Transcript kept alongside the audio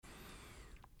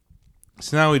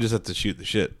So now we just have to shoot the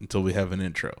shit until we have an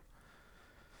intro.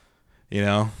 You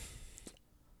know?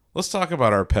 Let's talk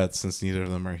about our pets since neither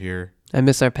of them are here. I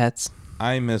miss our pets.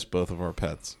 I miss both of our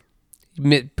pets.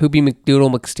 Poopy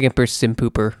McDoodle McStamper Sim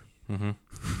Pooper. Mm-hmm.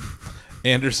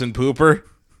 Anderson Pooper.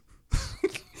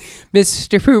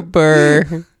 Mr.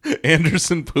 Pooper.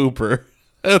 Anderson Pooper.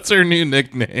 That's her new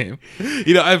nickname.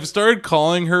 You know, I've started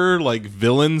calling her like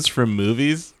villains from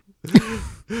movies.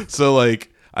 So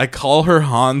like I call her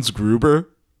Hans Gruber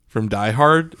from Die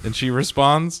Hard and she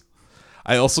responds.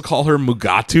 I also call her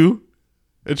Mugatu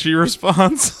and she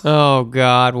responds. Oh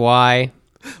God, why?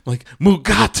 I'm like,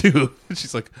 Mugatu. And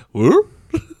she's like, what?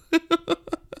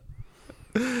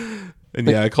 And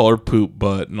yeah, I call her Poop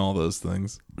Butt and all those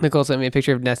things. Nicole sent me a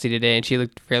picture of Nessie today, and she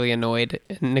looked fairly annoyed.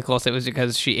 And Nicole said it was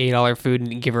because she ate all her food and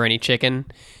didn't give her any chicken,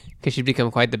 because she'd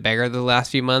become quite the beggar the last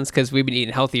few months, because we've been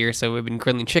eating healthier, so we've been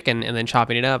grilling chicken and then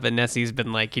chopping it up, and Nessie's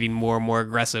been like getting more and more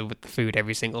aggressive with the food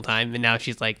every single time, and now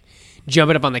she's like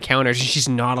jumping up on the counter. She's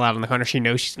not allowed on the counter. She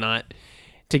knows she's not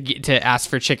to ask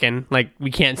for chicken. Like,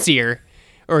 we can't see her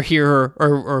or hear her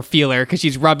or feel her because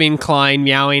she's rubbing, clawing,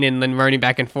 meowing, and then running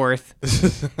back and forth.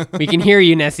 We can hear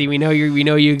you, Nessie. We know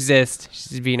you exist.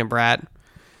 She's being a brat.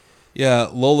 Yeah,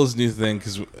 Lola's new thing,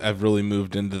 because I've really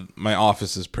moved into my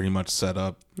office is pretty much set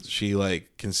up. She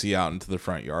like can see out into the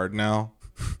front yard now,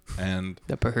 and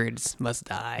the birds must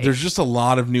die. There's just a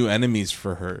lot of new enemies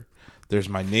for her. There's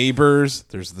my neighbors.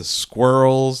 There's the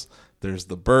squirrels. There's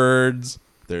the birds.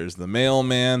 There's the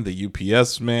mailman, the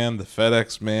UPS man, the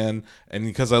FedEx man, and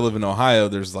because I live in Ohio,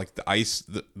 there's like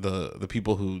the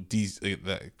people who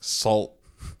the salt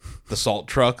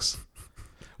trucks,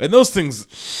 and those things.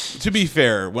 To be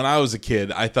fair, when I was a kid,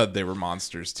 I thought they were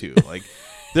monsters too. Like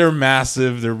they're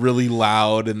massive, they're really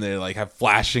loud, and they like have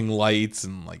flashing lights,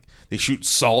 and like they shoot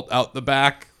salt out the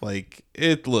back. Like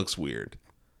it looks weird.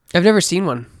 I've never seen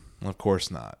one. Of course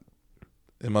not.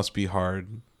 It must be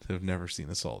hard. I've never seen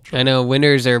a salt truck. I know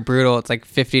winters are brutal. It's like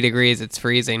 50 degrees. It's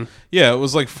freezing. Yeah, it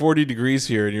was like 40 degrees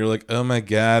here, and you're like, "Oh my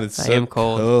god, it's so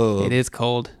cold. It is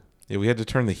cold." Yeah, we had to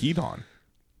turn the heat on.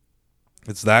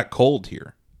 It's that cold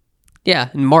here. Yeah,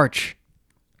 in March.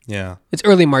 Yeah, it's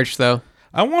early March though.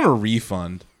 I want a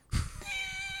refund,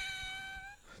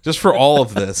 just for all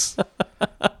of this.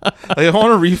 Like, I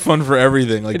want a refund for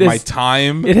everything, like my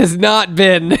time. It has not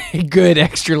been a good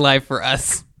extra life for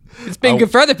us. It's been good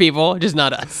for other people, just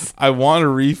not us. I want a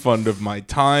refund of my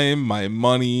time, my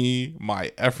money,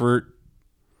 my effort,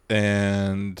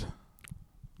 and...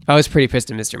 I was pretty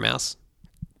pissed at Mr. Mouse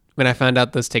when I found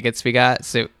out those tickets we got.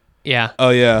 So, yeah.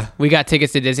 Oh, yeah. We got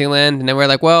tickets to Disneyland, and then we're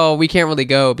like, well, we can't really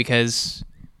go because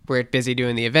we're busy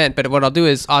doing the event. But what I'll do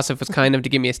is, Asif was kind enough to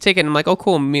give me his ticket, and I'm like, oh,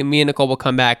 cool. Me and Nicole will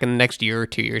come back in the next year or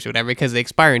 2 years or whatever, because they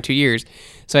expire in 2 years.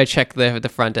 So I checked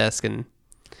the front desk, and...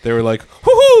 They were like,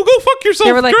 hoo-hoo, go fuck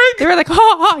yourself, Greg. They were like, ha,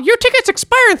 ha, your tickets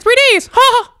expire in 3 days, ha,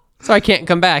 ha. So I can't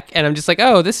come back. And I'm just like,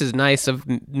 oh, this is nice of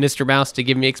Mr. Mouse to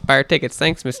give me expired tickets.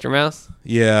 Thanks, Mr. Mouse.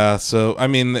 Yeah, so, I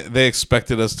mean, they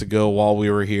expected us to go while we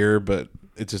were here, but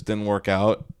it just didn't work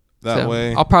out that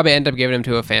way. I'll probably end up giving them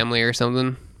to a family or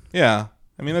something. Yeah,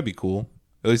 I mean, that'd be cool.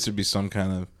 At least there'd be some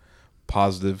kind of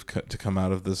positive to come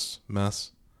out of this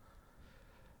mess.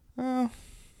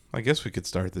 I guess we could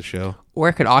start the show. Or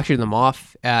I could auction them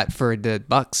off for the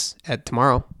bucks at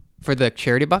tomorrow for the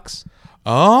charity bucks.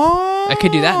 Oh, I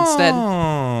could do that instead.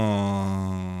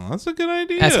 That's a good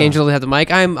idea. Ask Angel to have the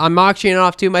mic. I'm auctioning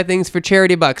off 2 of my things for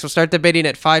charity bucks. We'll start the bidding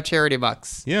at 5 charity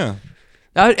bucks. Yeah,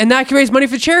 and that can raise money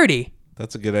for charity.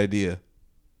 That's a good idea.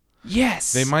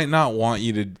 Yes. They might not want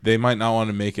you to. They might not want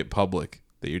to make it public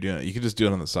that you're doing it. You could just do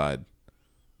it on the side.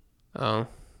 Oh,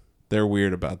 they're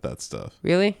weird about that stuff.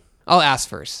 Really? I'll ask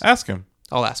first. Ask them.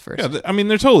 I'll ask first. Yeah, I mean,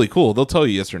 they're totally cool. They'll tell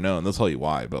you yes or no, and they'll tell you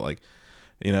why. But like,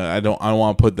 you know, I don't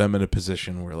want to put them in a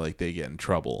position where like they get in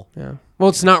trouble. Yeah. Well,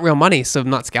 it's not real money, so I'm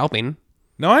not scalping.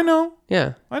 No, I know.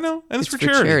 Yeah. I know, and it's for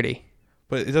charity.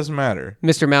 But it doesn't matter.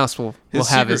 Mr. Mouse will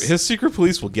have his secret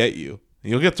police will get you.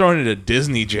 You'll get thrown into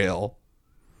Disney jail.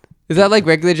 Is that like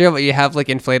regular jail, but you have like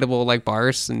inflatable like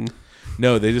bars and?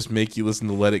 No, they just make you listen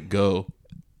to Let It Go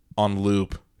on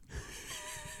loop.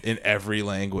 In every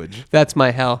language. That's my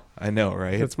hell. I know,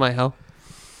 right? That's my hell.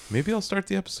 Maybe I'll start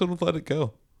the episode with Let It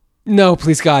Go. No,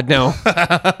 please, God, no.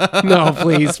 No,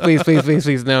 please. No.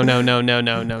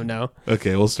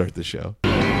 Okay, we'll start the show.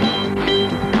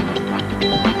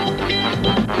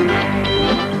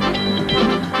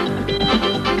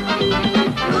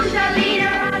 Who's the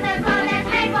leader of the club that's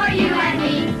made for you and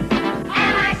me?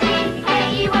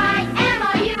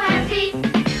 M-I-C-K-E-Y-M-O-U-S-E.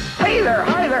 Hey there,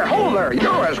 hi there, ho there.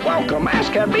 You're as welcome as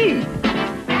can be.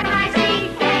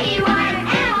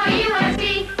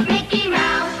 M-I-C-K-E-Y-M-O-U-S-E. Mickey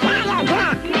Mouse.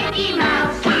 Mickey Mouse.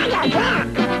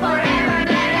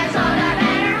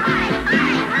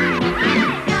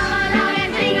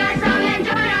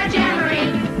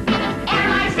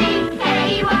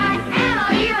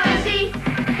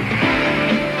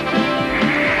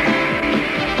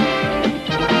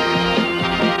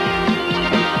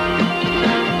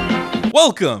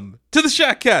 Welcome to the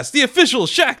Shackcast, the official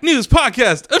Shack News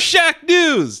podcast of Shack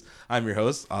News. I'm your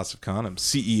host, Asif Khan. I'm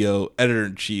CEO,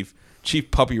 editor-in-chief, chief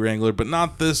puppy wrangler, but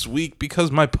not this week because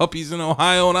my puppy's in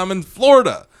Ohio and I'm in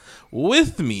Florida.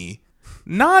 With me,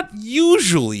 not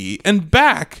usually, and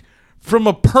back from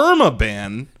a perma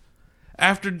ban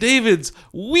after David's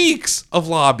weeks of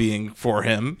lobbying for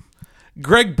him,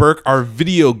 Greg Burke, our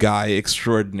video guy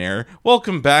extraordinaire.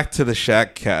 Welcome back to the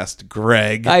Shackcast,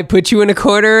 Greg. I put you in a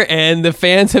corner, and the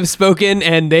fans have spoken,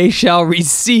 and they shall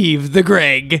receive the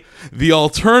Greg. The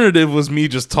alternative was me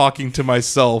just talking to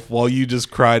myself while you just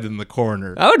cried in the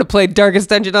corner. I would have played Darkest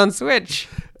Dungeon on Switch.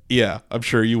 Yeah, I'm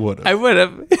sure you would have. I would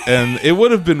have. And it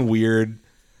would have been weird.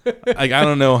 Like, I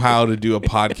don't know how to do a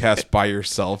podcast by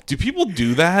yourself. Do people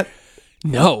do that?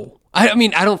 No. I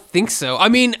mean, I don't think so. I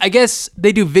mean, I guess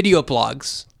they do video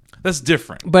blogs, That's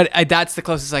different. but that's the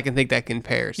closest I can think that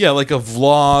compares. Yeah, like a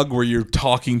vlog where you're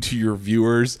talking to your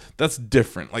viewers. That's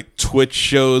different. Like Twitch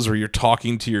shows where you're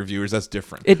talking to your viewers. That's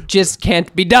different. It just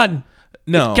can't be done.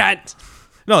 No. Can't.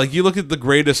 No, like you look at the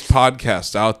greatest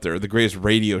podcasts out there, the greatest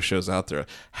radio shows out there.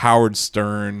 Howard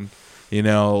Stern, he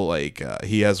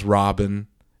has Robin,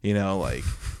 like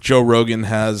Joe Rogan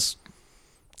has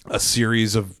a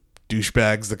series of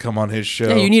douchebags that come on his show.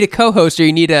 Yeah, you need a co-host or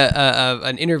you need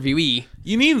an interviewee.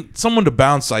 You need someone to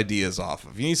bounce ideas off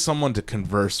of. You need someone to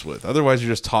converse with. Otherwise,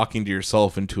 you're just talking to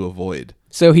yourself into a void.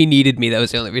 So he needed me. That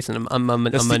was the only reason I'm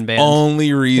That's unbanned. the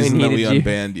only reason that we needed you.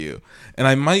 unbanned you. And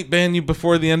I might ban you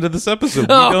before the end of this episode. We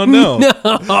don't know.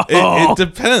 No. It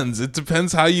depends. It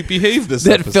depends how you behave this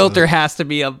That episode. filter has to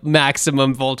be a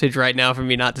maximum voltage right now for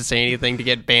me not to say anything to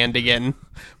get banned again.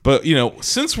 But,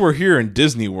 since we're here in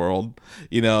Disney World,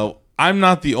 I'm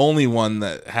not the only one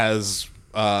that has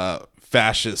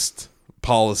fascist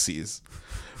policies.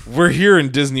 We're here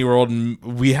in Disney World, and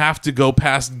we have to go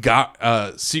past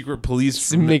secret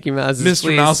police. Mickey Mouse's Mr.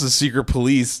 police. Mouse's secret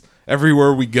police.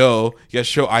 Everywhere we go, you gotta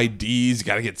show IDs. You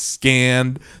gotta get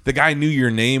scanned. The guy knew your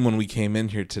name when we came in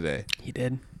here today. He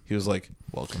did. He was like,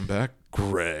 "Welcome back,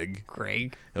 Greg."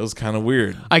 Greg. It was kind of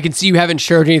weird. I can see you haven't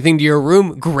showed anything to your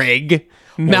room, Greg.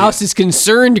 Mouse is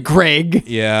concerned, Greg.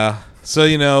 Yeah. So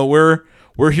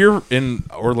we're here in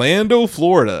Orlando,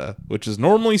 Florida, which is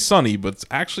normally sunny, but it's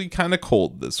actually kind of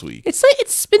cold this week.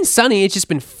 It's been sunny. It's just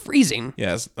been freezing.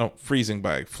 Yeah, it's freezing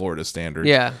by Florida standards.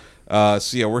 Yeah.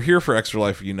 We're here for Extra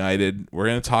Life United. We're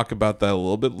going to talk about that a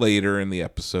little bit later in the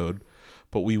episode,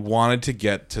 but we wanted to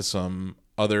get to some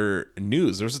other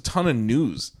news. There's a ton of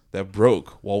news that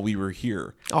broke while we were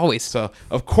here. Always. So,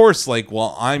 of course,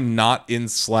 while I'm not in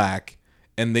Slack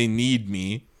and they need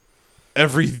me,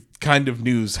 every kind of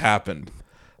news happened.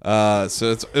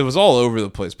 So it was all over the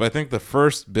place. But I think the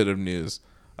first bit of news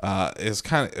is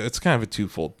kind of a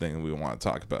twofold thing we want to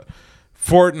talk about.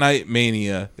 Fortnite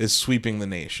Mania is sweeping the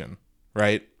nation,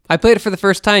 right? I played it for the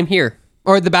first time here.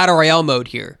 Or the Battle Royale mode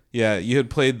here. Yeah, you had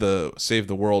played the Save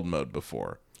the World mode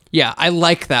before. Yeah, I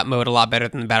like that mode a lot better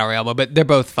than the Battle Royale mode, but they're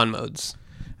both fun modes.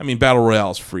 I mean, Battle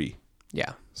Royale is free,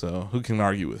 Yeah. so who can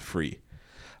argue with free?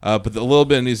 But the little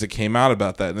bit of news that came out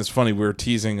about that, and it's funny, we were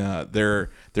teasing their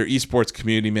esports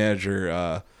community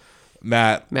manager,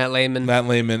 Matt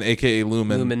Lehman, aka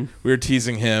Lumen. We were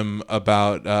teasing him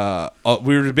about.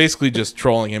 We were basically just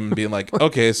trolling him and being like,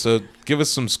 "Okay, so give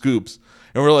us some scoops."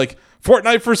 And we're like,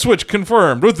 "Fortnite for Switch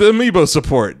confirmed with Amiibo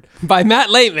support By Matt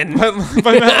Lehman.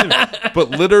 by Matt Lehman." But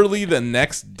literally the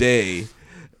next day,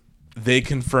 they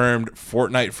confirmed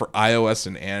Fortnite for iOS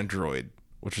and Android,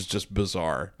 which is just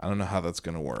bizarre. I don't know how that's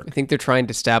going to work. I think they're trying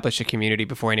to establish a community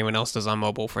before anyone else does on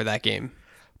mobile for that game.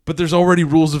 But there's already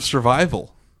Rules of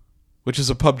Survival, which is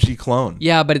a PUBG clone.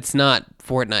 Yeah, but it's not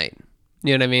Fortnite.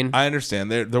 You know what I mean? I understand.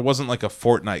 There wasn't like a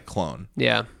Fortnite clone.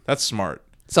 Yeah. That's smart.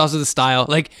 It's also the style.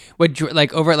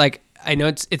 I know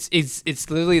it's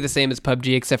literally the same as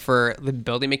PUBG except for the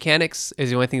building mechanics is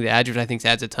the only thing that adds, which I think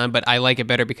adds a ton. But I like it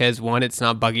better because one, it's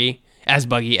not buggy as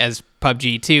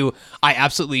PUBG. Two, I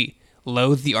absolutely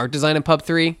loathe the art design in Pub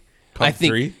 3. I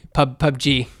think 3?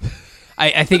 PUBG.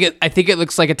 I think it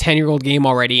looks like a 10-year-old game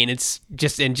already, and it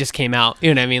just came out.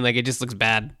 You know what I mean? Like it just looks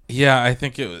bad. Yeah, I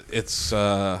think it's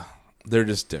they're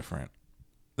just different.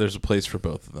 There's a place for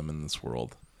both of them in this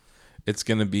world. It's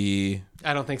gonna be.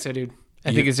 I don't think so, dude.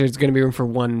 I think there's gonna be room for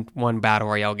one battle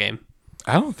royale game.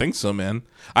 I don't think so, man.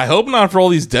 I hope not for all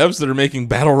these devs that are making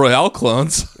battle royale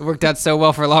clones. It worked out so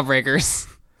well for Lawbreakers.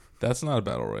 That's not a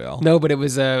battle royale. No, but it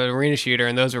was an arena shooter,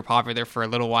 and those were popular for a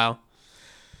little while.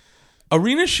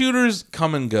 Arena shooters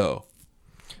come and go.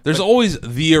 There's always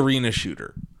the arena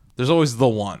shooter. There's always the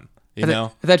one. You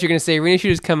know? I thought you were going to say arena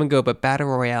shooters come and go, but battle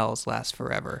royales last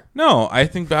forever. No, I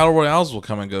think battle royales will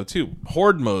come and go too.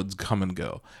 Horde modes come and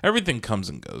go. Everything comes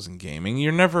and goes in gaming.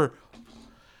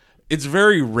 It's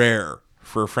very rare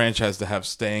for a franchise to have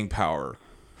staying power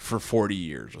for 40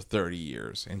 years or 30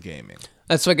 years in gaming.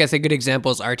 That's why I guess a good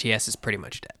example is RTS is pretty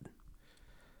much dead.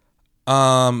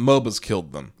 MOBAs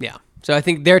killed them. Yeah. So I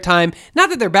think their time, not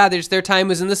that they're bad, their time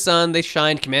was in the sun. They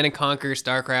shined. Command and Conquer,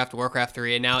 StarCraft, Warcraft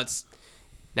 3, and now it's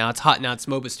hot. Now it's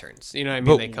MOBA's turns. You know what I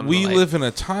mean? They But come we to life. live in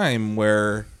a time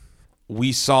where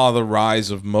we saw the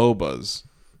rise of MOBAs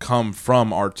come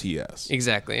from RTS.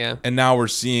 Exactly. Yeah. And now we're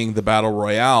seeing the battle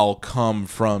royale come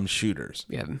from shooters.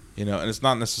 Yeah. You know, and it's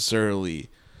not necessarily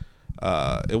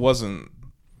it wasn't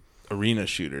arena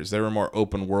shooters. They were more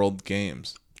open world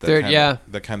games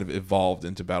that kind of evolved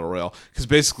into battle royale. Because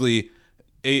basically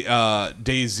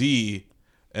DayZ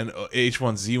and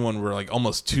H1Z1 were like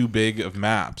almost too big of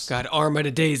maps. God, Arma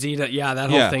to DayZ, that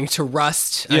whole thing, to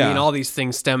Rust. I Yeah. mean, all these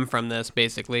things stem from this,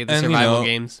 basically, the And, survival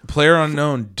games.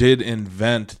 PlayerUnknown did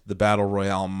invent the battle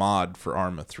royale mod for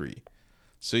Arma 3.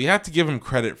 So you have to give him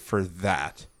credit for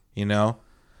that, you know?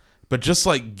 But just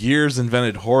like Gears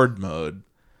invented Horde mode,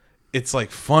 it's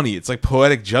like funny. It's like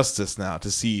poetic justice now to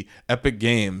see Epic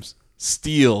Games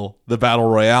steal the battle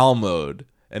royale mode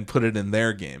and put it in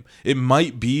their game. It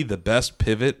might be the best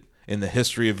pivot in the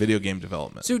history of video game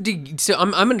development. So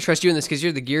I'm going to trust you in this because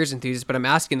you're the Gears enthusiast, but I'm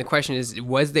asking the question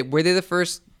were they the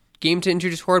first game to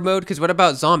introduce Horde mode? Because what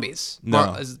about zombies?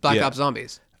 No. Black Yeah. Ops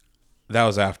Zombies. That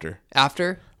was after.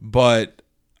 After? But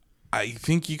I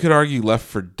think you could argue Left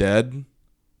 4 Dead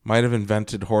might have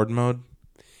invented Horde mode.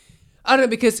 I don't know,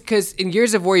 because in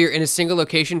Gears of War, you're in a single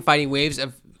location fighting waves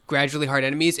of gradually hard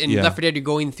enemies. In Yeah. Left 4 Dead, you're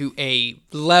going through a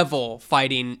level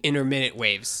fighting intermittent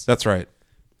waves. That's right.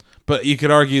 But you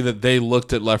could argue that they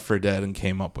looked at Left 4 Dead and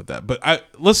came up with that. But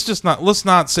let's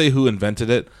not say who invented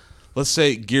it. Let's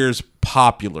say Gears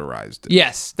popularized it.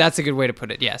 Yes, that's a good way to put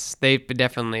it. Yes, they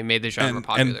definitely made the genre And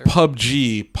popular.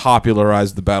 PUBG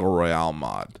popularized the Battle Royale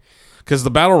mod. Because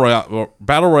the Battle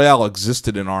Royale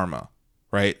existed in Arma,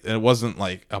 right? And it wasn't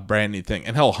like a brand new thing.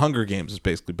 And hell, Hunger Games is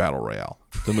basically Battle Royale,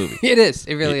 the movie. It is.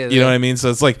 It really is. You know what I mean? So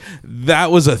it's like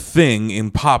that was a thing in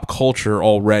pop culture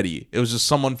already. It was just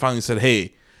someone finally said,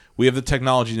 hey, we have the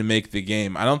technology to make the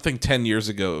game. I don't think 10 years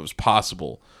ago it was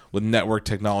possible with network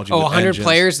technology. Oh, with 100 engines,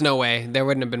 players? No way. There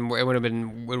wouldn't have been. It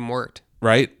wouldn't worked.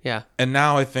 right? Yeah. And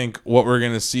now I think what we're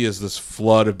going to see is this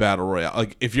flood of Battle Royale.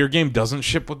 Like, if your game doesn't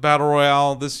ship with Battle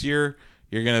Royale this year,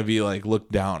 you're going to be, like,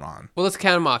 looked down on. Well, let's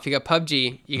count them off. You got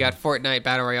PUBG. You got Fortnite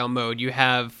Battle Royale mode. You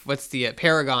have, what's the,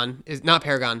 Paragon. Is not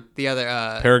Paragon. The other,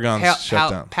 Paragon's shut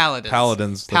down. Paladins.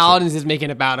 Paladins. That's Paladins is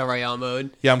making a Battle Royale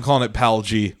mode. Yeah, I'm calling it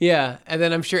PAL-G. Yeah. And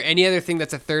then I'm sure any other thing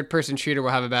that's a third-person shooter will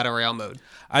have a Battle Royale mode.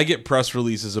 I get press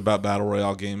releases about Battle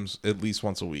Royale games at least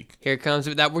once a week. Here it comes.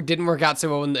 That didn't work out so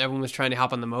well when everyone was trying to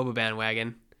hop on the MOBA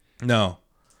bandwagon. No.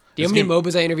 Do you know This how many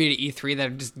MOBAs I interviewed at E3 that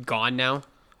have just gone now?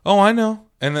 Oh, I know.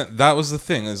 And that was the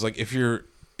thing. Is like if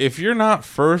you're not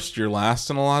first, you're last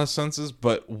in a lot of senses.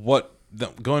 But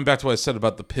going back to what I said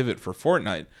about the pivot for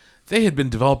Fortnite, they had been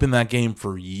developing that game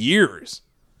for years,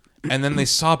 and then they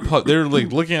saw they're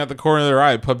like looking at the corner of their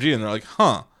eye at PUBG, and they're like,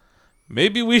 huh.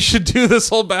 Maybe we should do this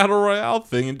whole Battle Royale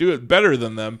thing and do it better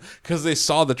than them, because they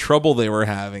saw the trouble they were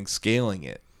having scaling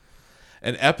it.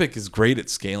 And Epic is great at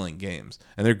scaling games,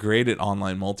 and they're great at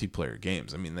online multiplayer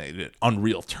games. I mean, they did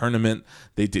Unreal Tournament,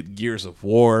 they did Gears of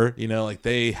War, like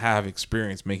they have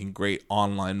experience making great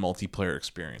online multiplayer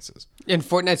experiences. And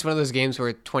Fortnite's one of those games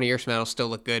where 20 years from now it'll still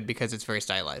look good because it's very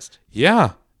stylized.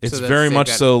 Yeah, it's So very they've much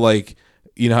got- so like,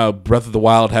 how Breath of the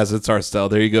Wild has its art style.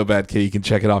 There you go, Bad Kid. You can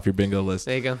check it off your bingo list.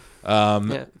 There you go.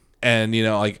 Yeah. And,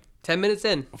 like 10 minutes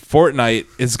in. Fortnite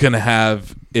is going to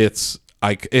have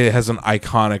it has an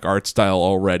iconic art style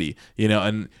already,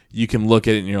 and you can look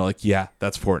at it and you're like, yeah,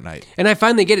 that's Fortnite. And I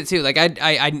finally get it too. Like I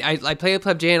play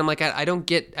PUBG and I'm like, I don't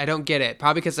get it.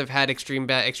 Probably because I've had extremely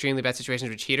bad situations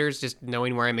with cheaters, just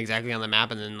knowing where I'm exactly on the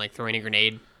map and then like throwing a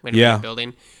grenade when I'm in a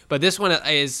building. But this one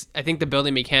is, I think the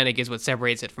building mechanic is what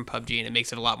separates it from PUBG, and it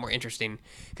makes it a lot more interesting.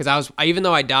 Because even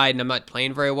though I died and I'm not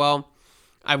playing very well,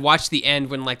 I watched the end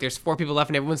when like there's 4 people left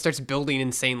and everyone starts building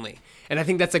insanely. And I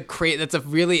think that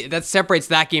separates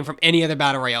that game from any other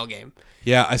Battle Royale game.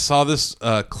 Yeah, I saw this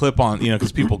clip on,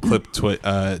 because people clip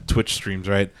Twitch streams,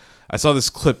 right? I saw this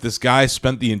clip. This guy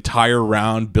spent the entire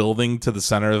round building to the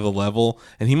center of the level,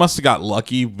 and he must have got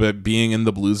lucky but being in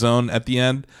the blue zone at the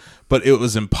end, but it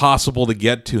was impossible to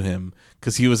get to him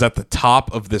because he was at the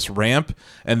top of this ramp,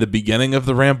 and the beginning of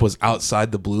the ramp was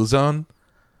outside the blue zone.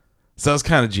 So that was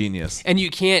kind of genius. And you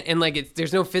can't, and like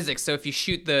there's no physics. So if you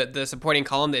shoot the supporting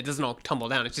column, it doesn't all tumble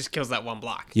down. It just kills that one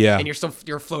block. Yeah. And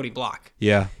you're a floating block.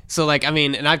 Yeah. So like, I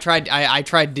mean, and I tried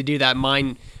to do that,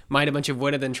 mine a bunch of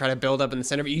wood and then try to build up in the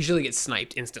center, but you usually get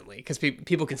sniped instantly because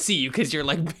people can see you because you're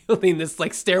like building this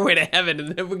like stairway to heaven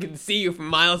and everyone can see you from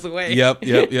miles away. Yep.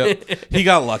 He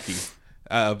got lucky.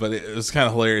 But it was kind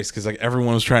of hilarious because like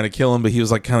everyone was trying to kill him, but he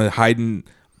was like kind of hiding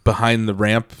behind the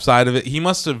ramp side of it.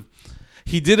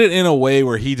 He did it in a way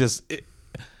where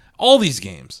all these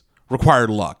games required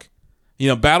luck. You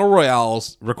know, battle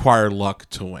royales require luck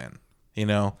to win. You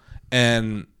know,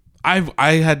 and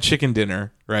I had chicken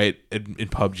dinner right in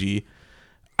PUBG.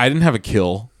 I didn't have a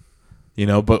kill, you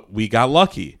know, but we got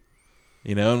lucky,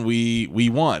 you know, and we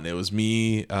won. It was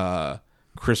me,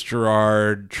 Chris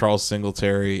Gerard, Charles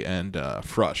Singletary, and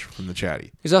Frush from the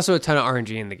Chatty. There's also a ton of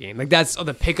RNG in the game. Like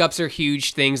the pickups are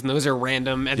huge things, and those are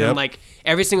random. And then like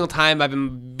every single time I've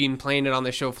been playing it on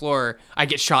the show floor, I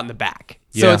get shot in the back.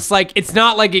 So Yeah. it's like it's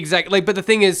not like exactly like. But the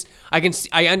thing is, I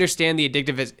understand the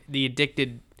addictiveness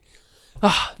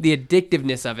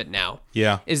of it now.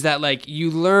 Yeah, Is that like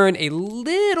you learn a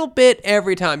little bit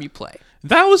every time you play.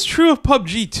 that was true of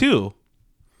PUBG too.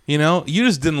 You know, you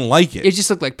just didn't like it. It just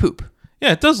looked like poop,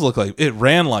 Yeah, it does look like it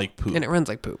ran like poop. and it runs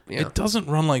like poop. Yeah. It doesn't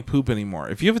run like poop anymore.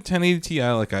 If you have a 1080 Ti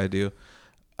like I do,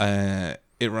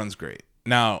 it runs great.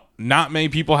 Now, not many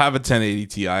people have a 1080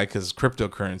 Ti because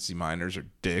cryptocurrency miners are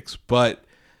dicks. But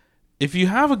if you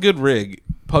have a good rig,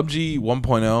 PUBG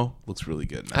 1.0 looks really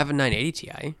good I now. have a 980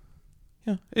 Ti.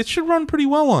 Yeah, it should run pretty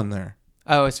well on there.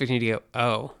 Oh, I was expecting you to go.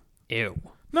 Oh, ew.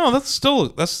 No, that's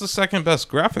the second best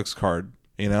graphics card.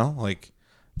 You know, like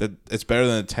that. It's better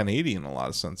than a 1080 in a lot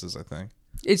of senses. I think.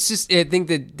 It's just I think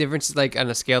the difference is like on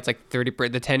a scale, it's like 30. The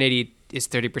 1080 is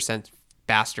 30%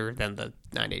 faster than the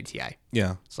 980 Ti.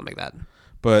 Yeah, Something like that.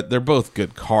 but they're both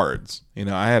good cards. You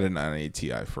know, I had a 980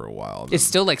 Ti for a while. It's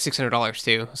still like $600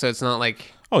 too, so it's not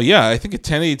like Oh yeah, I think a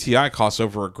 1080 Ti costs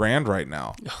over $1,000 right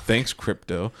now. Thanks,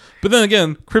 crypto. But then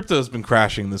again, crypto has been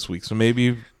crashing this week, so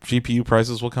maybe GPU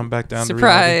prices will come back down. To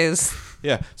reality. surprise.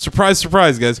 Yeah, surprise,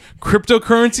 guys.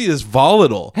 Cryptocurrency is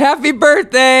volatile. Happy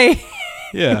birthday.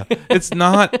 Yeah, it's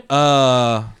not. It's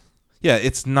not. Yeah,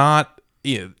 it's not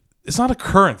a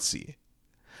currency.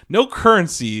 No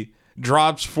currency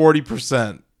drops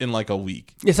 40% in like a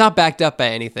week. It's not backed up by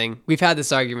anything. We've had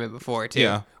this argument before too.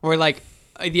 Yeah. Where like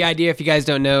the idea, if you guys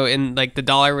don't know, in like the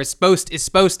dollar is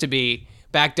supposed to be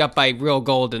backed up by real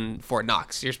gold in Fort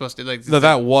Knox. You're supposed to like No,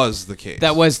 that was the case.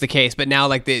 that was the case, but now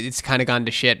like it's kind of gone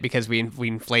to shit because we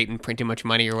inflate and print too much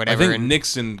money or I whatever. think and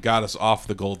Nixon got us off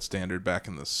the gold standard back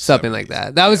in the something 70s. like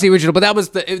that. That was the original, but that was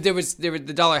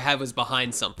the dollar head was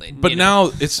behind something. But you know?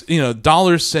 now it's, you know,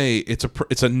 dollars say it's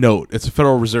a note. It's a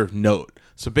Federal Reserve note.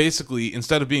 So basically,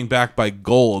 instead of being backed by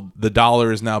gold, the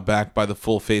dollar is now backed by the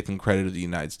full faith and credit of the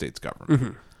United States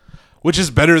government, which is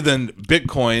better than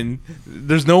Bitcoin.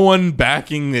 There's no one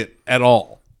backing it at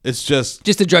all. It's just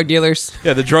just the drug dealers.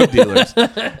 yeah, the drug dealers.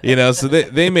 You know, so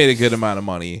they made a good amount of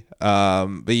money.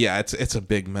 But yeah, it's a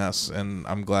big mess, and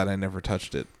I'm glad I never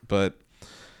touched it. But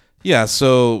yeah,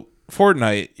 so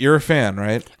Fortnite, you're a fan,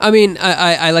 right? I mean,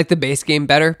 I like the base game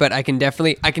better, but I can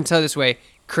tell this way,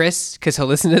 Chris, because he'll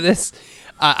listen to this.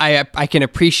 I can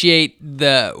appreciate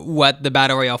what the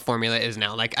battle royale formula is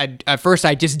now. Like at first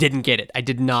I just didn't get it. I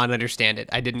did not understand it.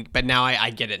 But now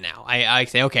I get it now. I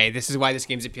say, okay, this is why this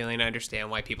game's appealing. I understand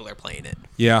why people are playing it.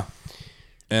 Yeah.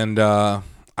 And I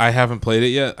haven't played it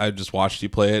yet. I just watched you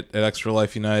play it at Extra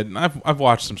Life United, and I've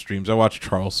watched some streams. I watched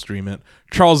Charles stream it.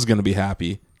 Charles is gonna be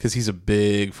happy because he's a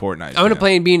big Fortnite. I want to fan.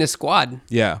 play in being a squad.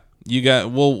 Yeah, you got.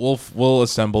 We'll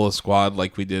assemble a squad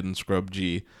like we did in Scrub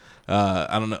G.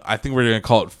 I don't know. I think we're gonna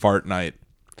call it Fart Night,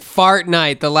 Fart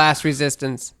Night, the last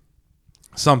resistance.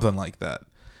 something like that.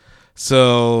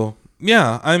 So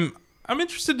yeah, I'm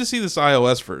interested to see this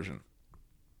iOS version.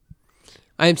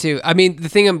 I am too. I mean, the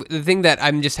thing that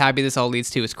I'm just happy this all leads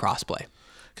to is crossplay.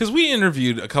 Because we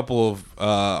interviewed a couple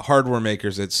of hardware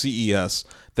makers at CES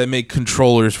that make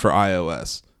controllers for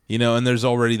iOS, you know, and there's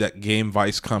already that Game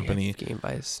Vice company. Game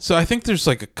Vice. So I think there's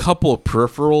like a couple of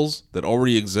peripherals that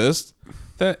already exist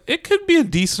that it could be a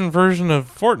decent version of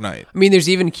Fortnite. I mean, there's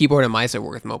even keyboard and mice that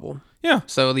work with mobile. Yeah,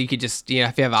 So you could just,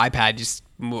 if you have an iPad, just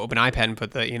open iPad and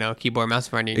put the, keyboard and mouse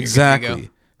in front of you. And you're good to exactly. go.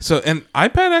 So, and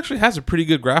iPad actually has a pretty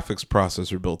good graphics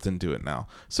processor built into it now.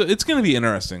 So it's going to be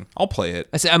interesting. I'll play it.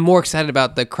 I say I'm more excited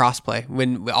about the crossplay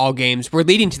when all games, we're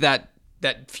leading to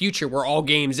that future where all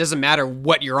games, doesn't matter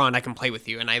what you're on, I can play with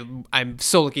you. And I'm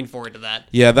so looking forward to that.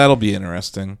 Yeah, that'll be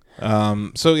interesting.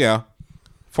 So yeah,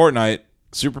 Fortnite,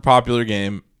 super popular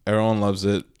game. Everyone loves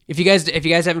it. If you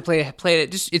guys haven't played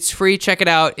it, just it's free. Check it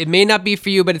out. It may not be for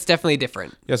you, but it's definitely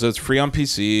different. Yeah, so it's free on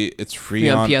PC. It's free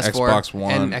on PS4 Xbox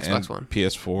One and Xbox One.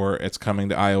 PS4. It's coming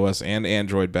to iOS and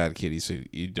Android, Bad Kitty, so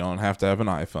you don't have to have an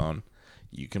iPhone.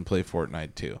 You can play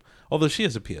Fortnite too. Although she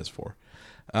has a PS4.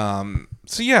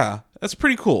 So yeah, that's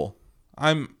pretty cool.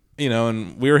 And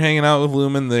we were hanging out with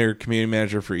Lumen, their community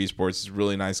manager for esports. He's a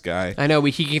really nice guy. I know.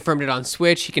 He confirmed it on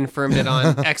Switch. He confirmed it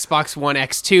on Xbox One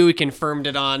X2. He confirmed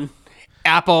it on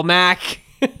Apple Mac.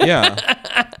 Yeah.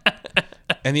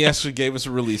 And he actually gave us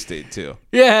a release date too.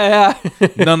 Yeah.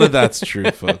 None of that's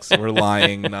true, folks. We're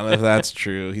lying. None of that's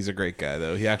true. He's a great guy,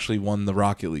 though. He actually won the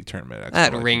Rocket League tournament.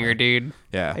 That ringer, dude.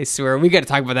 Yeah. I swear. We got to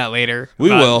talk about that later. We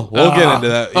will. We'll get into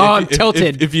that. I'm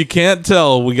tilted. If you can't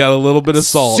tell, we got a little bit of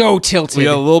salt. So tilted. We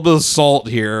got a little bit of salt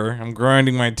here. I'm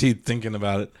grinding my teeth thinking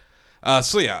about it.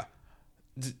 So, yeah.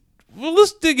 Well,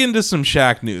 let's dig into some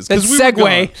Shaq news. Let's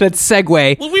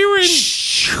segue. Well, we were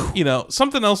in,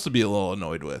 something else to be a little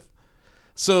annoyed with.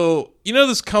 So,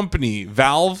 this company,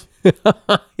 Valve?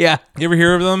 Yeah. You ever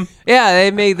hear of them? Yeah, they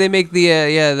make the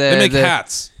They make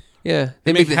hats. Yeah.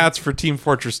 They make hats for Team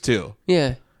Fortress 2.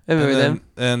 Yeah. I remember them.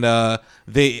 And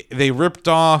they ripped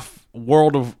off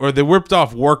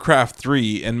Warcraft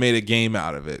 3 and made a game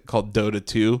out of it called Dota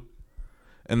 2.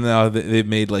 And now they've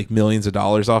made like millions of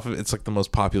dollars off of it. It's like the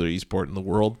most popular esport in the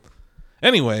world.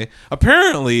 Anyway,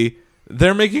 apparently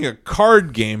they're making a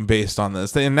card game based on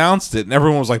this. They announced it, and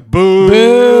everyone was like, "Boo,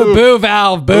 boo, boo,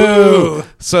 Valve, boo!"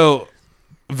 So,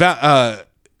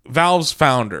 Valve's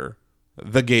founder,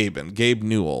 Gabe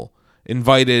Newell,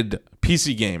 invited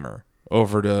PC Gamer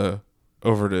over to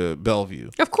Bellevue.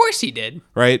 Of course he did.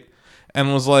 Right,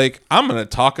 and was like, "I'm going to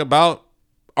talk about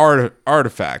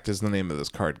Artifact is the name of this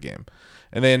card game,"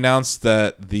 and they announced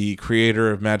that the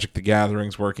creator of Magic: The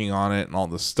Gathering's working on it and all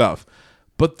this stuff.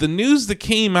 But the news that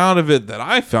came out of it that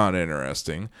I found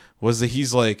interesting was that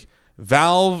he's like,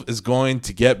 Valve is going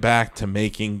to get back to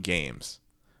making games,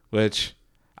 which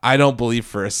I don't believe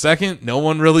for a second. No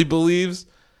one really believes,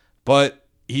 but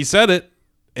he said it,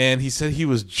 and he said he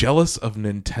was jealous of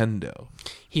Nintendo.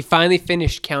 He finally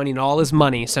finished counting all his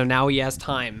money, so now he has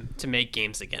time to make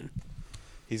games again.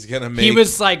 He's going to make... He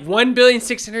was like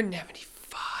 1,675,000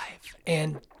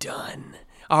 and done.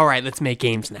 All right, let's make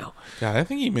games now. God, I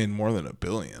think he made more than $1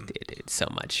 billion. Dude, so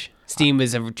much. Steam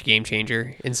is a game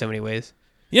changer in so many ways.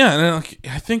 Yeah, and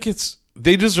I think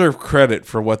they deserve credit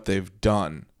for what they've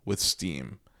done with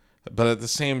Steam. But at the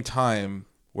same time,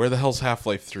 where the hell's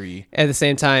Half-Life 3? At the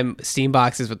same time, Steam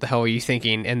boxes, what the hell are you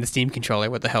thinking? And the Steam controller,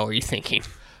 what the hell are you thinking?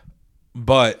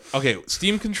 But, okay,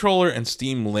 Steam controller and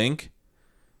Steam Link,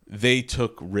 they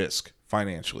took risk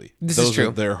financially. This is true.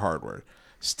 Those are their hardware.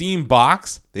 Steam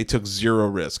Box, they took zero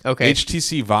risk. Okay.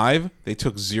 HTC Vive, they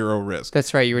took zero risk.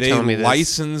 That's right. You were telling me this. They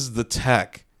licensed the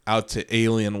tech out to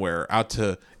Alienware, out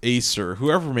to Acer,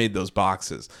 whoever made those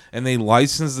boxes. And they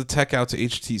licensed the tech out to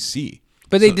HTC.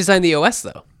 But they designed the OS,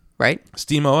 though, right?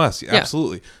 Steam OS, yeah,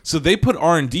 absolutely. So they put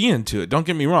R&D into it. Don't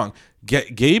get me wrong.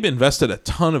 Gabe invested a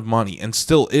ton of money, and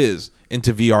still is,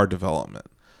 into VR development.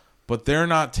 But they're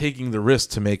not taking the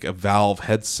risk to make a Valve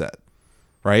headset,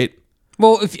 right?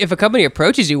 Well, if a company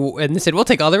approaches you and they said, we'll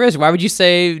take all the risk, why would you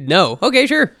say no? Okay,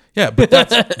 sure. Yeah, but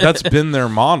that's been their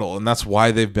model, and that's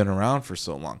why they've been around for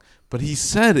so long. But he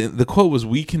said, the quote was,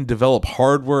 "We can develop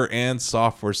hardware and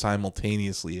software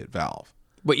simultaneously at Valve."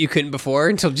 What you couldn't before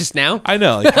until just now? I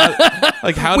know.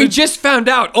 How we just found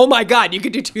out. Oh my God, you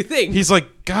could do two things. He's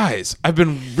like, guys, I've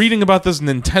been reading about this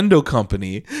Nintendo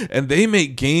company, and they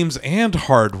make games and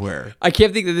hardware. I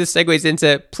can't think that this segues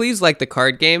into, please like the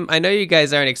card game. I know you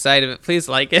guys aren't excited, but please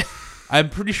like it. I'm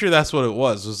pretty sure that's what it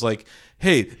was. It was like,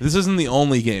 hey, this isn't the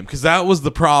only game. Because that was the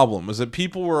problem, was that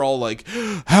people were all like,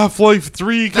 Half-Life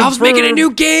 3 confirmed. Valve's making a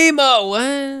new game. Oh,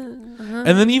 what?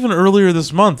 And then even earlier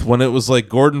this month, when it was like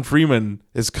Gordon Freeman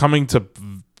is coming to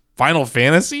Final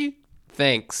Fantasy?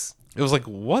 Thanks. It was like,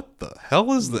 what the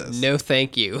hell is this? No,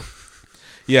 thank you.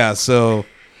 Yeah, so...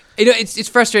 it's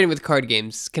frustrating with card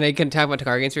games. Can I talk about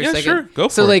card games for a second? Sure. Go for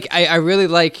it. So, like, I really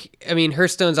like... I mean,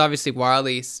 Hearthstone's obviously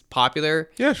wildly popular.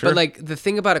 Yeah, sure. But, like, the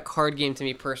thing about a card game to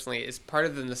me personally is part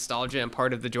of the nostalgia and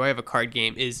part of the joy of a card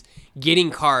game is getting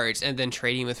cards and then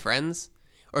trading with friends.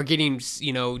 Or getting,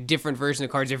 different versions of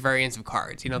cards or variants of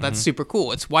cards. That's super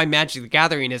cool. It's why Magic: The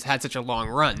Gathering has had such a long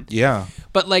run. Yeah.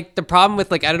 But, like, the problem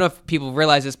with, like, I don't know if people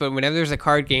realize this, but whenever there's a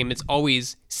card game, it's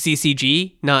always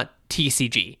CCG, not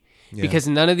TCG. Yeah. Because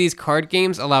none of these card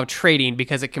games allow trading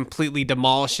because it completely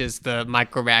demolishes the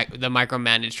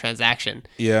micromanaged transaction.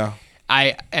 Yeah.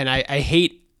 I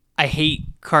hate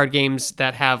card games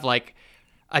that have, like,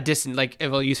 like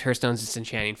if I'll use Hearthstone's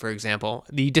disenchanting for example.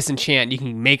 The disenchant you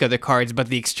can make other cards, but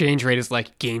the exchange rate is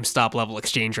like GameStop level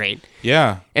exchange rate,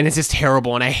 Yeah. and it's just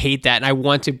terrible. And I hate that. And I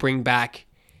want to bring back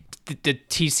the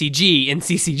TCG and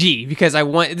CCG because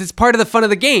it's part of the fun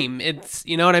of the game. It's,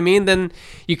 you know what I mean? Then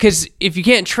because if you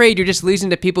can't trade, you're just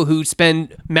losing to people who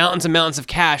spend mountains and mountains of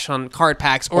cash on card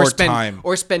packs Or time.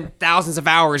 or spend thousands of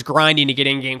hours grinding to get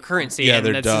in-game currency. Yeah, and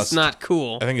they're that's dust. just not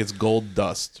cool. I think it's gold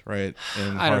dust, right?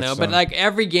 in I don't know, but Hearthstone. like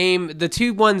every game, the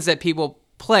two ones that people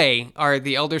play are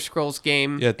the Elder Scrolls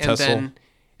game Yeah, Tessel.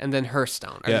 and then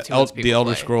Hearthstone. Are yeah, the two ones people the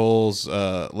Elder play. Scrolls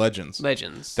Legends.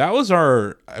 Legends. That was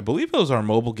I believe it was our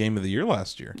mobile game of the year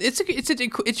last year. It's an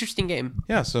interesting game.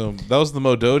 Yeah, so that was the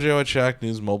Modojo at Shack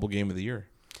News mobile game of the year.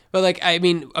 But like, I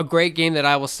mean, a great game that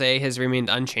I will say has remained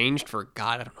unchanged for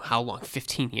God, I don't know how long,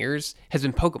 15 years, has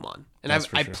been Pokemon. And That's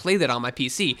for I sure. play that on my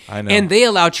PC. I know. And they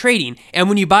allow trading. And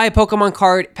when you buy a Pokemon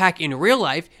card pack in real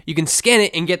life, you can scan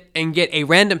it and get a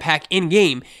random pack in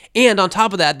game. And on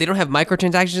top of that, they don't have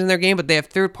microtransactions in their game, but they have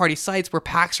third-party sites where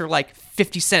packs are like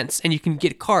 50 cents and you can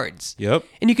get cards. Yep.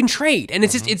 And you can trade. And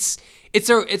it's just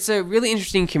it's a really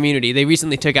interesting community. They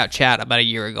recently took out chat about a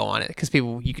year ago on it because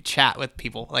you could chat with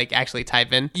people, like actually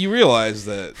type in. You realize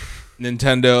that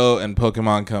Nintendo and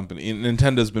Pokemon Company,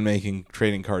 Nintendo's been making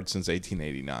trading cards since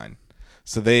 1889.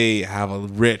 So they have a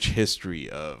rich history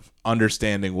of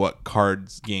understanding what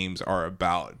cards games are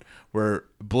about. Where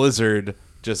Blizzard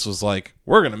just was like,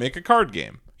 we're going to make a card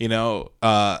game. You know,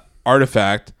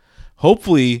 Artifact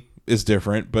hopefully is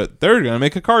different, but they're going to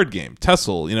make a card game.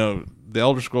 Tessel, you know, the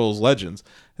Elder Scrolls Legends,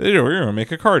 we're going to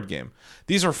make a card game.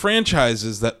 These are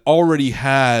franchises that already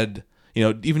had, you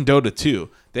know, even Dota 2,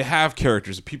 they have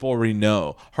characters that people already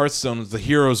know. Hearthstone is the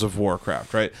heroes of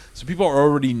Warcraft, right? So people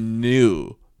already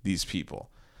knew these people.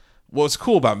 What's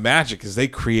cool about Magic is they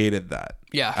created that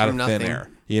Yeah, out from of thin nothing. air,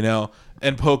 you know?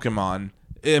 And Pokemon,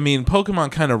 I mean,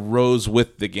 Pokemon kind of rose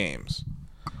with the games.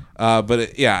 I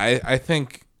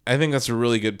think that's a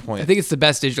really good point. I think it's the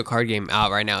best digital card game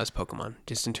out right now is Pokemon,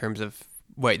 just in terms of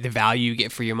what the value you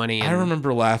get for your money. I And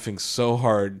remember laughing so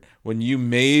hard when you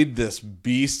made this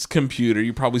beast computer.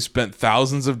 You probably spent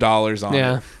thousands of dollars on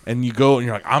Yeah. it. And you go and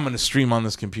you're like, I'm going to stream on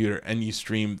this computer. And you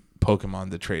stream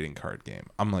Pokemon, the trading card game.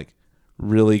 I'm like,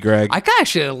 really, Greg? I got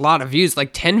actually a lot of views,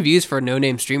 like 10 views for a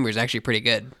no-name streamer is actually pretty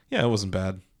good. Yeah, it wasn't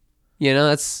bad. You know,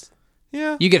 that's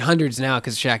Yeah. you get hundreds now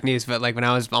because Shaq News, but like when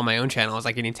I was on my own channel, I was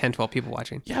like getting 10, 12 people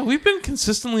watching. Yeah, we've been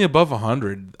consistently above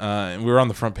 100. And we were on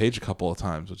the front page a couple of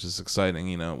times, which is exciting.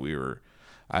 You know,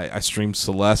 I streamed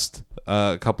Celeste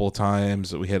a couple of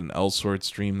times. We had an Elsword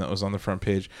stream that was on the front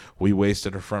page. We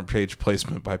wasted our front page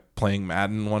placement by playing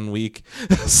Madden one week.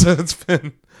 So it's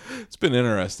been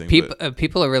interesting.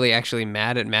 People are really actually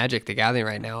mad at Magic the Gathering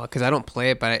right now because I don't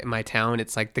play it, but in my town,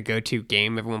 it's like the go-to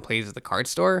game everyone plays at the card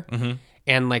store. Mm-hmm.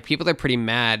 And like people are pretty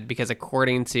mad because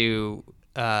according to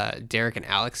Derek and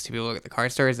Alex, two people at the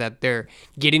card store, is that they're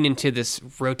getting into this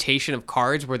rotation of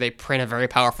cards where they print a very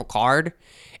powerful card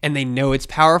and they know it's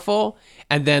powerful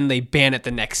and then they ban it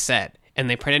the next set and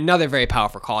they print another very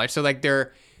powerful card. So like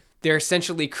they're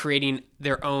essentially creating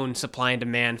their own supply and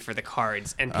demand for the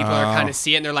cards, and people are kind of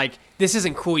see it and they're like, this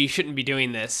isn't cool, you shouldn't be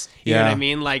doing this. You know what I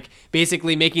mean? Like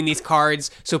basically making these cards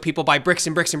so people buy bricks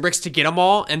and bricks and bricks to get them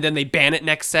all, and then they ban it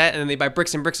next set, and then they buy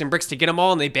bricks and bricks and bricks to get them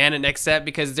all, and they ban it next set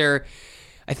because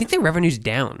I think their revenue's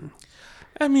down.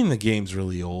 I mean, the game's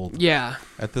really old. Yeah.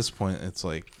 At this point, it's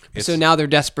like... So now they're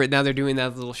desperate. Now they're doing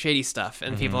that little shady stuff,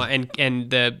 and people and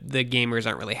the gamers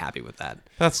aren't really happy with that.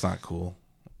 That's not cool.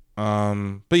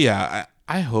 But yeah,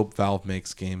 I hope Valve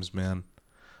makes games, man.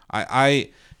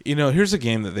 Here's a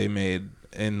game that they made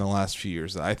in the last few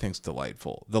years that I think's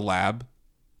delightful. The Lab.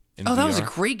 Oh, that was a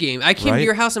great game. I came to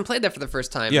your house and played that for the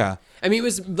first time. Yeah. I mean, it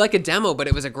was like a demo, but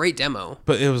it was a great demo.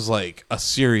 But it was like a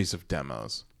series of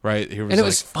demos, right? And it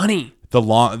was funny.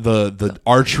 The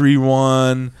archery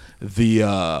one,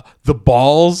 the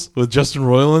balls with Justin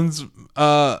Roiland's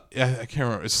I can't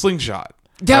remember, Slingshot.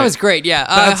 That was great, yeah.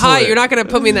 That's Hi, hilarious. you're not going to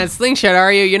put me in that slingshot,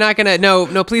 are you? You're not going to...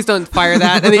 No, please don't fire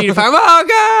that. And then you fire... Oh,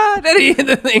 God! And then you hit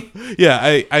the thing. Yeah,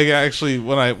 I actually,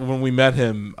 when we met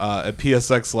him at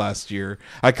PSX last year,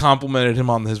 I complimented him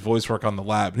on his voice work on the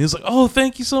Lab. And he was like, oh,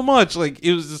 thank you so much. Like,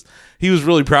 it was just... He was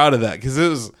really proud of that because it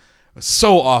was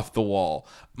so off the wall.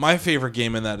 My favorite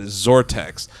game in that is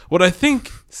Zortex. What I think...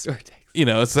 Zortex.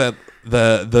 It's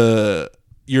that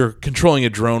you're controlling a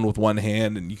drone with one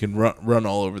hand and you can run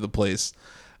all over the place.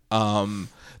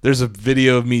 There's a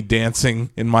video of me dancing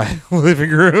in my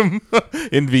living room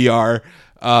in VR.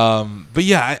 But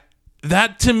yeah,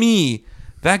 that to me,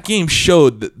 that game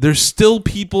showed that there's still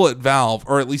people at Valve,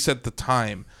 or at least at the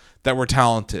time, that were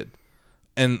talented.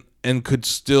 And and could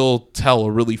still tell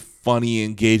a really funny,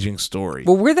 engaging story.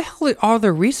 Well, where the hell all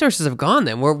their resources have gone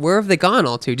then? Where have they gone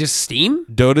all to? Just Steam?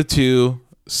 Dota 2,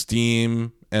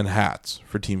 Steam, and hats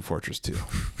for Team Fortress 2.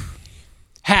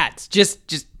 Hats. Just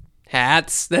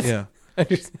hats. That's Yeah.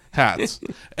 Hats.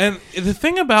 And the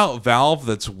thing about Valve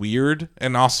that's weird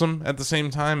and awesome at the same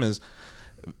time is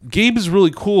Gabe is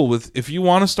really cool with, if you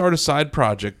want to start a side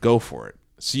project, go for it.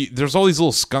 See, there's all these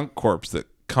little skunk corps that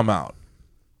come out,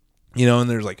 and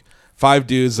there's like 5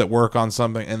 dudes that work on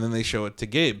something, and then they show it to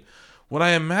Gabe. What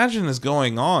I imagine is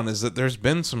going on is that there's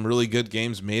been some really good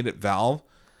games made at Valve,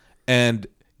 and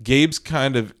Gabe's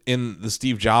kind of in the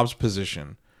Steve Jobs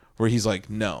position where he's like,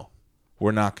 no,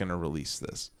 we're not going to release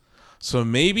this. So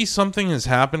maybe something has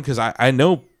happened, because I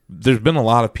know there's been a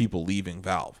lot of people leaving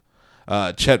Valve.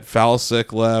 Chet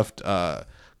Falasik left.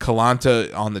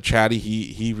 Kalanta on the chatty,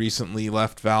 he recently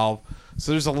left Valve.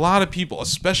 So there's a lot of people,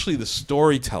 especially the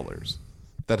storytellers,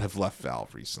 that have left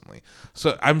Valve recently.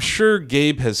 So I'm sure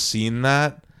Gabe has seen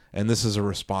that, and this is a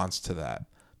response to that.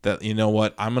 That, you know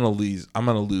what, I'm gonna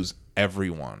lose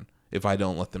everyone if I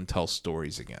don't let them tell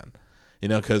stories again.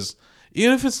 Because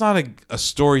even if it's not a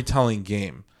storytelling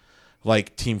game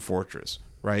like Team Fortress,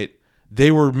 right?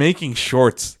 They were making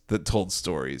shorts that told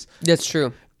stories. That's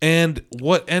true. And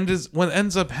what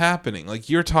ends up happening, like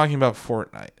you're talking about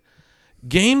Fortnite,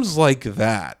 games like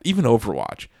that, even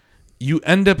Overwatch, you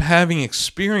end up having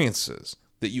experiences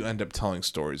that you end up telling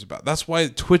stories about. That's why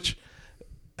Twitch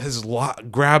has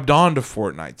grabbed onto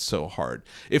Fortnite so hard.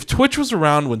 If Twitch was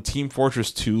around when Team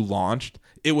Fortress 2 launched,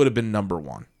 it would have been number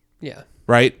 1. Yeah.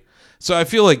 Right? So I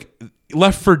feel like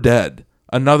Left 4 Dead,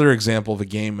 another example of a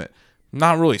game that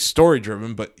not really story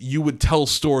driven, but you would tell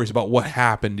stories about what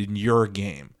happened in your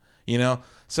game,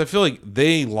 So I feel like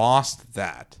they lost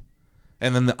that.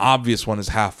 And then the obvious one is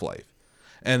Half-Life.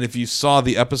 And if you saw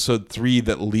the episode 3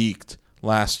 that leaked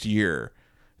last year,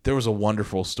 there was a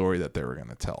wonderful story that they were going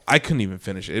to tell. I couldn't even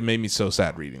finish it. It made me so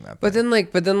sad reading that. But then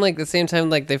the same time,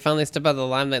 like, they finally step out of the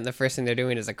limelight, and the first thing they're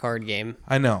doing is a card game.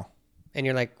 I know. And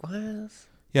you're like, what?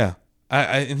 Yeah.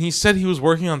 And he said he was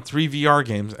working on 3 VR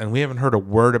games, and we haven't heard a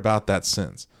word about that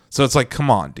since. So it's like,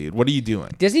 come on, dude. What are you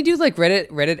doing? Doesn't he do, like,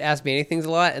 Reddit Ask Me Anythings a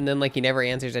lot, and then, like, he never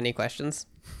answers any questions?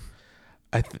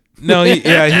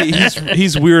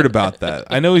 He's weird about that.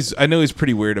 I know he's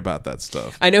pretty weird about that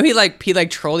stuff. I know he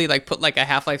trolled, put like a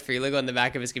Half-Life 3 logo on the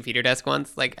back of his computer desk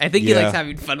once. Like, I think he likes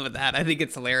having fun with that. I think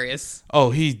it's hilarious. Oh,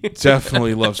 he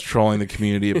definitely loves trolling the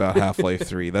community about Half-Life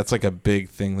 3. That's like a big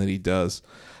thing that he does.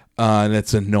 And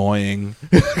it's annoying.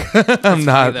 I'm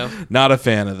not a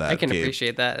fan of that. I can Gabe.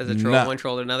 appreciate that as a troll. One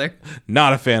trolled another.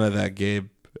 Not a fan of that, Gabe.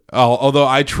 Although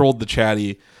I trolled the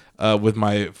chatty with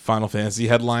my Final Fantasy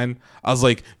headline. I was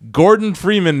like, Gordon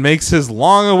Freeman makes his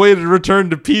long-awaited return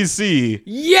to PC.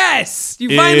 Yes!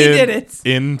 You finally did it!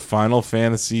 In Final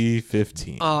Fantasy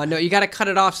 15. Oh, no, you gotta cut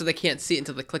it off so they can't see it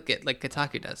until they click it, like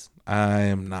Kotaku does. I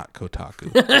am not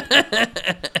Kotaku.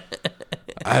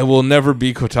 I will never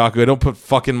be Kotaku. I don't put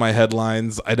fuck in my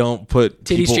headlines. I don't put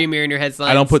Titty streamer in your headlines.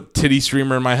 I don't put titty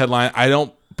streamer in my headline. I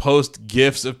don't post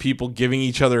GIFs of people giving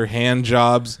each other hand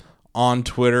jobs on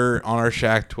Twitter, on our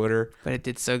Shaq Twitter. But it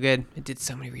did so good. It did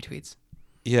so many retweets.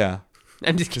 Yeah.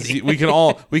 I'm just kidding. We can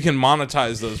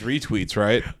monetize those retweets,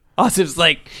 right? Awesome's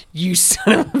like, you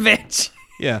son of a bitch.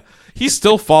 Yeah. He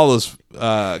still follows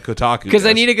Kotaku. Because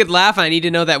I need a good laugh, and I need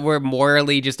to know that we're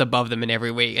morally just above them in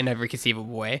every way, in every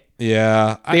conceivable way.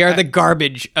 Yeah. They are the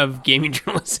garbage of gaming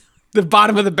journalism. The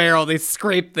bottom of the barrel. They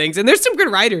scrape things. And there's some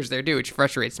good writers there, too, which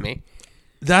frustrates me.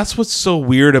 That's what's so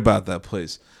weird about that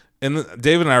place. And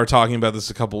David and I were talking about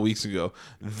this a couple weeks ago.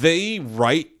 They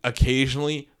write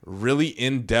occasionally really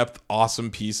in-depth, awesome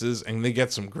pieces, and they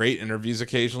get some great interviews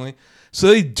occasionally. So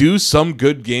they do some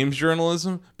good games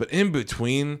journalism, but in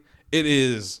between, it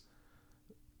is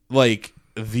like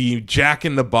the Jack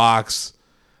in the Box,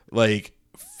 like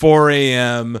 4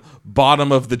 a.m.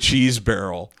 bottom of the cheese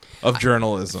barrel of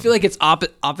journalism. I feel like it's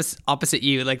opposite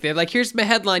you. Like, they're like, here's my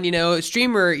headline,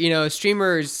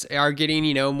 streamers are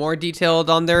getting, more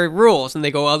detailed on their rules. And they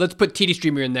go, well, let's put TD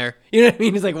streamer in there. You know what I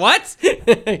mean? It's like, what?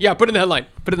 Yeah, put it in the headline.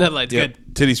 Put it in the headline. It's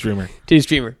good. Titty streamer. TD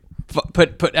streamer.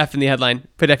 Put F in the headline.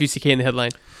 Put FUCK in the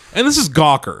headline. And this is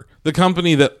Gawker, the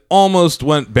company that almost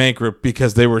went bankrupt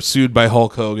because they were sued by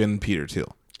Hulk Hogan and Peter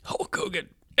Thiel. Hulk Hogan.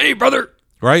 Hey, brother.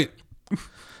 Right?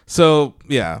 So,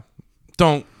 yeah.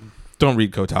 Don't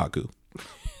read Kotaku.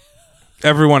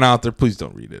 Everyone out there, please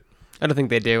don't read it. I don't think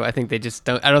they do. I think they just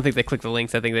don't. I don't think they click the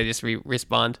links. I think they just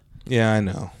respond. Yeah, I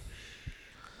know.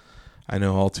 I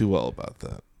know all too well about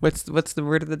that. What's the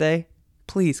word of the day?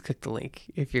 Please click the link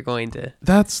if you're going to.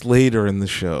 That's later in the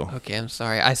show. Okay, I'm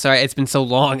sorry. It's been so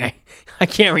long. I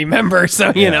can't remember.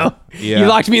 So you know, Yeah. you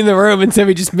locked me in the room and said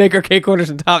we just make arcade corners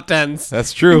and top tens.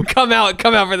 That's true. Come out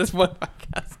for this one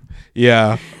podcast.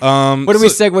 Yeah. What are we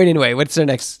segueing anyway? What's our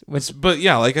next? But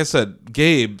yeah, like I said,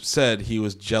 Gabe said he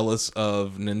was jealous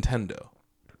of Nintendo,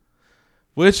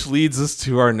 which leads us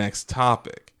to our next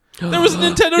topic. There was a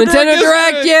Nintendo Direct.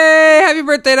 Direct! Yay! Happy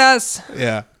birthday to us!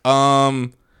 Yeah.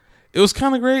 It was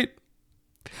kind of great.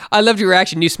 I loved your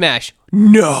reaction. You smash.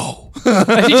 No. That's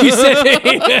what you said.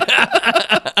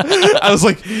 I was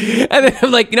like, And then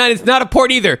I'm like, no, it's not a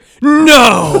port either.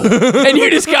 No. And you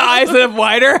just got eyes that are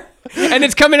wider. And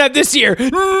it's coming out this year.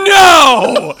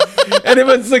 No. And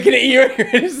everyone's looking at you and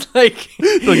you're just like,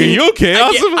 are you okay?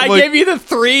 Awesome. I gave you the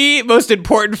 3 most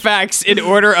important facts in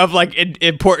order of like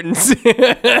importance.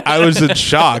 I was in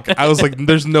shock. I was like,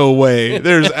 there's no way.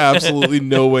 There's absolutely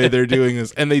no way they're doing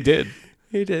this. And they did.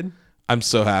 You did. I'm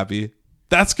so happy.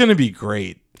 That's going to be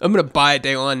great. I'm going to buy it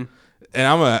day one. And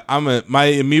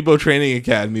my Amiibo Training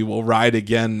Academy will ride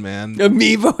again, man.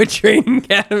 Amiibo Training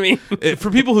Academy. For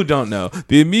people who don't know,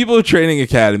 the Amiibo Training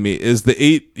Academy is the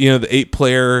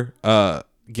 8-player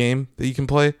game that you can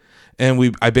play,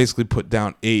 and I basically put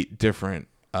down 8 different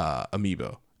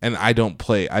Amiibo, and I don't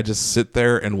play. I just sit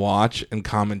there and watch and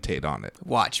commentate on it.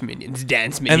 Watch minions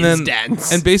dance,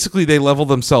 dance. And basically they level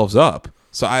themselves up.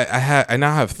 So I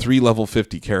now have 3 level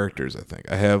 50 characters. I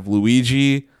think I have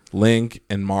Luigi, Link,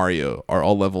 and Mario are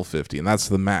all level 50, and that's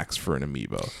the max for an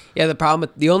amiibo. Yeah,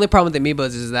 the only problem with the amiibos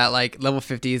is that like level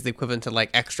 50 is the equivalent to like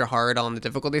extra hard on the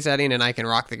difficulty setting, and I can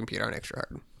rock the computer on extra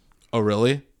hard. Oh,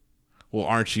 really? Well,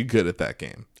 aren't you good at that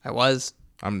game? I was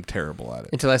I'm terrible at it.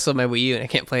 until I sold my Wii U and I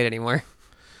can't play it anymore.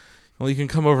 Well, you can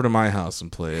come over to my house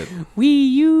and play it.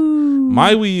 Wii U.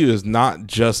 My Wii U is not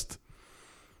just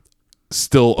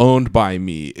still owned by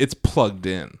me; it's plugged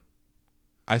in.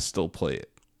 I still play it.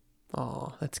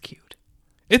 Oh, that's cute.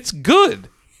 It's good.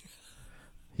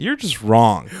 You're just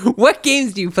wrong. What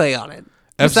games do you play on it?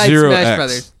 F-Zero Smash X.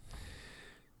 Brothers.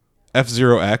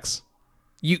 F-Zero X.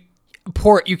 You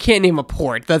can't name a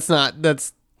port. That's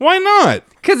Why not?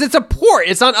 because it's a port.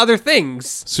 It's on other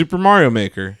things. Super Mario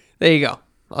Maker. There you go.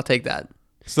 I'll take that.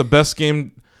 It's the best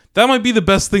game. That might be the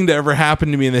best thing to ever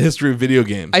happen to me in the history of video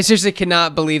games. I seriously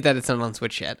cannot believe that it's not on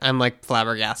Switch yet. I'm like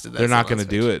flabbergasted. They're not going to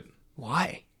do it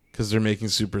Why? because they're making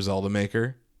Super Zelda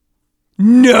Maker.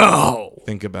 No.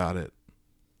 Think about it.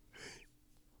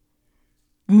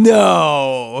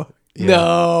 No. Yeah.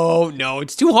 No.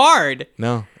 It's too hard.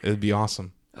 No, it'd be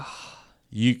awesome.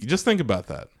 You just think about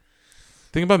that.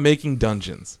 Think about making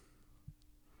dungeons.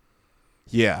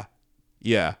 Yeah.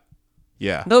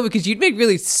 No, because you'd make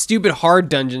really stupid hard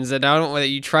dungeons that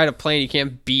you try to play and you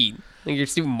can't beat. Like your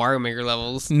stupid Mario Maker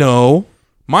levels. No.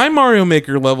 My Mario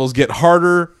Maker levels get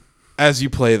harder as you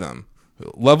play them.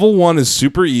 Level 1 is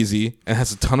super easy and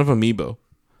has a ton of amiibo.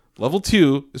 Level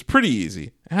 2 is pretty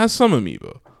easy. It has some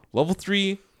amiibo. Level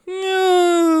 3,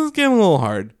 it's getting a little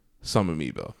hard. Some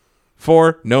amiibo.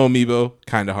 4, no amiibo,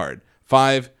 kind of hard.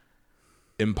 5,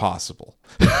 impossible.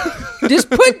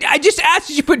 I just asked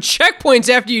you to put checkpoints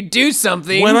after you do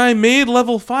something. When I made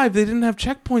level 5, they didn't have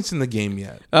checkpoints in the game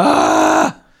yet.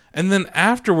 And then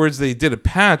afterwards, they did a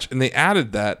patch and they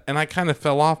added that, and I kind of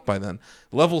fell off by then.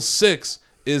 Level 6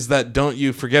 is that "Don't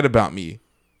You Forget About Me"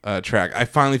 track. I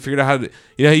finally figured out how to.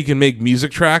 You know how you can make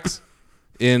music tracks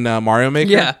in Mario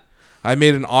Maker? Yeah. I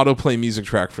made an autoplay music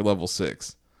track for level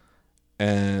 6,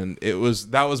 and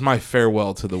that was my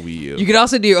farewell to the Wii U. You could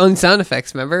also do your own sound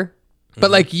effects, remember?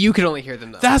 But like you could only hear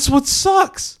them though. That's what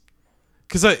sucks.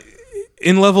 Because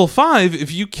in level 5,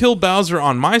 if you kill Bowser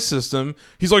on my system,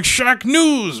 he's like, "Shaq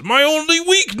News, my only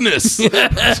weakness."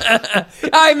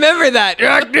 I remember that.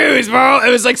 Rock news, bro. It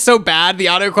was like so bad. The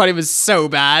audio quality was so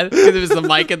bad because it was the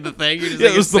mic and the thing. You're just Yeah,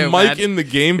 like, it was it's the so mic bad. in the It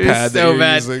gamepad was that so you're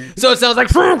bad. using. So it sounds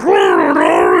like.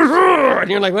 And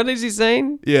you're like, what is he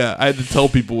saying? Yeah, I had to tell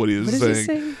people what he was What is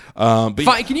saying. he saying?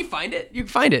 But Can you find it? You can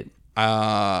find it.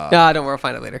 no, Don't worry, I'll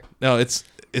find it later.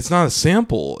 it's not a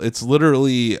sample. It's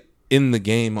literally in the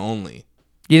game only.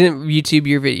 You didn't YouTube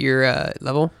your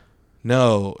level?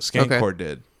 No, Skankcore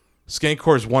did.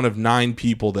 Skankcore is one of 9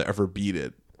 people to ever beat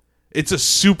it. It's a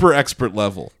super expert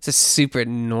level. It's a super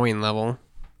annoying level.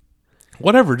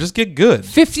 Whatever, just get good.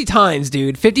 50 times,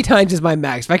 dude. 50 times is my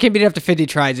max. If I can't beat it after 50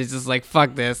 tries, it's just like,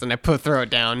 fuck this, and I throw it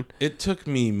down. It took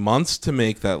me months to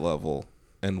make that level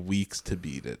and weeks to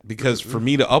beat it. Because for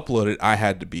me to upload it, I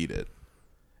had to beat it.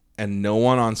 And no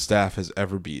one on staff has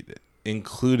ever beat it,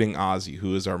 including Ozzy,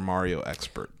 who is our Mario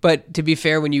expert. But to be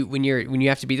fair, when you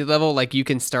have to beat the level, like you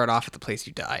can start off at the place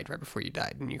you died right before you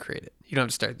died and you create it. You don't have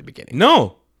to start at the beginning.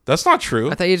 No, That's not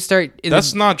true. I thought you'd start.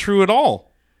 That's not true at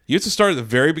all. You have to start at the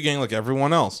very beginning like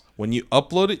everyone else. When you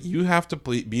upload it, you have to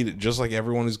beat it just like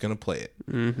everyone who's going to play it.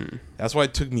 Mm-hmm. That's why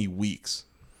it took me weeks.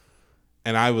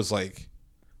 And I was like,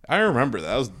 I remember that.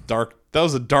 That was dark. That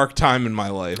was a dark time in my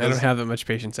life. I don't have that much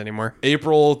patience anymore.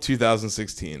 April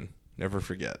 2016. Never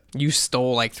forget. You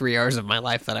stole like 3 hours of my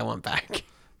life that I want back.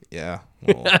 Yeah.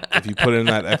 Well, if you put in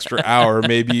that extra hour,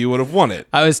 maybe you would have won it.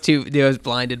 I was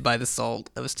blinded by the salt.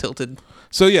 I was tilted.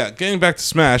 So yeah, getting back to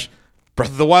Smash, Breath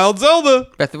of the Wild Zelda.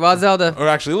 Breath of the Wild Zelda. Or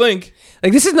actually Link.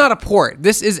 Like, this is not a port.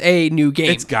 This is a new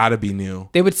game. It's got to be new.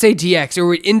 They would say DX or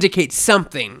would indicate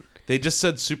something. They just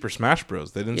said Super Smash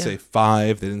Bros. They didn't say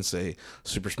 5. They didn't say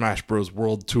Super Smash Bros.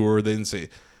 World Tour. They didn't say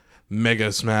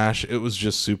Mega Smash. It was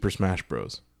just Super Smash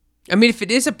Bros. I mean, if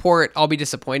it is a port, I'll be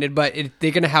disappointed, but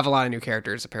they're going to have a lot of new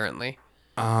characters, apparently.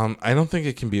 I don't think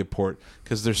it can be a port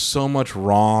because there's so much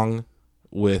wrong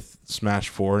with Smash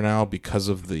 4 now because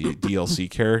of the DLC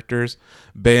characters.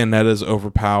 Bayonetta's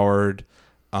overpowered.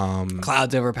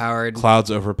 Cloud's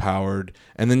overpowered.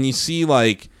 And then you see,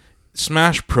 like,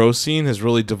 Smash Pro scene has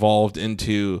really devolved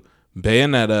into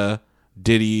Bayonetta,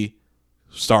 Diddy,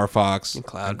 Star Fox, and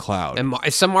Cloud. And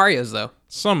some Marios, though.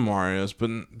 Some Marios, but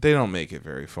they don't make it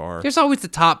very far. There's always the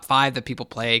top 5 that people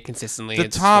play consistently. The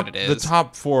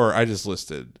top 4 I just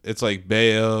listed. It's like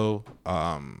Bayo,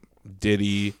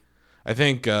 Diddy. I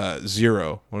think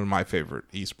Zero, one of my favorite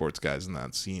esports guys in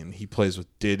that scene. He plays with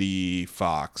Diddy,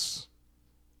 Fox.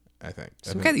 I think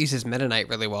some guy that uses Meta Knight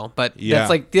really well, but yeah. That's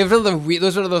like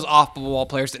those are those off the wall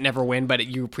players that never win, but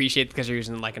you appreciate because you're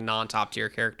using like a non-top tier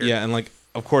character. Yeah, and like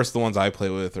of course the ones I play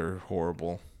with are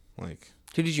horrible. Like,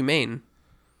 who did you main?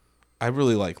 I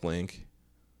really like Link.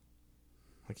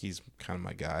 Like, he's kind of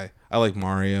my guy. I like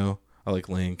Mario. I like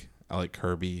Link. I like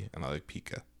Kirby, and I like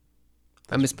Pika.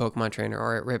 I miss Pokemon Trainer,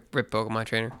 or rip Pokemon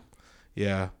Trainer.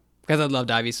 Yeah, because I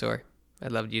loved Ivysaur. I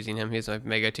loved using him. He's my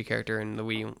Mega 2 character in the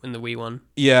Wii one.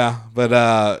 Yeah, but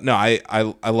no,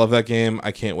 I love that game.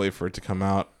 I can't wait for it to come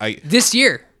out. This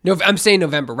year. No, I'm saying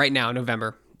November. Right now,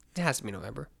 November. It has to be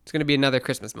November. It's going to be another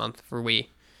Christmas month for Wii.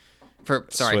 For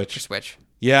Switch.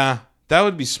 Yeah, that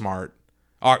would be smart.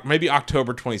 Maybe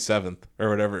October 27th or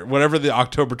whatever the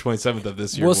October 27th of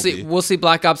this year will be. We'll see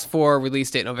Black Ops 4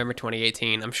 release date November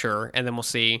 2018, I'm sure, and then we'll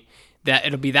see that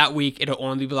it'll be that week. It'll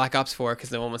only be Black Ops 4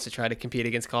 because no one wants to try to compete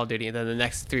against Call of Duty, and then the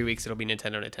next 3 weeks it'll be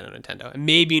Nintendo, and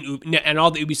maybe and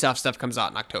all the Ubisoft stuff comes out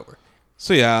in October.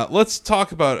 So yeah, let's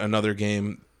talk about another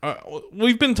game.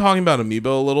 We've been talking about Amiibo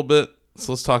a little bit,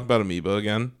 so let's talk about Amiibo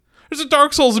again. There's a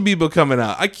Dark Souls amiibo coming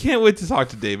out. I can't wait to talk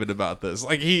to David about this.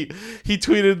 Like, he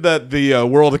tweeted that the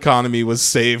world economy was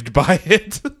saved by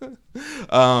it.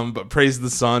 But praise the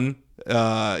sun.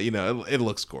 It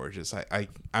looks gorgeous.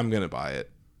 I'm gonna buy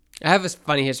it. I have a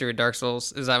funny history with Dark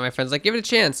Souls. Is that my friend's like, give it a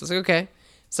chance. I was like, okay.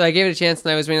 So I gave it a chance,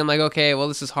 and I was reading. I'm like, okay, well,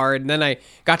 this is hard. And then I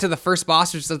got to the first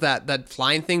boss, which is that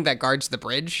flying thing that guards the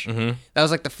bridge. Mm-hmm. That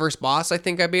was like the first boss I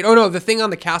think I beat. Oh no, the thing on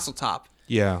the castle top.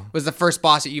 Yeah, was the first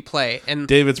boss that you play, and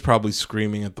David's probably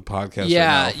screaming at the podcast.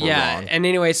 Yeah, right now wrong. And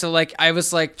anyway, so like I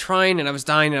was like trying, and I was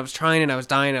dying, and I was trying, and I was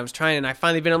dying, and I was trying, and I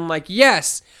finally beat him. I'm like,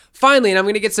 yes, finally, and I'm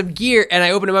gonna get some gear, and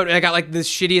I opened him up, and I got like this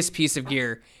shittiest piece of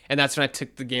gear, and that's when I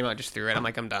took the game out, just threw it. I'm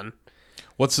like, I'm done.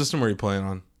 What system were you playing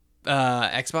on?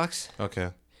 Xbox. Okay.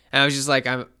 And I was just like,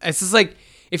 it's just like,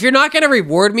 if you're not going to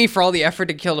reward me for all the effort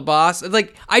to kill the boss,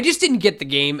 like, I just didn't get the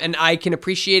game, and I can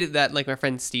appreciate it that, like, my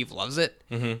friend Steve loves it,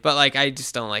 but, like, I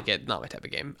just don't like it. Not my type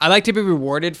of game. I like to be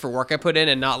rewarded for work I put in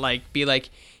and not, like, be like,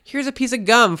 here's a piece of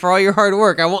gum for all your hard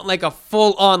work. I want, like, a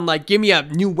full-on, like, give me a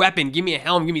new weapon, give me a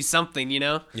helm, give me something, you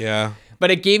know? Yeah.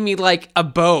 But it gave me, like, a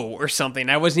bow or something.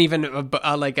 I wasn't even,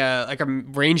 like a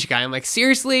range guy. I'm like,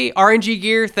 seriously? RNG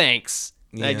gear? Thanks.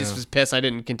 Yeah. I just was pissed I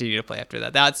didn't continue to play after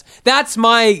that. That's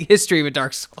my history with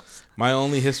Dark Souls. My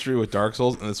only history with Dark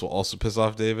Souls, and this will also piss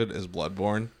off David, is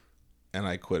Bloodborne, and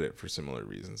I quit it for similar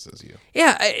reasons as you.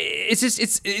 Yeah, it's just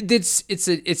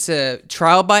it's a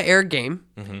trial by error game,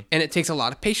 and it takes a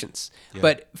lot of patience. Yeah.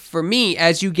 But for me,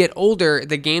 as you get older,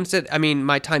 the games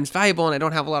my time's valuable, and I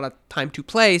don't have a lot of time to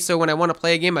play. So when I want to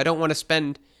play a game, I don't want to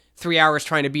spend 3 hours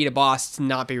trying to beat a boss to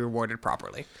not be rewarded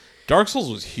properly. Dark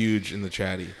Souls was huge in the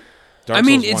chatty.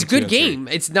 It's a good game.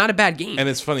 It's not a bad game. And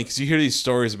it's funny because you hear these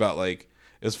stories about, like,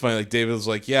 it's funny, like, David was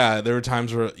like, yeah, there were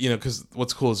times where, because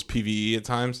what's cool is PvE at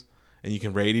times, and you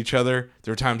can raid each other.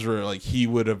 There were times where, like, he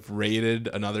would have raided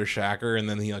another Shacker, and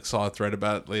then he, like, saw a thread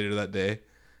about it later that day.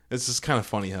 It's just kind of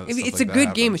funny how it's a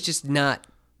good game. It's just not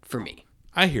for me.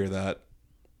 I hear that.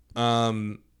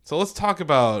 So let's talk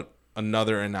about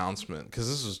another announcement, because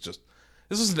this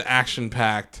was an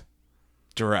action-packed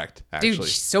Direct, actually. Dude,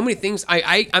 so many things.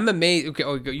 I'm amazed.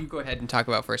 Okay, you go ahead and talk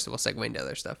about first, and we'll segue into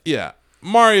other stuff. Yeah.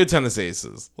 Mario Tennis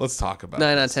Aces. Let's talk about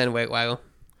 9 out of this. 10. Wait, waggle.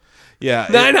 Yeah.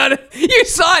 9 out of. You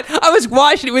saw it. I was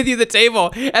watching it with you at the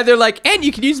table, and they're like, and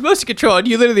you can use motion control, and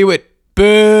you literally went,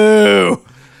 boo.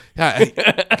 Yeah,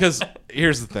 because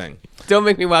here's the thing. Don't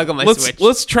make me waggle my Switch.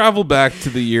 Let's travel back to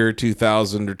the year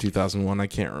 2000 or 2001. I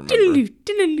can't remember.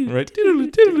 Right?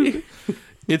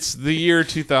 It's the year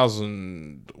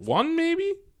 2001,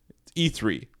 maybe?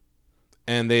 E3.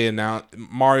 And they announced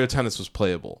Mario Tennis was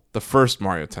playable. The first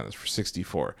Mario Tennis for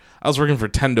 64. I was working for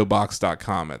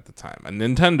TendoBox.com at the time, a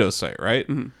Nintendo site, right?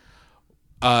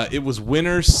 Mm-hmm. It was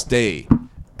winner's stay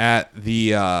at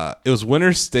the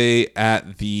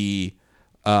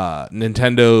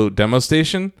Nintendo demo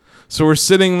station. So we're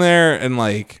sitting there, and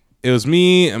like it was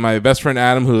me and my best friend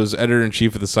Adam, who was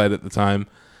editor-in-chief of the site at the time.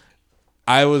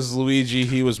 I was Luigi,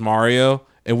 he was Mario,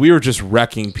 and we were just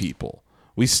wrecking people.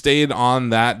 We stayed on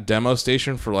that demo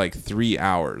station for like 3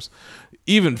 hours.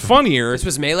 Even funnier, This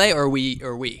was Melee or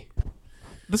Wii?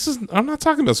 I'm not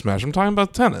talking about Smash, I'm talking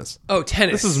about tennis. Oh,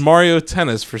 tennis. This is Mario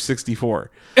Tennis for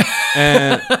 64.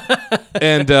 And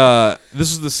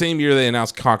this is the same year they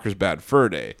announced Conker's Bad Fur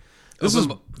Day. This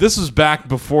was back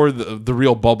before the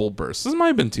real bubble burst. This might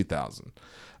have been 2000.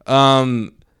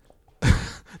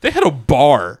 They had a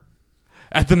bar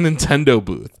at the Nintendo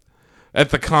booth. At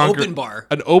the Open bar.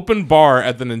 An open bar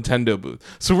at the Nintendo booth.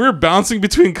 So we were bouncing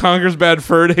between Conker's Bad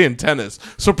Fur Day and tennis.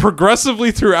 So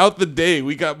progressively throughout the day,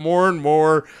 we got more and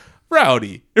more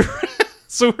rowdy.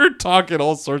 So we're talking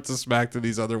all sorts of smack to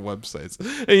these other websites.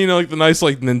 And, like the nice,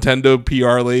 like, Nintendo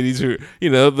PR ladies who,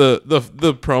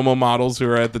 the promo models who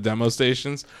are at the demo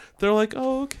stations, they're like,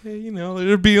 oh, okay,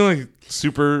 they're being, like,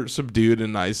 super subdued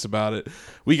and nice about it.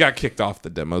 We got kicked off the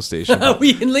demo station.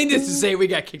 We leaned us to say we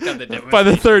got kicked off the demo. By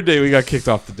the third day, we got kicked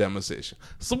off the demo station.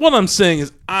 So what I'm saying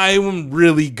is I am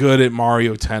really good at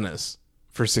Mario Tennis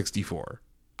for 64.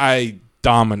 I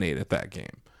dominated that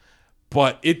game.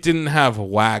 But it didn't have a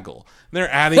waggle. They're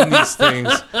adding these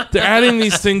things. They're adding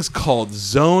these things called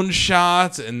zone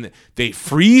shots, and they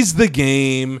freeze the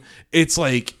game. It's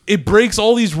like it breaks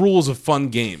all these rules of fun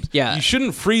games. Yeah, you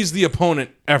shouldn't freeze the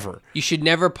opponent ever. You should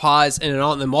never pause in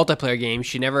the multiplayer game. You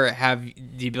should never have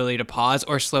the ability to pause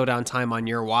or slow down time on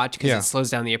your watch because it slows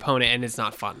down the opponent and it's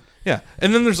not fun. Yeah,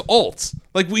 and then there's ults.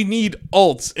 Like we need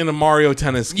ults in a Mario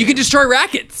Tennis game. You can destroy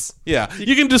rackets. Yeah,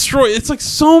 you can destroy. It's like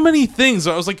so many things.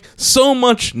 I was like, so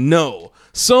much no.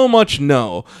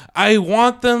 I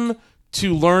want them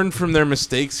to learn from their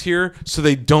mistakes here so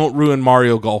they don't ruin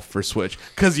Mario Golf for Switch.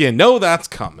 Because that's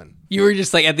coming. You were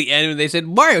just like at the end when they said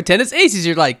Mario Tennis Aces,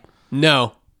 you're like,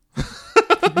 no.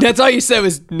 That's all you said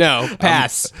was no,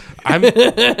 pass.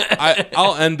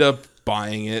 I'll end up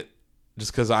buying it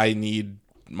just because I need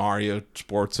Mario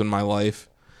sports in my life.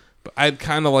 But I'd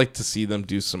kind of like to see them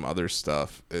do some other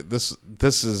stuff. This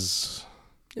is...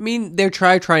 I mean, they're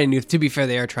trying new. To be fair,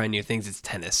 they are trying new things. It's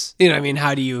tennis. You know what I mean?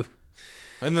 How do you...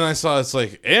 And then I saw it's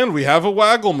like, and we have a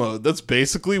waggle mode. That's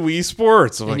basically Wii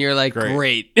Sports. And you're like,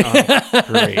 great. Great.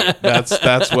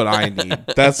 That's what I need.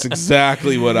 That's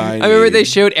exactly what I need. I remember they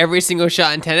showed every single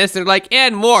shot in tennis. They're like,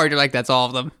 and more. They're like, that's all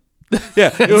of them. Yeah.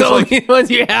 That's the only ones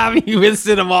you have. You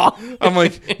listed them all. I'm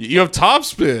like, you have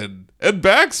topspin and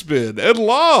backspin and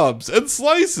lobs and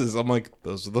slices. I'm like,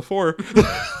 those are the 4.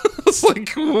 It's like,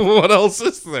 what else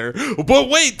is there? But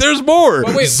wait, there's more.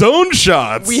 Zone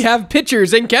shots. We have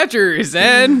pitchers and catchers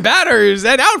and batters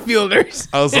and outfielders.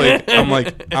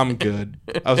 I'm good.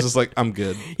 I was just like, I'm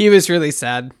good. He was really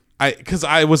sad. Because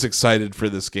I was excited for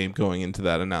this game going into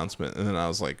that announcement. And then I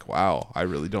was like, wow, I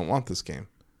really don't want this game.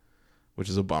 Which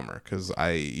is a bummer because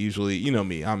I usually,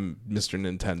 me, I'm Mr.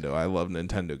 Nintendo. I love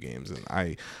Nintendo games and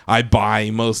I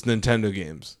buy most Nintendo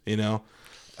games,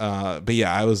 But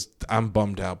yeah, I'm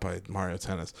bummed out by Mario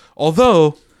Tennis.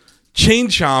 Although Chain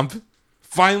Chomp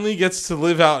finally gets to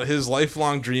live out his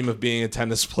lifelong dream of being a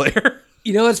tennis player.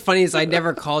 You know what's funny is I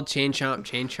never called Chain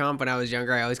Chomp when I was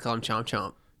younger. I always called him Chomp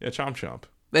Chomp. Yeah, Chomp Chomp.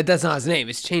 But that's not his name.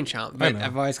 It's Chain Chomp. But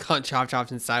I've always called it Chomp Chomp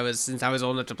since I was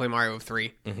old enough to play Mario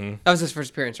 3. Mm-hmm. That was his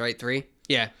first appearance, right? 3?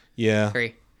 Yeah. Yeah.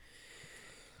 3.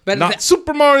 But not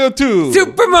Super Mario 2.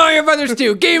 Super Mario Brothers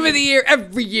 2. Game of the year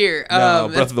every year. No,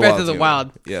 Breath of the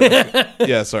Wild.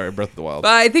 Yeah, sorry, Breath of the Wild.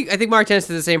 But I think Mario Tennis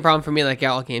has the same problem for me like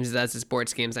all games is that's the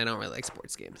sports games. I don't really like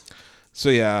sports games. So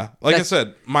yeah, I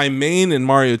said, my main in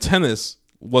Mario Tennis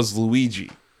was Luigi,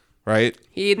 right?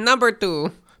 He's number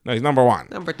 2. No, he's number 1.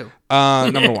 Number 2.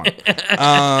 Number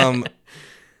 1.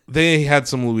 They had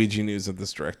some Luigi news at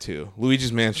this direct too.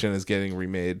 Luigi's Mansion is getting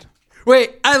remade.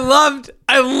 Wait, I loved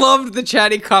the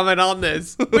chatty comment on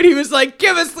this when he was like,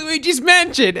 "Give us Luigi's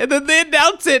Mansion," and then they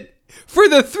announce it for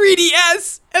the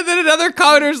 3DS. And then another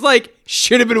commenter's like,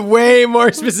 should have been way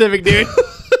more specific, dude.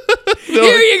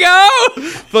 Here you go.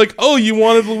 Like, oh, you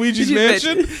wanted Luigi's Luigi's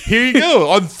Mansion? Here you go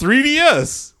on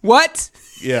 3DS. What?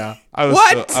 Yeah, I was.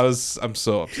 What? I'm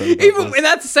so upset about Even this. and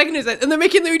that's the second news. And they're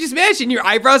making Luigi's Mansion. Your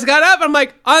eyebrows got up. I'm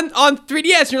like, on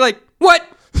 3DS. And you're like, what?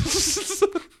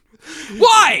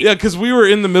 Why? Yeah, because we were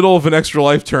in the middle of an Extra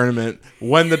Life tournament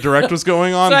when the direct was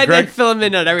going on. So I Greg, did fill him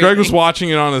in on everything. Greg was watching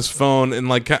it on his phone, and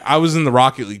like I was in the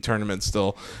Rocket League tournament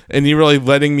still, and you were like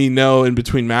letting me know in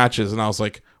between matches, and I was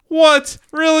like, "What?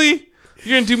 Really?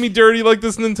 You're gonna do me dirty like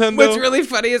this, Nintendo?" What's really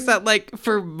funny is that, like,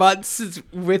 for months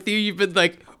with you, you've been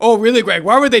like, oh, really, Greg?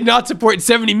 Why would they not support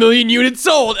 70 million units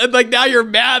sold? And, like, now you're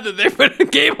mad that they put a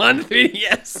game on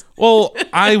 3DS. Well,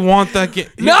 I want that game.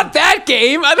 Not that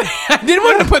game. I didn't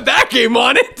want to put that game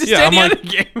on it. Just Yeah, any I'm other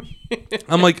like- game.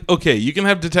 I'm like, okay, you can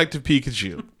have Detective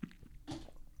Pikachu,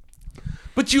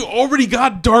 but you already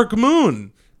got Dark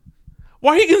Moon.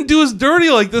 Why are you gonna do us dirty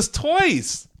like this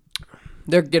twice?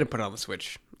 They're going to put it on the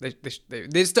Switch.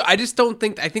 I just don't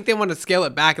think... I think they want to scale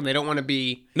it back, and they don't want to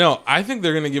be... No, I think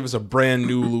they're gonna give us a brand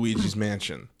new Luigi's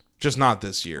Mansion, just not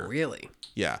this year. Really?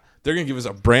 Yeah, they're gonna give us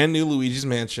a brand new Luigi's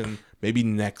Mansion maybe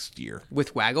next year.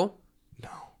 With Waggle? No.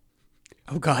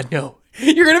 Oh, God, no.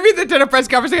 You're going to be at the dinner press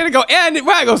conference. They're going to go, and it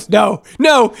Waggles. No.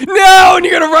 And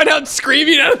you're going to run out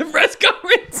screaming out of the press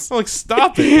conference. I'm like,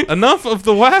 stop it. Enough of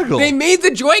the waggle. They made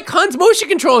the Joy-Cons motion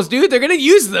controls, dude. They're going to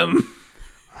use them.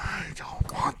 I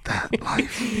don't want that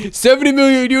life. 70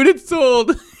 million units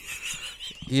sold.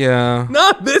 Yeah.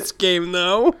 Not this game,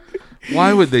 though.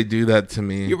 Why would they do that to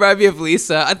me? You remind me of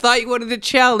Lisa. I thought you wanted a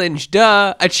challenge.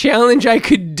 Duh. A challenge I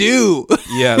could do.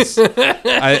 Yes.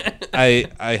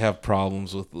 I have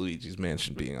problems with Luigi's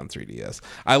Mansion being on 3DS.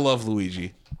 I love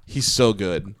Luigi. He's so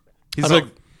good. He's like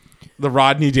the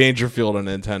Rodney Dangerfield on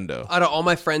Nintendo. Out of all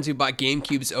my friends who bought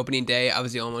GameCube's opening day, I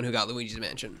was the only one who got Luigi's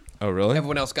Mansion. Oh, really?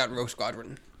 Everyone else got Rogue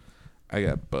Squadron. I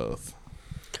got both.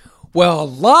 Well,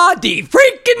 la-di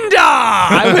freaking da!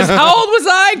 How old was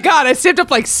I? God, I saved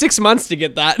up like 6 months to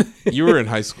get that. You were in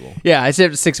high school. Yeah, I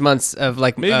saved 6 months of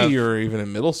like... Maybe you were even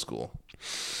in middle school.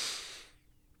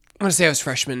 I'm going to say I was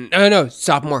freshman. No,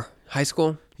 sophomore. High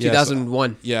school. Yes.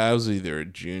 2001. Yeah, I was either a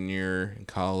junior in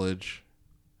college.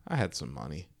 I had some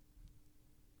money.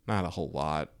 Not a whole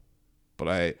lot. But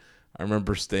I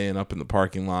remember staying up in the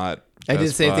parking lot. I did the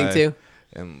Best same thing Buy, too.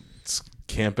 And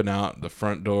camping out the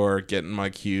front door, getting my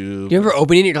cube. You remember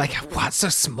opening it? You're like, wow, it's so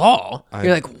small.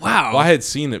 You're like, wow. Well, I had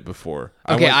seen it before.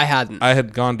 Okay, I hadn't. I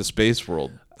had gone to Space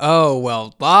World. Oh,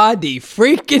 well, la-di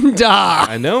freaking da.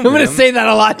 I know, I'm going to man. say that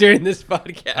a lot during this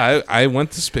podcast. I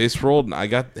went to Space World and I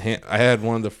had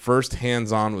one of the first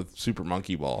hands-on with Super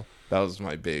Monkey Ball. That was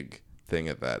my big thing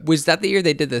at that. Was that the year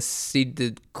they did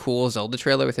the cool Zelda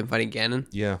trailer with him fighting Ganon?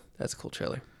 Yeah, That's a cool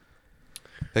trailer.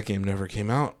 that game never came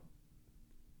out.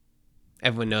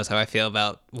 Everyone knows how I feel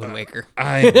about Wind Waker.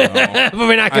 I know. But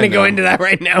we're not going I to go know. into that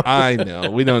right now. I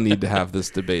know. We don't need to have this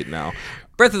debate now.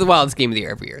 Breath of the Wild's game of the year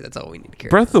every year. That's all we need to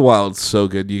care. Breath of the Wild's so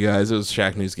good, you guys. It was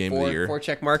Shaq News Game of the Year. Four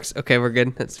check marks. Okay, we're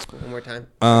good. That's one more time.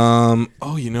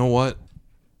 Oh, you know what?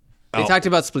 They talked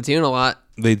about Splatoon a lot.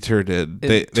 They sure did.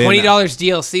 They $20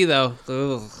 DLC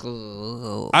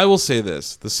though. I will say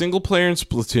this: the single player in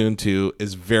Splatoon 2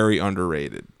 is very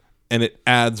underrated, and it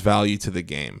adds value to the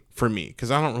game for me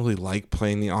because I don't really like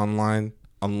playing the online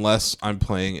unless I'm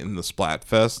playing in the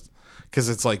Splatfest because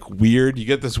it's like weird. You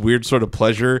get this weird sort of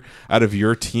pleasure out of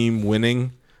your team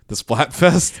winning the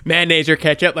Splatfest. Mayonnaise or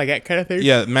ketchup, like that kind of thing.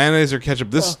 Yeah, mayonnaise or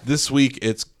ketchup. This week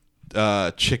it's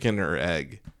chicken or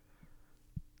egg.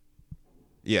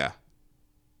 Yeah,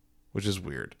 which is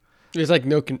weird. There's like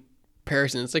no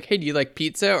comparison. It's like, hey, do you like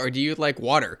pizza or do you like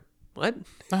water? What?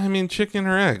 I mean, chicken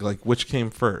or egg? Like, which came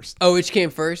first? Oh, which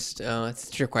came first? Oh, that's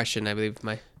a trick question, I believe.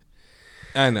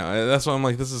 I know. That's why I'm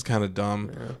like, this is kind of dumb.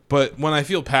 Yeah. But when I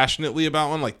feel passionately about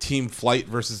one, like Team Flight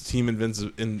versus Team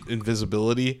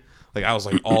Invisibility, like I was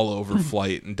like all over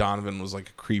Flight, and Donovan was like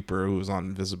a creeper who was on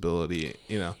Invisibility.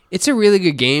 You know, it's a really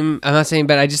good game. I'm not saying,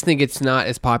 but I just think it's not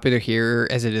as popular here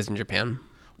as it is in Japan.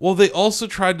 Well, they also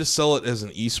tried to sell it as an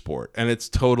esport, and it's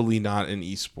totally not an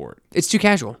esport. It's too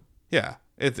casual. Yeah.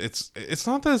 It's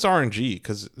not that it's RNG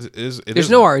because there's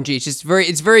no RNG.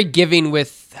 It's very giving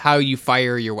with how you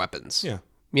fire your weapons. Yeah,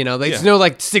 you know, there's no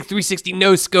like 360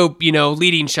 no scope. You know,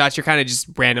 leading shots. You're kind of just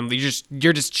randomly.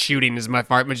 You're just shooting as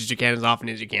much as you can as often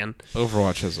as you can.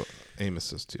 Overwatch has aim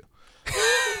assist too.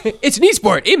 It's an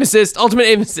esport. Aim assist, ultimate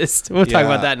aim assist. We'll talk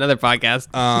about that in another podcast.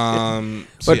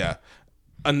 So yeah.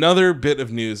 Another bit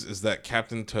of news is that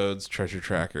Captain Toad's Treasure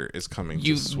Tracker is coming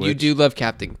to Switch. You do love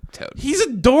Captain Toad. He's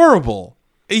adorable.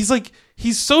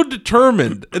 he's so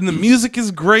determined, and the music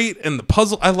is great, and the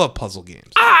puzzle. I love puzzle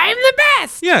games. I'm the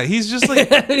best. Yeah, he's just like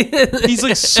he's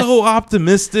like so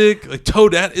optimistic. Like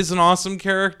Toadette is an awesome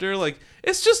character. Like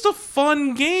it's just a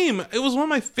fun game. It was one of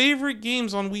my favorite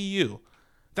games on Wii U.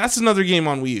 That's another game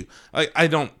on Wii U. I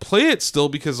don't play it still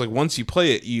because like once you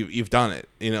play it, you've done it.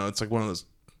 You know, it's like one of those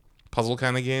puzzle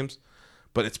kind of games,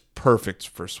 but it's perfect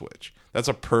for Switch. That's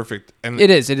a perfect. And It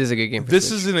is a good game. For this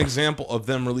Switch. is an example of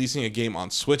them releasing a game on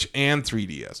Switch and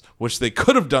 3DS, which they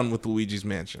could have done with Luigi's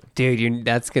Mansion. Dude,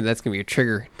 that's gonna be your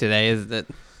trigger today, isn't it?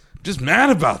 Just mad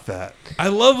about that. I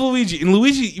love Luigi. And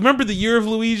Luigi, you remember the year of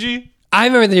Luigi? I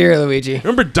remember the year of Luigi.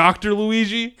 Remember Dr.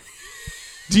 Luigi?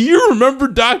 Do you remember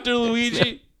Dr.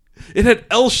 Luigi? It had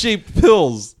L-shaped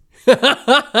pills. It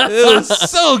was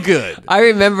so good. I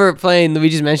remember playing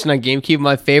Luigi's Mansion on GameCube.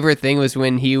 My favorite thing was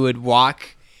when he would walk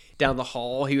down the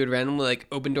hall. He would randomly like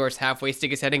open doors halfway,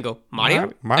 stick his head, and go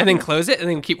Mario, Mario. and then close it, and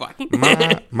then keep walking.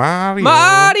 Mario.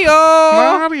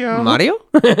 Mario.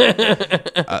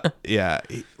 Yeah,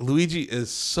 Luigi is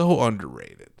so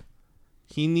underrated.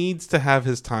 He needs to have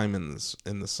his time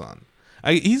in the sun.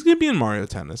 He's gonna be in Mario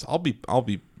Tennis.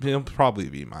 He'll probably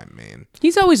be my main.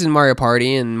 He's always in Mario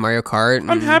Party and Mario Kart. And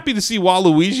I'm happy to see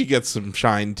Waluigi get some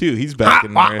shine too. He's back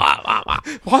in Mario.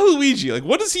 Waluigi, like,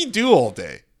 what does he do all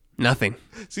day? Nothing.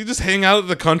 Does he just hang out at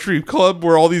the country club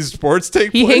where all these sports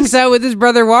take He place? hangs out with his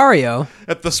brother Wario.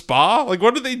 At the spa? Like,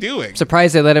 what are they doing?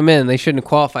 Surprised they let him in. They shouldn't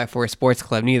qualify for a sports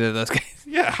club. Neither of those guys.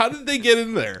 Yeah, how did they get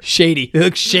in there? Shady. It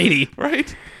looks shady.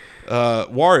 Right?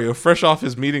 Wario, fresh off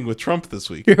his meeting with Trump this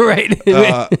week. Right.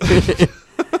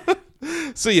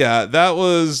 So yeah, that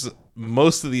was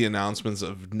most of the announcements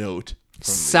of note. From the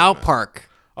South event. Park.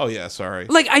 Oh yeah, sorry.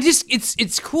 Like,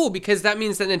 it's cool because that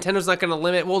means that Nintendo's not going to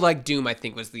limit. Well, like Doom, I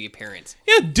think, was the appearance.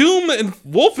 Yeah, Doom and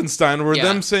Wolfenstein were Yeah.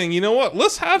 them saying, you know what,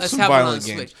 let's have some have one on violent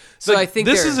Switch. games. So I think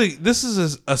this they're-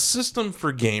 is a system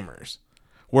for gamers,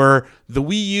 where the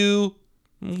Wii U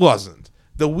wasn't.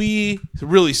 The Wii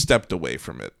really stepped away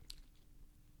from it.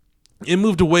 It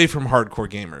moved away from hardcore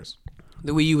gamers.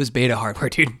 The Wii U was beta hardware,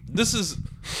 dude.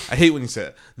 I hate when you say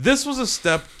it. This was a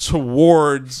step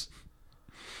towards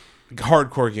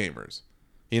hardcore gamers.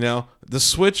 You know, the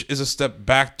Switch is a step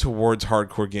back towards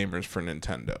hardcore gamers for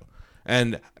Nintendo.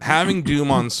 And having Doom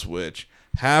on Switch,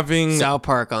 having South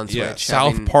Park on Switch. Yeah,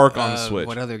 South Park on Switch.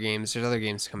 What other games? There's other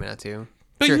games coming out too.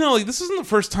 But Sure. you know, like this isn't the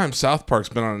first time South Park's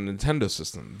been on a Nintendo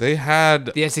system. They had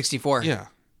The N64. yeah,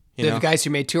 you The know, guys who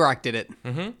made Turok did it.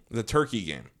 the turkey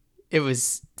game. It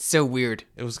was so weird.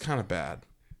 It was kind of bad.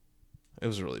 It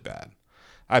was really bad.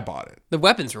 I bought it. The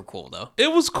weapons were cool though.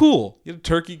 It was cool. You had a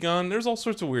turkey gun. There's all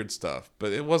sorts of weird stuff,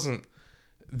 but it wasn't.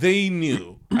 They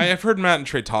knew. I've heard Matt and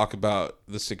Trey talk about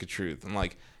The Stick of Truth, and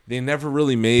like they never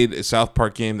really made a South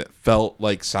Park game that felt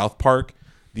like South Park.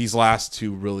 These last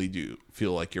two really do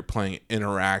feel like you're playing an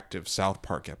interactive South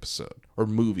Park episode or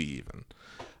movie even.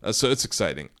 So it's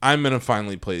exciting. I'm gonna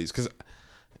finally play these because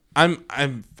I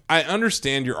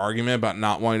understand your argument about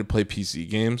not wanting to play PC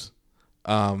games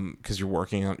because you're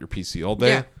working on your PC all day.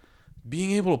 Yeah.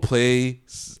 Being able to play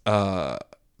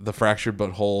The Fractured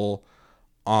But Whole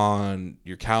on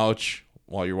your couch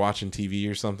while you're watching TV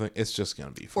or something, it's just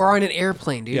gonna be fun. Or on an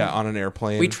airplane, dude. Yeah, on an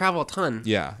airplane. We travel a ton.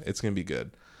 Yeah, it's gonna be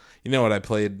good. You know what I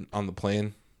played on the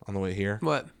plane on the way here?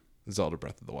 What? Zelda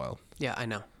Breath of the Wild. Yeah, I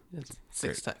know. It's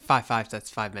five. That's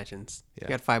 5 mentions. Yeah. You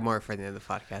got 5 more for the end of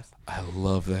the podcast. I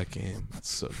love that game. It's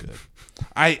so good.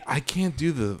 I can't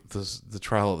do the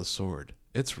Trial of the Sword.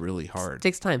 It's really hard. It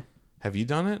takes time. Have you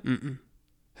done it? Mm-mm.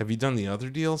 Have you done the other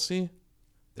DLC?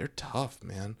 They're tough,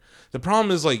 man. The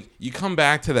problem is like you come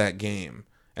back to that game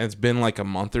and it's been like a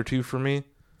month or two for me.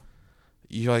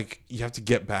 You have to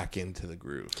get back into the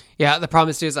groove. Yeah, the problem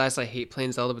is too is I hate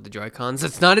playing Zelda with the Joy-Cons.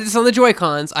 It's not just on the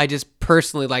Joy-Cons. I just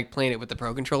personally like playing it with the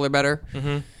Pro Controller better.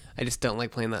 Mm-hmm. I just don't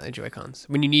like playing that on the Joy-Cons.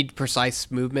 When you need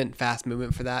precise movement, fast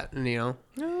movement for that, and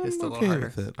it's a little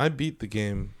harder. With it. I beat the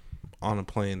game on a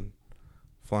plane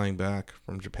flying back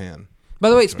from Japan. By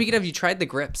the way, speaking of, you tried the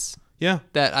grips Yeah,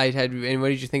 that I had, and what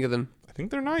did you think of them? I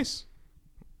think they're nice.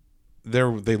 They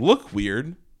look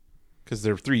weird because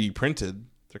they're 3D printed.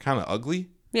 They're kind of ugly,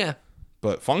 Yeah.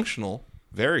 but functional.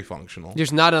 Very functional.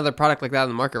 There's not another product like that on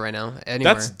the market right now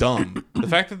anywhere. That's dumb. The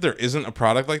fact that there isn't a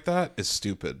product like that is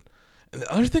stupid. And the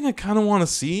other thing I kind of want to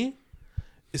see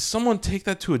is someone take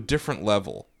that to a different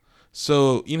level.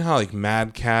 So, you know how like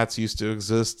Mad Cats used to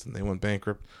exist and they went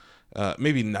bankrupt?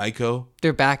 Maybe Nyko.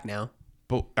 They're back now.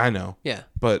 But I know. Yeah.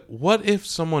 But what if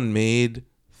someone made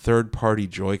third-party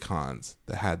Joy-Cons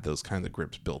that had those kind of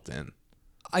grips built in?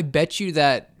 I bet you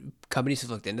that companies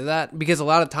have looked into that, because a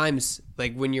lot of times,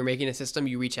 like when you're making a system,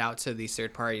 you reach out to these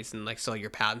third parties and like sell your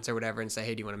patents or whatever and say,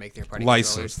 hey, do you want to make third party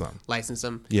License controllers? them. License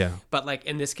them. Yeah. But like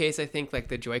in this case, I think like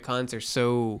the Joy-Cons are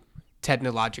so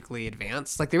technologically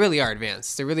advanced. Like they really are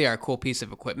advanced. They really are a cool piece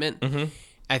of equipment. Mm-hmm.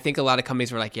 I think a lot of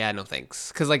companies were like, yeah, no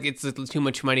thanks. Because like it's too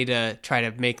much money to try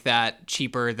to make that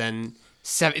cheaper than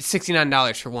it's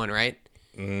 $69 for one, right?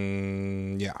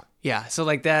 Yeah. Yeah, so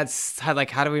like that's how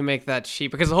do we make that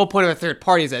cheaper? Because the whole point of a third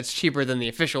party is that it's cheaper than the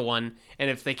official one, and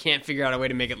if they can't figure out a way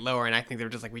to make it lower, and I think they're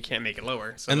just like, we can't make it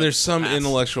lower. So And there's some pass.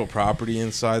 intellectual property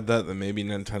inside that maybe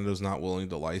Nintendo's not willing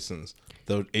to license.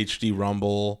 The HD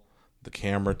Rumble, the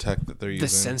camera tech that they're using. the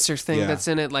sensor thing Yeah. that's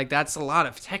in it, like that's a lot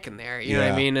of tech in there. You know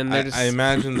what I mean? And they're just I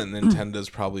imagine that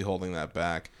Nintendo's probably holding that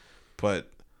back, but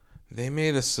they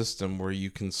made a system where you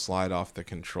can slide off the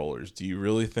controllers. Do you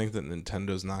really think that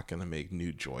Nintendo's not going to make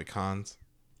new Joy-Cons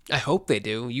I hope they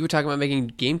do. You were talking about making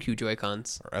GameCube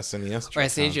Joy-Cons. or SNES Or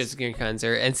Joy-Cons? SNES Joy-Cons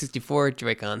or N64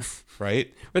 Joy-Cons.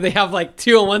 Right? Where they have like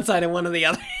two on one side and one on the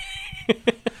other.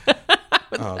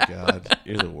 Oh God,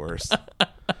 you're the worst.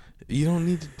 You don't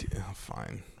need to do. Oh,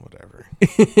 fine, whatever.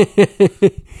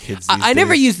 Kids, I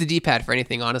never days. used the D-pad for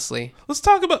anything, honestly. Let's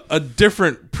talk about a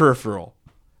different peripheral.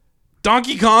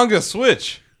 Donkey Konga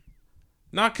Switch.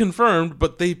 Not confirmed,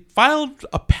 but they filed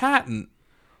a patent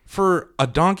for a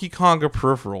Donkey Konga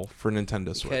peripheral for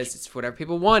Nintendo Switch. Because it's whatever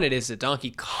people wanted is a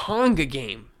Donkey Konga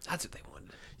game. That's what they wanted.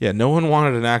 Yeah, no one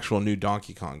wanted an actual new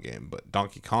Donkey Kong game, but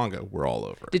Donkey Konga, we're all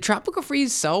over. Did Tropical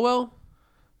Freeze sell well?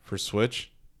 For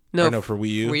Switch? No, Or no, for Wii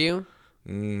U? Wii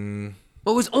U?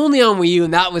 Well, it was only on Wii U,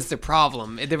 and that was the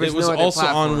problem. There was It was no other also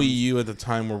platform. on Wii U at the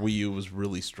time where Wii U was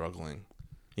really struggling,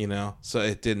 you know? So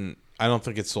it didn't, I don't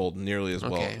think it sold nearly as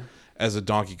well Okay. as a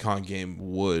Donkey Kong game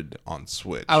would on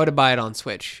Switch. I would buy it on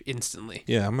Switch instantly.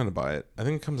 Yeah, I'm going to buy it. I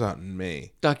think it comes out in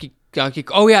May. Donkey.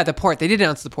 Oh yeah, the port. They did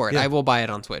announce the port. Yeah. I will buy it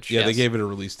on Switch. Yeah, they yes. gave it a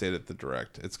release date at the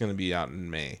Direct. It's going to be out in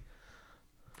May.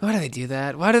 Why do they do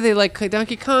that? Why do they like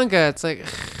Donkey Konga? It's like,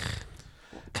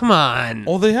 come on.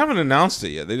 Well, they haven't announced it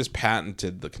yet. They just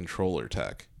patented the controller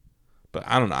tech. But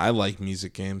I don't know. I like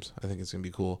music games. I think it's going to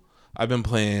be cool. I've been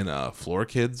playing Floor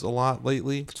Kids a lot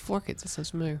lately. It's 4Kids. That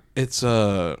sounds familiar. It's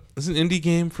an indie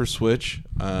game for Switch.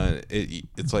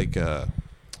 It's like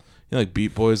like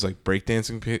Beat Boys, like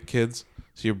breakdancing kids.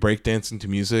 So you're breakdancing to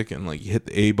music, and like you hit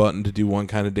the A button to do one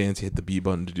kind of dance, you hit the B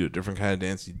button to do a different kind of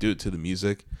dance. You do it to the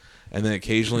music, and then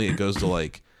occasionally it goes to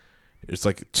like it's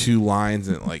like two lines,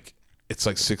 and it's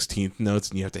like 16th notes,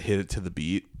 and you have to hit it to the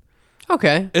beat.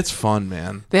 Okay. It's fun,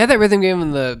 man. They had that rhythm game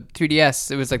in the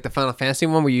 3DS. It was like the Final Fantasy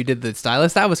one where you did the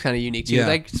stylus. That was kind of unique too. Yeah.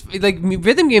 Like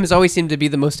rhythm games always seem to be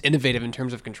the most innovative in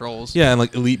terms of controls. Yeah, and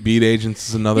like Elite Beat Agents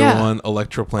is another Yeah. one.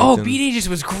 Electroplankton. Oh, Beat Agents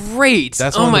was great.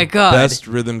 That's oh one my of the god. best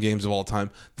rhythm games of all time.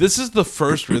 This is the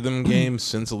first rhythm game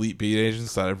since Elite Beat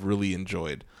Agents that I've really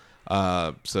enjoyed.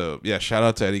 So yeah, shout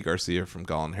out to Eddie Garcia from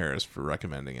Gollin Harris for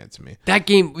recommending it to me. That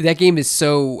game is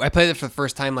so. I played it for the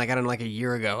first time like a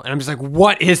year ago, and I'm just like,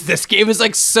 what is this game? It's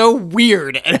like so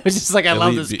weird, and I was just like, I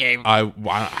love this game.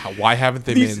 Why haven't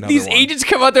they made another These one? agents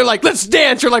come out there like, let's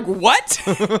dance. You're like, what?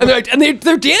 and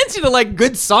they're dancing to like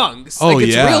good songs. Oh, like,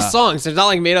 it's yeah. real songs. They're not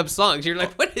like made up songs. You're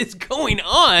like, what is going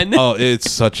on? Oh, it's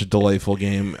such a delightful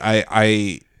game.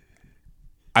 I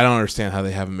don't understand how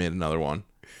they haven't made another one.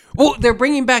 Well, they're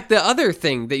bringing back the other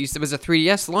thing that you said was a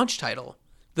 3DS launch title,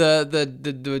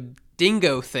 the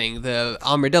dingo thing, the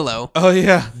armadillo. Oh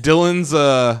yeah, Dylan's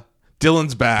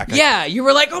back. Yeah, you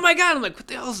were like, oh my god. I'm like, what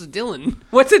the hell is a Dylan?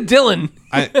 What's a Dylan?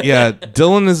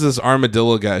 Dylan is this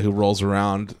armadillo guy who rolls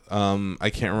around. I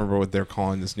can't remember what they're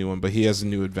calling this new one, but he has a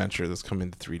new adventure that's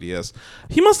coming to 3DS.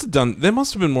 They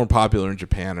must have been more popular in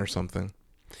Japan or something.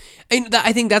 And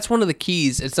I think that's one of the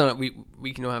keys. It's not we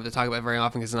don't have to talk about it very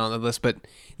often because it's not on the list. But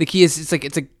the key is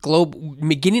it's a global.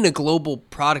 Getting a global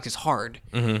product is hard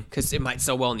because it might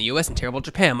sell well in the U.S. and terrible in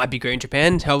Japan. It might be great in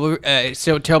Japan, terrible in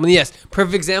the U.S.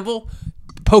 Perfect example: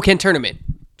 Pokken Tournament.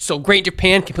 So great in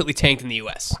Japan, completely tanked in the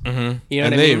U.S. You know And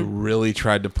what I they mean? really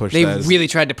tried to push They that. really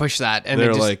tried to push that, and they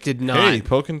They're just like, did not. hey,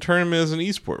 Pokken Tournament is an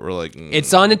esport. We're like,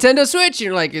 It's on Nintendo Switch. And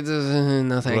you're like,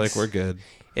 no thanks. we're like, we're good.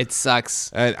 It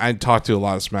sucks. I talked to a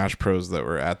lot of Smash Pros that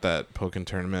were at that Pokken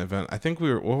Tournament event. I think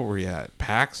what were we at?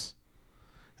 PAX?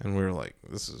 And we were like,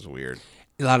 this is weird.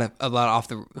 A lot off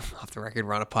the record.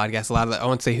 We're on a podcast. I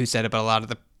won't say who said it, but a lot of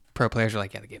the pro players are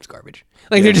like, yeah, the game's garbage.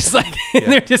 Like they're just like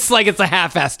they're just like it's a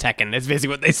half-ass Tekken. That's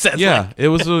basically what they said. Yeah, Like, it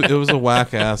was a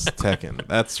whack ass Tekken.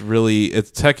 It's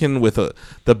Tekken with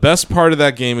the best part of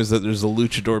that game is that there's a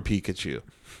Luchador Pikachu.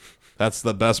 That's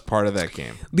the best part of that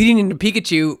game. leading into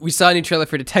Pikachu, we saw a new trailer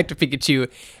for Detective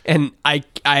Pikachu, and I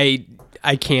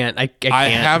I can't. I can't. I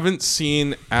haven't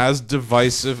seen as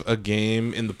divisive a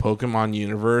game in the Pokemon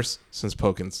universe since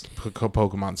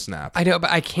Pokemon Snap. I know, but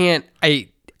I can't.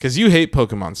 Because you hate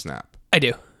Pokemon Snap. I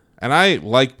do. And I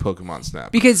like Pokemon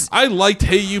Snap. Because I liked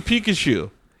Hey You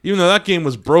Pikachu. Even though that game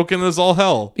was broken as all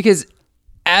hell. Because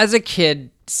as a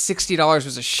kid, $60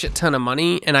 was a shit ton of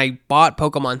money, and I bought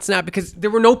Pokemon Snap because there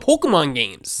were no Pokemon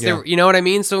games. Yeah. You know what I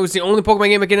mean? So it was the only Pokemon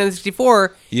game I get on the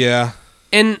 64, Yeah.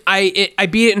 and I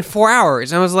beat it in 4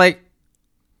 hours. I was like,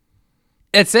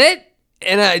 that's it?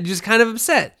 And I just kind of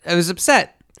upset. I was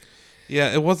upset.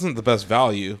 Yeah, it wasn't the best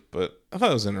value, but I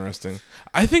thought it was interesting.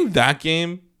 I think that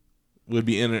game would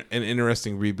be an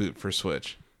interesting reboot for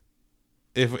Switch.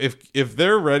 If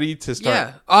they're ready to start...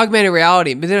 Yeah, augmented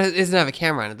reality, but it doesn't have a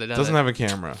camera on it, does doesn't it? have a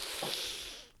camera.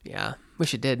 Yeah,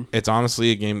 wish it did. It's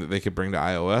honestly a game that they could bring to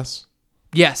iOS.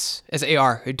 Yes, as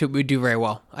AR, it would do very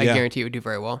well. I Yeah. guarantee it would do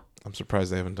very well. I'm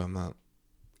surprised they haven't done that.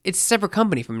 It's a separate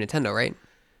company from Nintendo, right?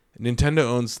 Nintendo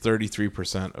owns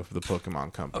 33% of the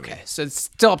Pokemon company. Okay, so it's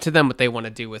still up to them what they want to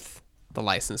do with the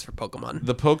license for Pokemon.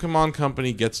 The Pokemon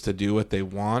company gets to do what they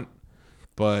want,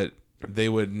 but they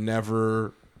would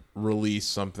never release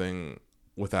something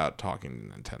without talking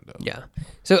to Nintendo. Yeah.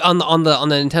 So on the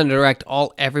Nintendo Direct,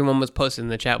 everyone was posting in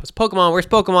the chat was Pokemon. Where's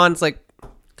Pokemon? It's like,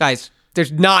 guys,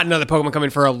 there's not another Pokemon coming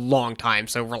for a long time,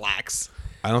 so relax.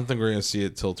 I don't think we're going to see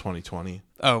it till 2020.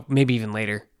 Oh, maybe even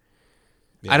later.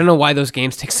 Yeah. I don't know why those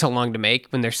games take so long to make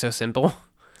when they're so simple.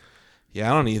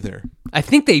 Yeah, I don't either. I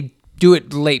think they do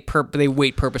it late. They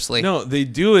wait purposely. No, they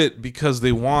do it because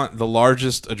they want the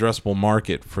largest addressable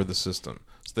market for the system.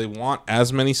 So they want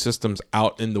as many systems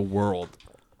out in the world.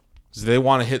 So they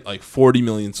want to hit like 40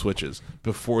 million Switches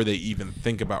before they even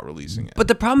think about releasing it. But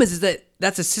the problem is that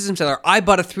that's a system seller. I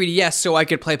bought a 3DS so I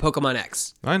could play Pokemon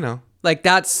X. I know. Like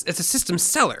it's a system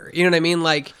seller. You know what I mean?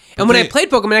 Like, and when I they- played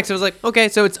Pokemon X, I was like, okay,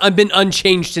 so it's been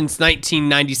unchanged since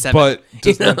 1997. But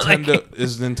does You know, like-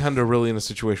 is Nintendo really in a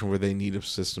situation where they need a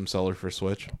system seller for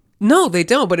Switch? No, they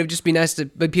don't. But it'd just be nice to.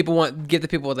 But people give the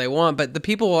people what they want. But the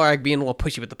people are like being a little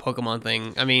pushy with the Pokemon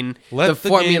thing. I mean, Let the the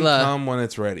formula. game come when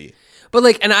it's ready. But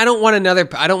like, and I don't want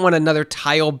another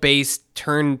tile-based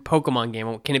turn Pokemon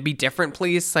game. Can it be different,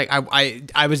 please? Like,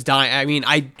 I was dying. I mean,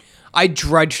 I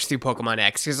drudged through Pokemon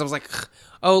X because I was like,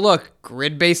 oh look,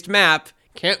 grid-based map.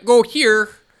 Can't go here.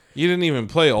 You didn't even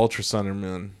play Ultra Sun and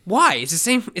Moon. Why? It's the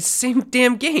same. It's the same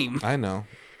damn game. I know.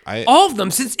 All of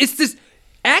them, since it's this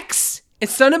X and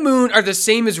Sun and Moon are the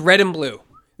same as Red and Blue.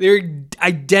 They're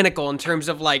identical in terms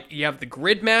of like you have the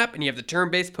grid map and you have the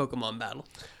turn-based Pokemon battle.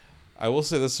 I will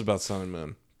say this about Sun and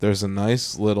Moon. There's a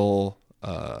nice little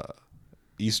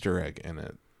Easter egg in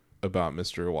it about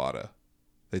Mr. Iwata.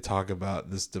 They talk about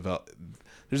this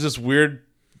There's this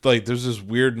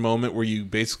weird moment where you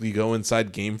basically go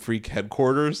inside Game Freak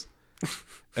headquarters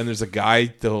and there's a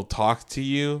guy that'll talk to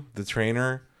you, the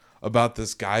trainer, about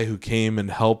this guy who came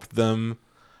and helped them.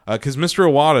 Because Mr.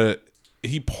 Iwata,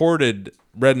 he ported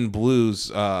Red and Blue's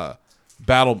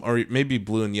battle, or maybe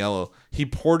Blue and Yellow. He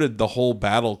ported the whole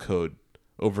battle code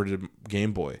over to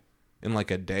Game Boy in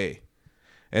like a day.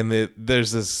 And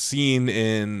there's this scene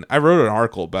I wrote an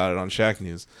article about it on Shack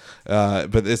News,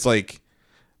 but it's like,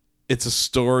 it's a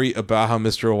story about how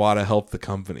Mr. Iwata helped the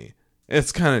company.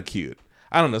 It's kind of cute.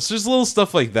 I don't know. So there's little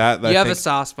stuff like that. You have a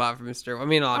soft spot for Mr. I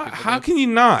mean, a lot of people How do. can you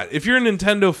not? If you're a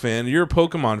Nintendo fan, you're a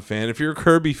Pokemon fan, if you're a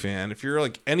Kirby fan, if you're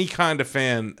like any kind of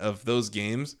fan of those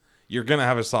games, you're going to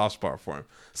have a soft spot for him.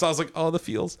 So I was like, oh, the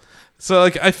feels. So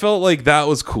like, I felt like that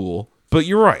was cool. But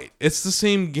you're right. It's the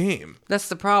same game. That's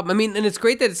the problem. I mean, and it's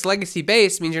great that it's legacy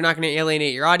based. Means you're not going to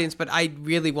alienate your audience. But I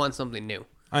really want something new.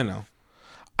 I know.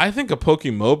 I think a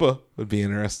Pokemoba would be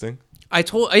interesting.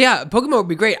 Pokemon would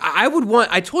be great.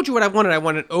 I told you what I wanted. I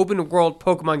want an open world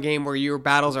Pokemon game where your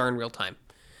battles are in real time.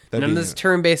 That'd None of be- this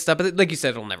turn based stuff. But like you said,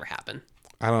 it'll never happen.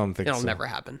 I don't think It'll so. never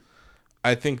happen.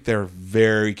 I think they're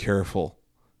very careful.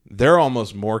 They're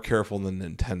almost more careful than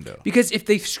Nintendo. Because if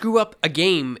they screw up a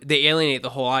game, they alienate the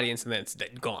whole audience and then it's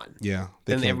gone. Yeah.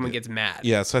 Then can't everyone do- gets mad.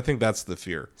 Yeah, so I think that's the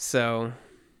fear. So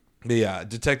But yeah,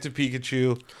 Detective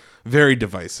Pikachu, very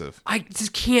divisive. I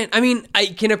just can't. I mean, I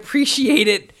can appreciate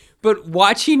it, but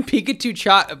watching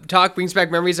Pikachu talk brings back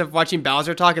memories of watching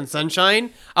Bowser talk in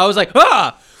Sunshine. I was like,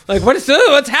 like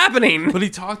what's happening? But he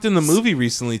talked in the movie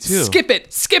recently too. Skip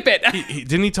it.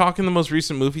 Didn't he talk in the most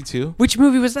recent movie too? Which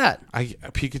movie was that?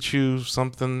 Pikachu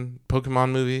something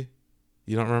Pokemon movie.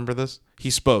 You don't remember this? He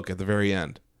spoke at the very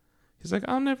end. He's like,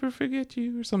 "I'll never forget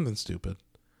you," or something stupid.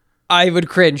 I would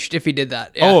cringe if he did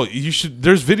that. Yeah. Oh, you should.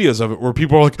 There's videos of it where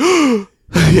people are like,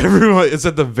 everyone. It's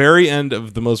at the very end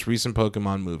of the most recent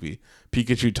Pokemon movie.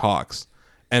 Pikachu talks,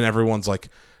 and everyone's like,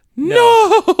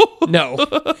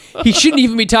 No. He shouldn't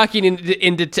even be talking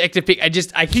in Detective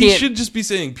Pikachu. I He can't. should just be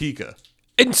saying Pika.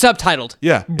 And subtitled.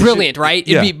 Yeah, it Brilliant, should- right?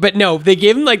 yeah. But no, they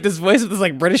gave him like this voice of this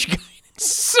like British guy.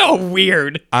 It's so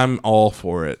weird. I'm all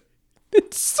for it.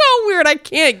 It's so weird. I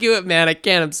can't do it, man. I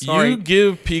can't. I'm sorry. You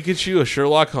give Pikachu a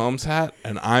Sherlock Holmes hat,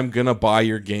 and I'm gonna buy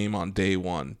your game on day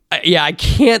one. I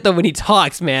can't though when he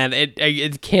talks, man.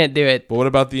 It can't do it. But what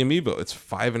about the amiibo? It's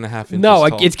 5.5 inches No,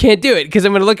 tall. it can't do it because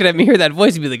I'm gonna look at him and hear that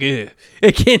voice and be like, ugh,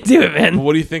 I can't do it, But man.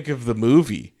 what do you think of the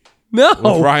movie No,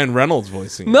 with Ryan Reynolds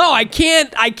voicing it? no, I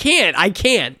can't.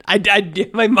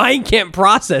 My mind can't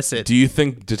process it. Do you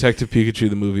think Detective Pikachu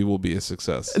the movie will be a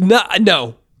success?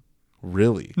 No.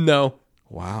 Really? No.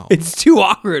 Wow. It's too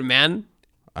awkward, man.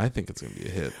 I think it's gonna be a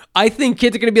hit. I think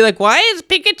kids are going to be like, why does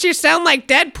Pikachu sound like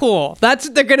Deadpool? That's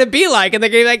what they're going to be like. And they're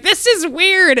going to be like, this is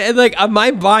weird. And like,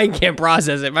 my mind can't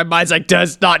process it. My mind's like,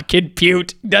 does not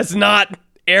compute, does not,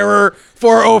 error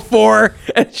 404,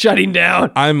 and shutting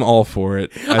down. I'm all for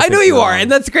it. I know you are, and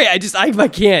that's great. I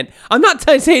can't. I'm not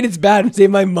saying it's bad. I'm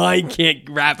saying my mind can't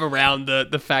wrap around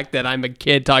the fact that I'm a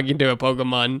kid talking to a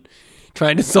Pokemon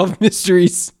trying to solve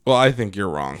mysteries. Well, I think you're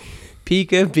wrong.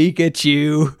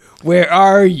 Pikachu, where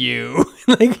are you?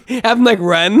 Like, have them like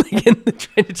run like, and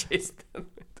trying to chase them.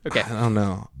 Okay. I don't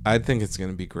know. I think it's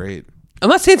gonna be great. I'm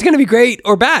not saying it's going to be great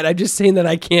or bad. I'm just saying that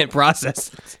I can't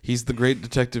process it. He's the great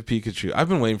Detective Pikachu. I've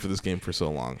been waiting for this game for so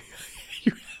long.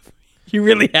 You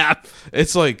really have.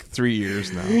 It's like 3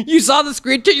 years now. You saw the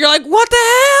screenshot. You're like, what the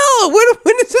hell?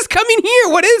 When is this coming here?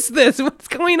 What is this? What's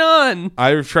going on?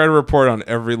 I try to report on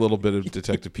every little bit of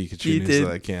Detective Pikachu You news did.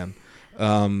 that I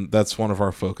can. That's one of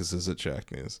our focuses at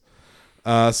Jack News.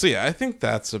 So yeah, I think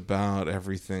that's about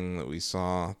everything that we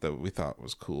saw that we thought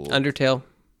was cool. Undertale.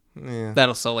 Yeah.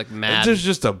 That'll sell like mad. There's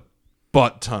just a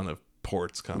butt ton of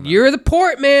ports coming. You're the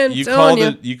port, man. You Telling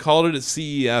called it. You called it at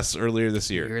CES earlier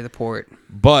this year. You're the port.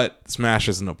 But Smash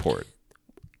isn't a port.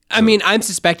 I mean, I'm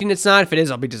suspecting it's not. If it is,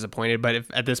 I'll be disappointed. But if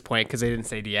at this point, because they didn't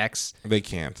say DX, They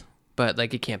can't. but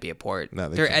like it can't be a port. No,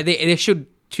 they They're- can't. they showed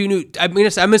two new. I'm gonna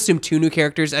assume two new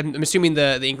characters. I'm assuming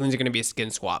the Inklings are gonna be a skin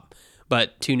swap,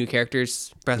 but two new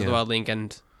characters: Breath of the Yeah. Wild Link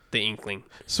and the Inkling.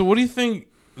 So what do you think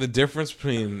the difference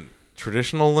between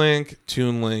traditional Link,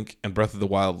 Toon Link, and Breath of the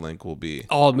Wild Link will be?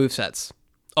 All movesets.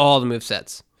 All the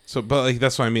movesets. So, but like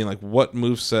that's what I mean. Like, what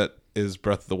moveset is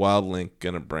Breath of the Wild Link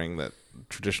gonna bring that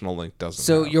traditional Link doesn't?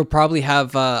 So have? you'll probably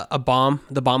have a bomb.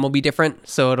 The bomb will be different.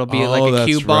 So it'll be Oh, like a that's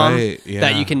cube bomb right. Yeah.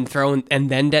 that you can throw and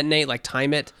then detonate, like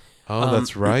time it.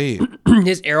 That's right.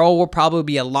 His arrow will probably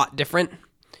be a lot different.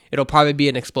 It'll probably be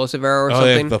an explosive arrow or Oh,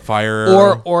 something. yeah, the fire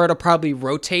arrow. or it'll probably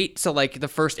rotate. So like the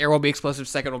first arrow will be explosive,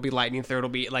 second will be lightning, third will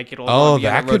be like it'll Oh, be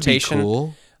on that a could rotation. be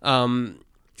cool. Um,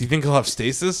 Do you think he'll have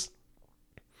stasis?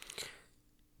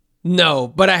 no,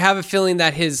 but I have a feeling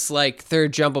that his like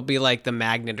third jump will be like the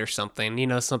magnet or something. You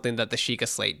know, something that the Sheikah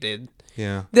Slate did.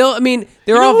 Yeah. They're You all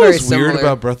know very what's similar. weird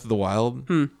about Breath of the Wild?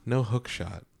 No hook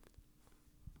shot.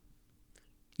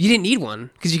 You didn't need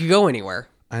one because you could go anywhere.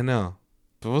 I know,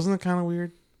 but wasn't it kind of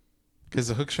weird? Because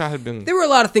the hook shot had been. There were a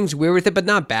lot of things weird with it, but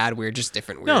not bad weird, just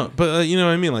different weird. No, but you know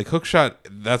what I mean. Like hook shot,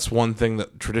 that's one thing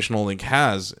that traditional Link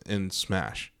has in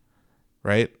Smash,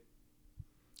 right?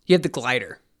 You have the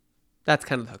glider. That's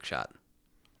kind of the hook shot.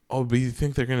 Oh, but you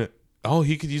think they're gonna? Oh,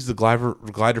 he could use the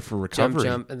glider for recovery.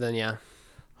 Jump, and then yeah.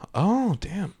 Oh,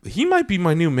 damn! He might be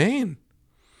my new main.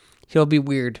 He'll be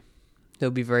weird. He'll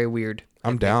be very weird.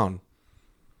 I'm down.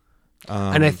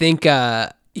 And I think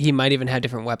he might even have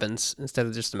different weapons instead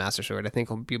of just the Master Sword. I think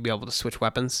you'll be able to switch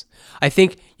weapons. I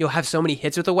think you'll have so many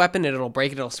hits with a weapon and it'll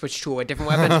break and it'll switch to a different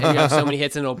weapon. And you'll have so many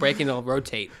hits and it'll break and it'll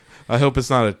rotate. I hope it's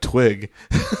not a twig.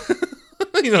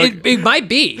 You know, like It might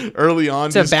be. early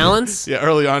on To balance? Yeah,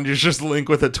 early on you're just Link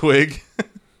with a twig.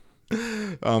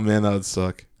 Oh man, that would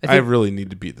suck. I really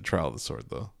need to beat the Trial of the Sword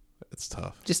though. It's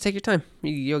tough. Just take your time.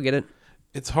 You'll get it.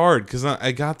 It's hard because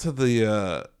I got to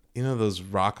the you know those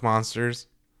rock monsters.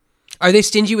 Are they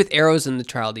stingy with arrows in the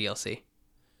Trial DLC?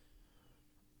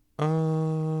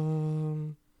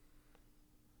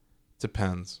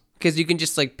 Depends. Because you can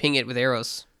just like ping it with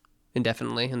arrows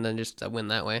indefinitely and then just win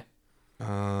that way.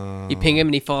 You ping him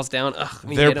and he falls down. Ugh,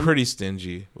 when you They're hit him. pretty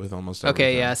stingy with almost everything.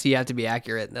 Okay, yeah, so you have to be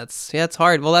accurate. It's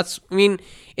hard. Well, it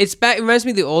reminds me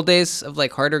of the old days of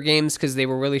like harder games because they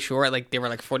were really short. Like they were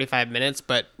like 45 minutes,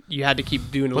 but you had to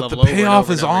keep doing a But level the over and payoff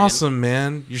over is and over again. awesome,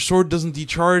 man. Your sword doesn't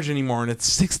decharge anymore, and it's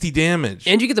 60 damage.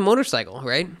 And you get the motorcycle,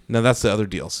 right? No, that's the other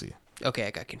DLC. Okay,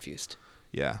 I got confused.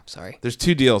 Yeah. Sorry. There's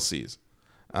 2 DLCs.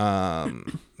 But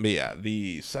yeah,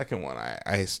 the second one,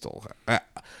 I still...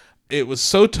 it was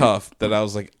so tough that I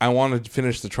was like, I wanted to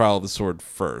finish the Trial of the Sword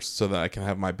first so that I can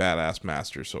have my badass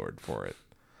Master Sword for it.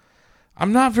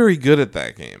 I'm not very good at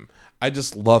that game. I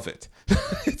just love it.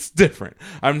 It's different.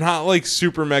 I'm not like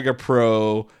super mega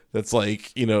pro that's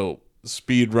like,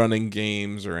 speed running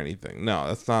games or anything. No,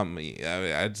 that's not me.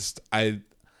 I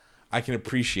can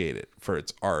appreciate it for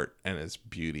its art and its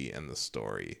beauty and the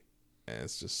story. And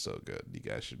it's just so good. You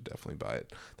guys should definitely buy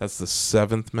it. That's the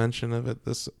 7th mention of it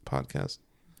this podcast.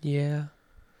 Yeah.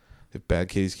 If Bad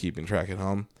Kitty's keeping track at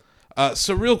home.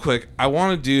 So real quick, I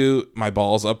want to do my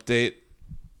balls update.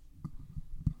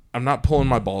 I'm not pulling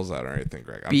my balls out or anything,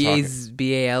 Greg.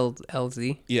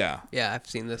 BALZ. Yeah. Yeah, I've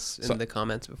seen this in the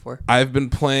comments before. I've been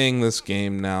playing this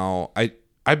game now.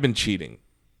 I've been cheating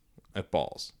at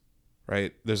balls,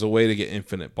 right? There's a way to get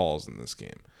infinite balls in this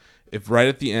game. If right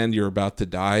at the end you're about to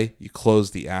die, you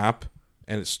close the app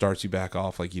and it starts you back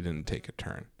off like you didn't take a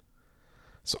turn.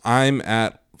 So I'm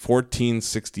at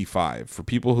 1465. For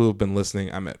people who have been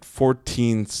listening, I'm at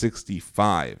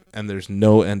 1465 and there's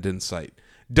no end in sight.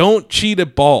 Don't cheat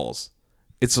at balls.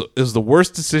 It was the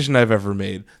worst decision I've ever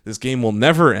made. This game will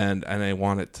never end, and I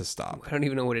want it to stop. I don't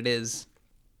even know what it is.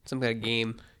 Some kind of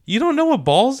game. You don't know what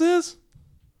balls is?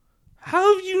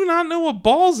 How have you not know what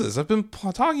balls is? I've been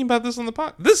talking about this on the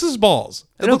podcast. This is balls.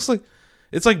 It looks like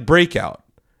it's like Breakout.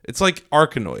 It's like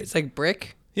Arkanoid. It's like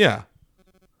Brick? Yeah.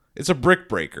 It's a brick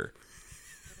breaker.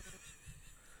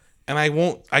 And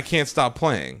I can't stop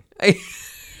playing.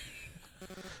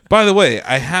 By the way,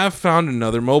 I have found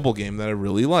another mobile game that I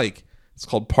really like. It's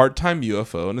called Part-Time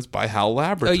UFO, and it's by HAL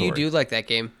Laboratory. Oh, you do like that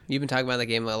game. You've been talking about that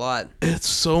game a lot. It's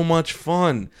so much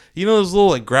fun. You know those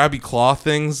little like grabby claw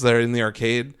things that are in the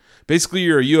arcade? Basically,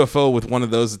 you're a UFO with one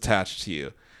of those attached to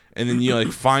you. And then you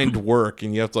like find work,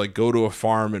 and you have to like go to a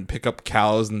farm and pick up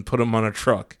cows and put them on a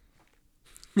truck.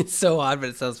 It's so odd, but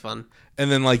it sounds fun.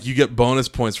 And then like you get bonus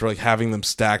points for like having them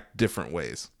stacked different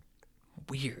ways.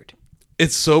 Weird.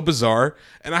 It's so bizarre.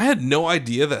 And I had no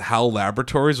idea that HAL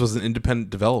Laboratories was an independent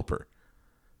developer.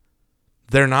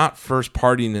 They're not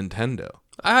first-party Nintendo.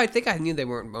 I think I knew they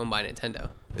weren't owned by Nintendo.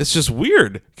 It's just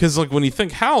weird. Because like when you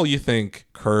think HAL, you think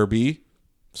Kirby,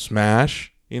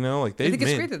 Smash, like they I think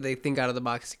it's great that they think out of the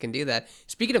box and can do that.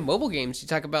 Speaking of mobile games, you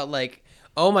talk about like,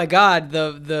 oh my god,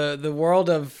 the world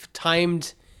of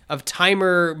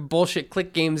timer bullshit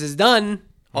click games is done.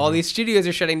 All these studios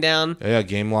are shutting down. Yeah,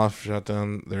 Gameloft shut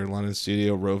down their London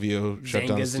studio. Rovio shut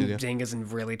down the studio. Zynga's in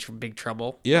really big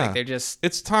trouble. Yeah, like they're just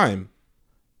it's time.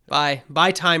 Bye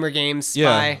timer games. Yeah,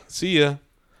 bye. See ya.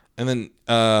 And then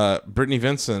Brittany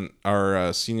Vincent,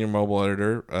 our senior mobile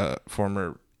editor,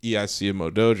 former EIC of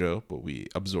Modojo, but we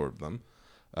absorbed them.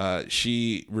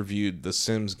 She reviewed the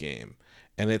Sims game,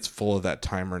 and it's full of that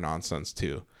timer nonsense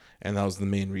too. And that was the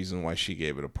main reason why she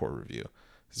gave it a poor review.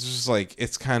 It's just like,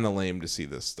 it's kind of lame to see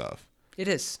this stuff. It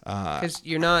is. Because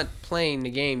you're not playing the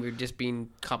game, you're just being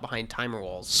caught behind timer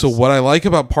walls. So what I like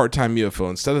about Part-Time UFO,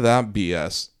 instead of that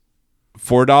BS,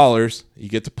 $4, you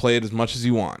get to play it as much as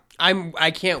you want.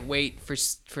 I can't wait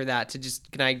for that to just,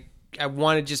 I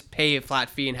want to just pay a flat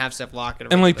fee and have stuff locked.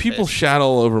 And like people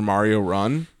shadow over Mario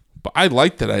Run, but I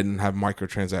like that I didn't have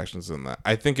microtransactions in that.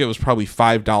 I think it was probably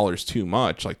 $5 too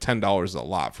much. Like $10 is a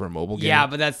lot for a mobile game. Yeah,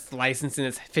 but that's licensing.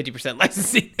 It's 50%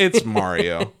 licensing. It's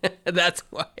Mario. That's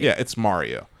why. Yeah, it's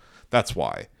Mario. That's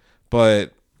why.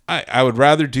 But I would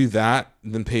rather do that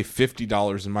than pay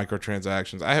 $50 in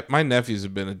microtransactions. My nephews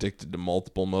have been addicted to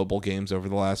multiple mobile games over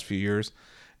the last few years,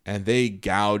 and they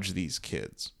gouge these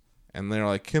kids. And they're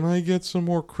like, can I get some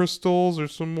more crystals or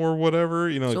some more whatever?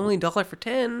 It's only $1 for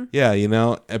 10.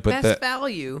 Yeah, but best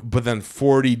value. But then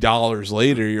 $40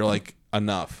 later, you're like,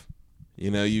 enough.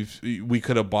 We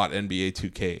could have bought NBA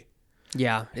 2K.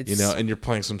 Yeah, and you're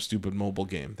playing some stupid mobile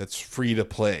game that's free to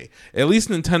play. At least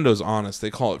Nintendo's honest.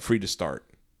 They call it free to start.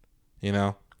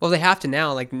 Well, they have to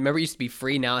now. Like, remember, it used to be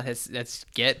free. Now that's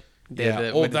Get.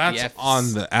 That's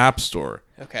on the App Store.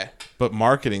 Okay. But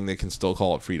marketing, they can still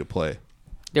call it free to play.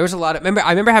 There was a lot of I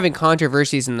remember having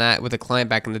controversies in that with a client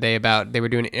back in the day about they were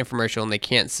doing an infomercial and they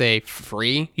can't say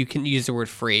free. You can use the word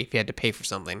free if you had to pay for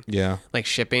something. Yeah. Like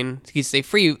shipping. You say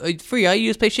free. All you do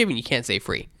is pay shipping. You can't say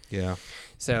free. Yeah.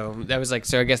 So that was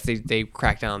like, I guess they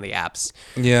cracked down on the apps.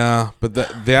 Yeah, but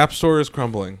the App Store is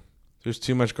crumbling. There's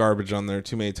too much garbage on there,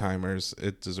 too many timers.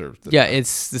 It deserves it. Yeah, the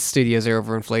studios are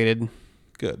overinflated.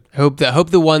 Good. Hope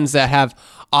the ones that have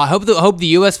hope the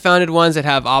US founded ones that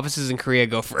have offices in Korea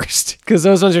go first, because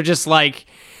those ones are just like,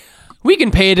 we can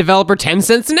pay a developer 10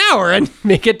 cents an hour and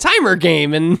make a timer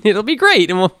game and it'll be great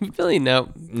and we'll be billion.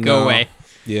 Go away.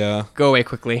 Yeah. Go away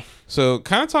quickly. So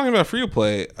kind of talking about free to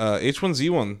play,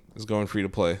 H1Z1 is going free to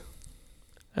play.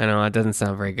 I know it doesn't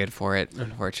sound very good for it,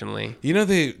 unfortunately.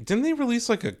 Didn't they release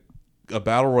like a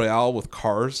battle royale with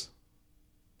cars?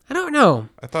 I don't know.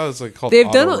 I thought it was like called They've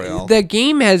Auto done Rail. the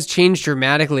game has changed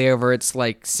dramatically over its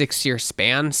like 7-year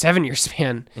span.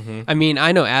 Mm-hmm. I mean,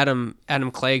 I know Adam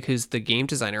Clegg, who's the game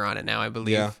designer on it now, I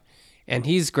believe. Yeah. And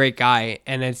he's a great guy.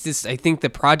 And it's just, I think the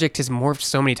project has morphed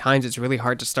so many times. It's really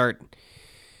hard to start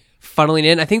funneling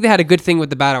in. I think they had a good thing with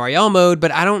the Battle Royale mode,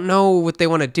 but I don't know what they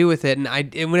want to do with it. And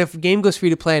when if a game goes free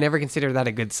to play, I never consider that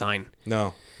a good sign.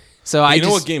 No. So You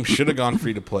know what game should have gone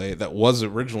free to play that was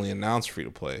originally announced free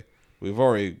to play? We've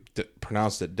already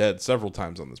pronounced it dead several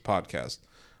times on this podcast.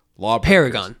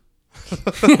 Lawbreakers. Paragon.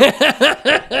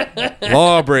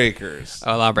 Lawbreakers.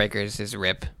 Oh, Lawbreakers is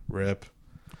rip. Rip.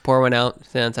 Pour one out.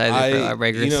 Sanitizer for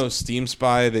Lawbreakers. You know, Steam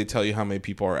Spy, they tell you how many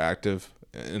people are active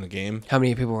in a game. How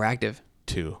many people were active?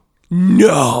 2.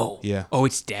 No. Yeah. Oh,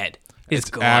 it's dead.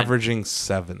 It's gone. Averaging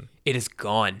 7. It is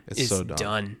gone. It's so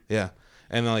done. Yeah.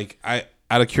 And like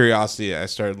out of curiosity, I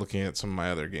started looking at some of my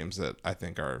other games that I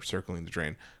think are circling the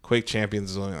drain. Quake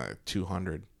Champions is only like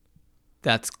 200.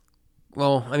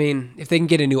 Well, I mean, if they can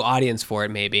get a new audience for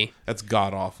it, maybe. That's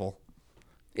god awful.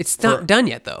 It's not done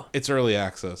yet, though. It's early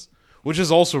access, which is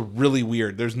also really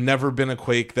weird. There's never been a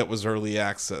Quake that was early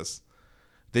access.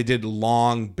 They did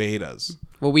long betas.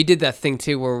 Well, we did that thing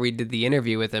too, where we did the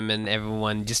interview with him, and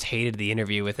everyone just hated the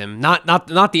interview with him. Not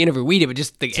the interview we did, but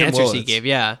just the Tim answers he Willits. gave.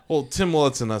 Yeah. Well, Tim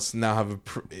Willits and us now have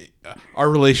our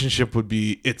relationship would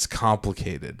be it's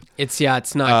complicated. It's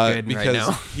not good because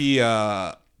right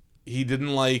now. he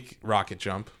didn't like Rocket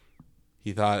Jump.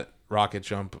 He thought Rocket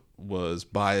Jump was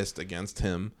biased against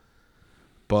him.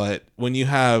 But when you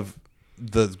have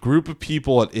the group of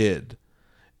people at id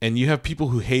and you have people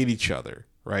who hate each other,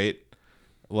 right?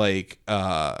 Like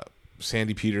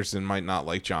Sandy Peterson might not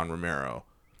like John Romero,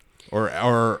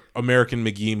 or American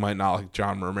McGee might not like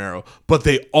John Romero, but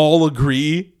they all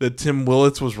agree that Tim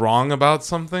Willits was wrong about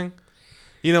something.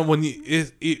 You know, when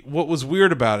what was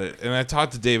weird about it, and I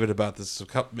talked to David about this I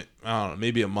don't know,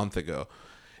 maybe a month ago.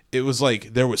 It was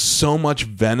like there was so much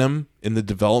venom in the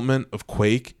development of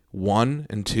Quake 1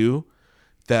 and 2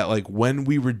 that like when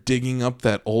we were digging up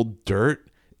that old dirt,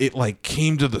 it like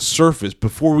came to the surface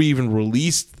before we even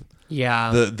released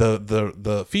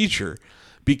the feature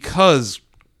because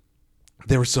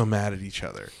they were so mad at each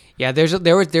other. Yeah, there's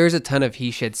a ton of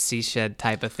he shed, she shed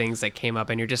type of things that came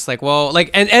up, and you're just like, well, like,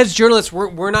 and as journalists,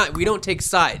 we don't take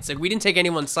sides. Like, we didn't take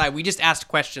anyone's side. We just asked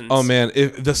questions. Oh man,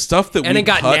 the stuff that and we it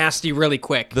got cut, nasty really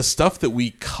quick. the stuff that we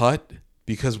cut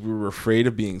because we were afraid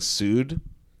of being sued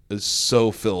is so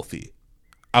filthy.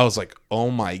 I was like, oh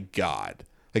my god.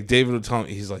 Like David would tell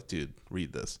me, he's like, dude,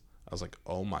 read this. I was like,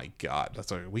 oh my god,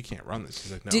 that's like we can't run this.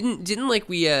 He's like, no. Didn't like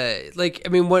we like I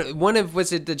mean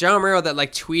was it the John Romero that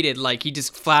like tweeted like he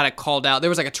just flat out called out there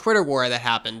was like a Twitter war that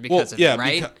happened because of it,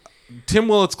 right? Tim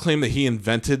Willits claimed that he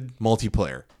invented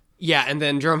multiplayer. Yeah, and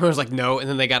then John Romero was like no, and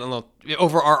then they got a little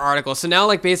over our article. So now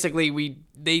like basically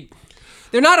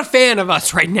they're not a fan of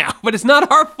us right now, but it's not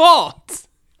our fault.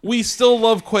 We still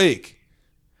love Quake.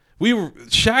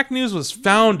 Shack News was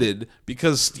founded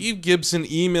because Steve Gibson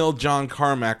emailed John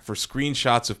Carmack for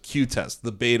screenshots of Q-Test,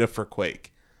 the beta for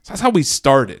Quake. So that's how we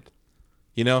started.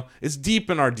 You know, it's deep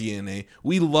in our DNA.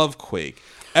 We love Quake.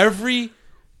 Every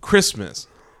Christmas,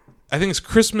 I think it's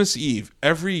Christmas Eve,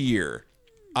 every year,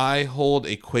 I hold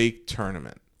a Quake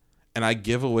tournament. And I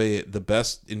give away the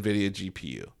best NVIDIA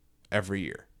GPU every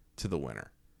year to the winner.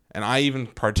 And I even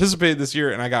participated this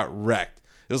year and I got wrecked.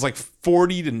 It was like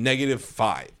 40 to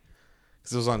 -5.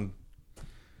 Because it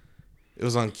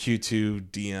was on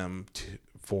Q2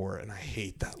 DM4, and I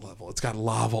hate that level. It's got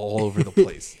lava all over the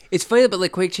place. It's funny, but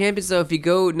like Quake Champions, though, if you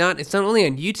go it's not only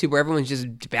on YouTube where everyone's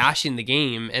just bashing the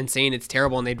game and saying it's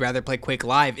terrible and they'd rather play Quake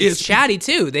Live. It's chatty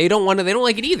too. They don't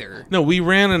like it either. No, we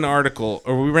ran an article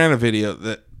or we ran a video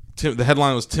that the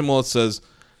headline was Tim Willits says,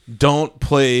 "Don't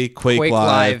play Quake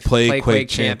Live, play Quake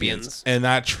Champions," and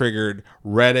that triggered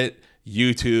Reddit,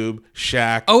 YouTube,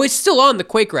 Shack. Oh, it's still on the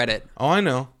Quake Reddit. Oh, I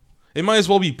know. It might as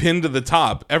well be pinned to the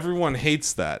top. Everyone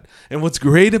hates that. And what's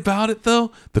great about it,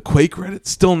 though, the Quake Reddit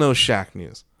still knows Shack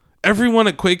News. Everyone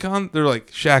at QuakeCon, they're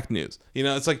like, Shack News. You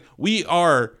know, it's like we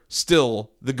are still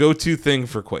the go-to thing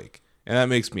for Quake. And that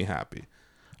makes me happy.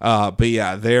 But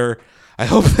yeah, I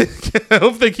hope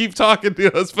they keep talking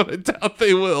to us, but I doubt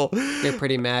they will. They're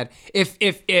pretty mad. I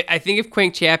think if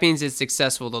Quake Champions is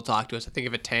successful, they'll talk to us. I think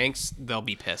if it tanks, they'll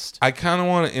be pissed. I kind of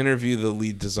want to interview the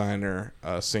lead designer,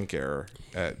 Sync Error,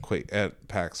 at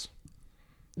PAX.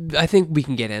 I think we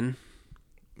can get in.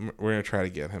 We're gonna try to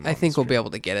get him. I think we'll be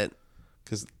able to get it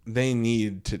because they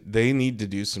need to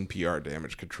do some PR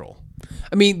damage control.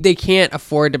 I mean, they can't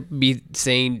afford to be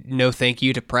saying no thank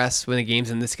you to press when the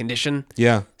game's in this condition.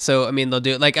 Yeah. So I mean, they'll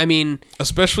do it. Like I mean,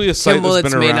 especially a site Tim that's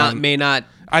Willits been around. may not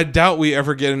I doubt we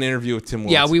ever get an interview with Tim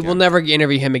Wiltz. Yeah, we again. will never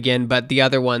interview him again, but the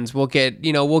other ones we'll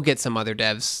get some other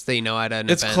devs that at an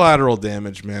It's event. collateral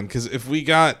damage, man. Because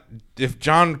if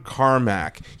John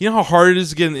Carmack, you know how hard it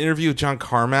is to get an interview with John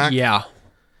Carmack? Yeah.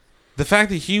 The fact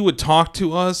that he would talk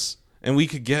to us and we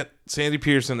could get Sandy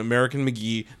Peterson, American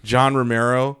McGee, John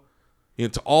Romero,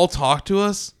 to all talk to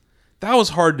us, that was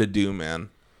hard to do, man.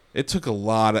 It took a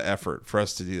lot of effort for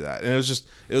us to do that. And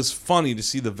it was funny to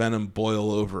see the venom boil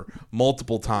over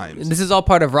multiple times. And this is all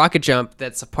part of Rocket Jump.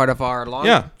 That's a part of our long.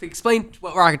 Yeah. Explain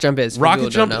what Rocket Jump is. for people Rocket who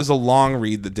don't Jump know. is a long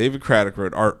read that David Craddock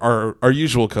wrote, our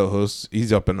usual co-host.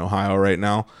 He's up in Ohio right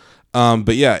now.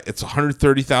 But yeah, it's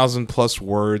 130,000 plus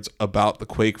words about the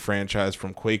Quake franchise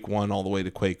from Quake 1 all the way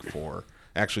to Quake 4.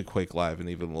 Actually, Quake Live and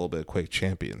even a little bit of Quake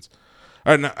Champions.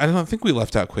 All right, now, I don't think we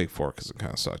left out Quake 4 because it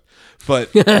kind of sucked.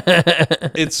 But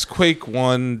it's Quake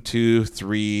 1, 2,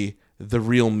 3, the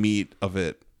real meat of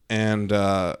it. And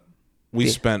we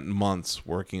spent months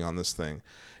working on this thing.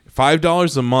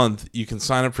 $5 a month, you can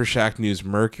sign up for Shack News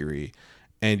Mercury,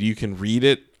 and you can read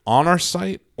it on our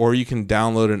site, or you can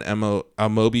download a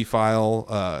Mobi file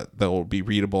that will be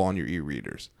readable on your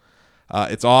e-readers.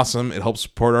 It's awesome. It helps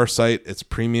support our site. It's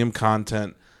premium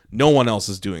content. No one else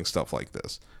is doing stuff like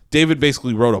this. David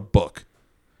basically wrote a book.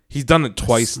 He's done it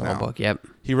twice Small now. book, yep.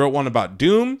 He wrote one about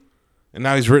Doom, and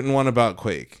now he's written one about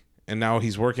Quake. And now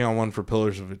he's working on one for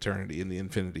Pillars of Eternity in the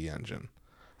Infinity Engine.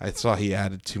 I saw he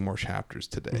added 2 more chapters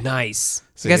today. Nice.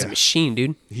 So, The guy's yeah. a machine,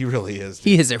 dude. He really is.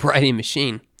 He is a writing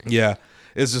machine. Yeah.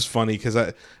 It's just funny because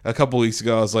a couple weeks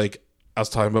ago, I was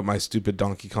talking about my stupid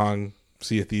Donkey Kong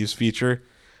Sea of Thieves feature.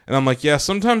 And I'm like, yeah,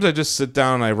 sometimes I just sit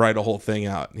down and I write a whole thing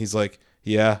out. And he's like,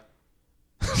 yeah.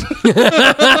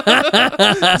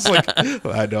 It's like,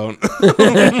 I don't.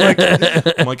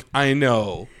 I'm like, I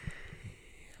know.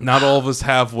 Not all of us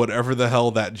have whatever the hell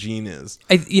that gene is.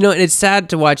 And it's sad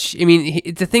to watch. I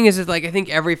mean, the thing is like, I think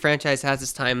every franchise has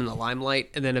its time in the limelight,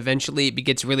 and then eventually it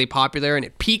gets really popular and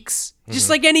it peaks.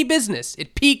 Just like any business,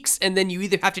 it peaks, and then you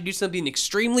either have to do something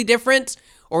extremely different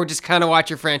or just kind of watch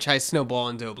your franchise snowball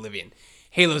into oblivion.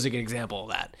 Halo's a good example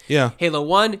of that. Yeah. Halo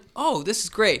 1, oh, this is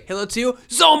great. Halo 2,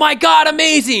 oh my god,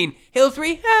 amazing. Halo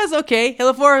 3, it's okay.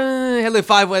 Halo 4, Halo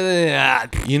 5,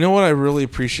 You know what I really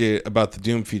appreciate about the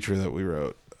Doom feature that we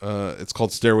wrote? It's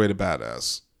called Stairway to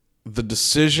Badass. The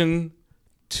decision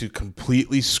to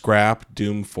completely scrap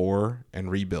Doom 4 and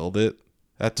rebuild it,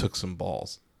 that took some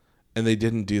balls. And they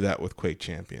didn't do that with Quake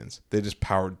Champions. They just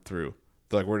powered through.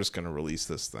 They're like, we're just going to release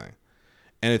this thing.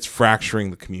 And it's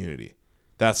fracturing the community.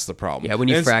 That's the problem. Yeah, when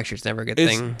you And fracture, it's never a good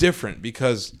it's thing. different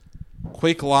because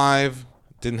Quake Live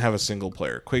didn't have a single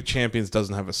player. Quake Champions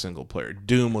doesn't have a single player.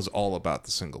 Doom was all about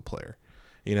the single player,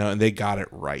 and they got it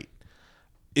right.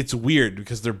 It's weird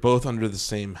because they're both under the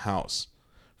same house.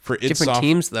 For id Different Soft-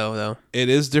 teams, though. It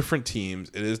is different teams.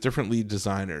 It is different lead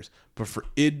designers. But for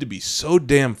id to be so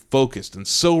damn focused and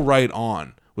so right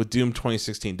on with Doom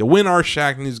 2016 to win our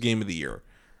Shack News Game of the Year,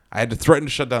 I had to threaten to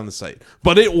shut down the site.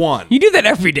 But it won. You do that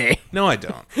every day. No, I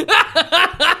don't.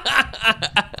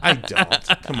 I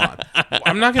don't. Come on.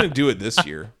 I'm not going to do it this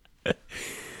year.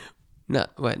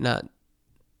 Not. I'm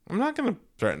not going to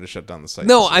threaten to shut down the site.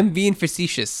 No, this year. I'm being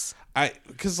facetious.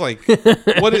 Because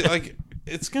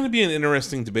it's going to be an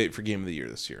interesting debate for Game of the Year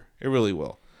this year. It really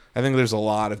will. I think there's a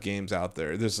lot of games out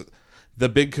there. The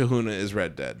big kahuna is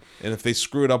Red Dead. And if they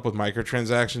screw it up with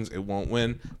microtransactions, it won't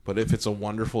win. But if it's a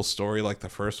wonderful story like the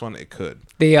first one, it could.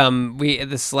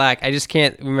 The Slack. I just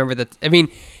can't remember that. I mean,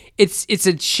 it's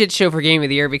a shit show for Game of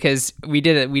the Year because we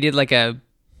did like a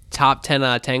top 10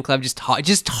 out of 10 club just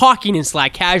talking in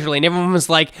Slack casually, and everyone was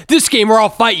like, "This game or I'll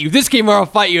fight you. This game or I'll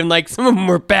fight you." And like some of them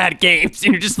were bad games,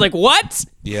 and you're just like, "What?"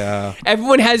 Yeah.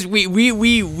 Everyone has we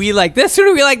like this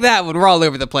one, we like that one. We're all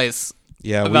over the place.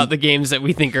 Yeah. About the games that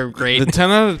we think are great. The 10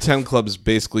 out of 10 club is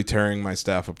basically tearing my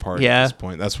staff apart Yeah. at this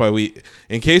point. That's why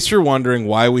in case you're wondering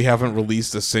why we haven't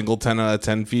released a single 10 out of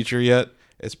 10 feature yet,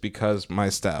 it's because my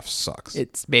staff sucks.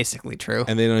 It's basically true.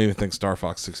 And they don't even think Star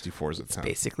Fox 64 is a 10.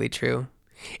 Basically true.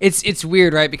 It's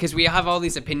weird, right? Because we have all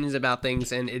these opinions about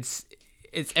things, and it's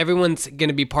everyone's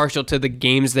gonna be partial to the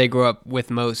games they grew up with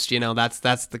most.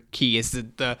 That's the key. Is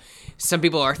the some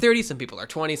people are 30, some people are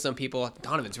 20, some people.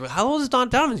 Donovan's how old is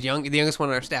Donovan's the youngest one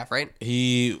on our staff, right?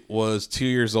 He was 2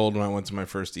 years old when I went to my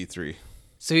first E3.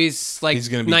 So he's like He's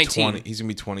gonna be 19. 20. He's gonna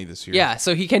be 20 this year. Yeah,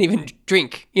 so he can't even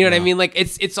drink. You know what I mean? Like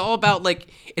it's all about like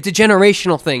it's a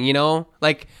generational thing.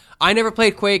 Like I never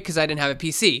played Quake because I didn't have a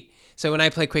PC. So when I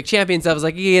played Quake Champions, I was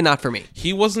like, yeah, not for me.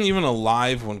 He wasn't even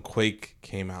alive when Quake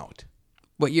came out.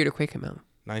 What year did Quake come out?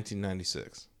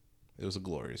 1996. It was a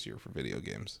glorious year for video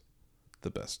games. the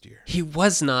best year. He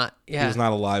was not. Yeah. He was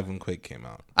not alive when Quake came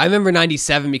out. I remember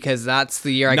 97 because that's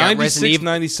the year I got 96, Resident Evil.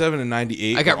 97, and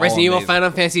 98. I got were all Resident Evil, amazing.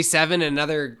 Final Fantasy 7, and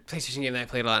another PlayStation game that I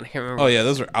played a lot. I can't remember. Oh yeah,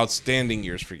 those are outstanding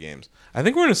years for games. I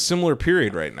think we're in a similar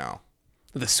period right now.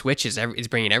 The Switch is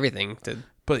bringing everything to.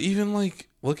 But even like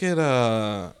look at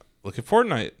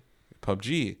Fortnite,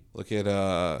 PUBG. Look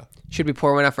at Should we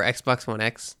pour one out for Xbox One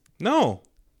X? no,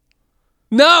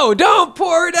 Don't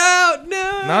pour it out.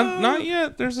 No. not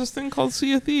yet. There's this thing called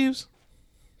Sea of Thieves.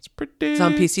 It's pretty. It's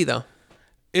on PC though.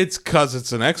 It's because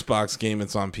it's an Xbox game.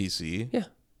 It's on PC. Yeah.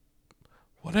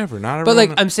 Whatever. Not But everyone.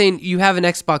 like I'm saying, you have an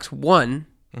Xbox One,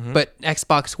 but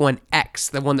Xbox One X,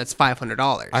 the one that's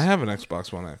 $500, I have an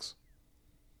Xbox One X.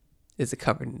 is it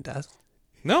covered in dust?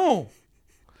 No,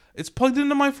 it's plugged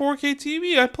into my 4K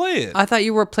TV. I play it. I thought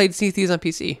you were played Sea of Thieves on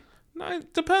PC. No,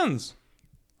 it depends.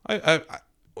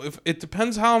 If it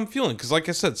depends how I'm feeling. Because like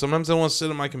I said, sometimes I want to sit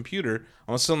on my computer.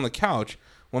 I want to sit on the couch.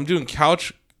 When I'm doing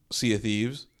couch Sea of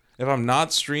Thieves, if I'm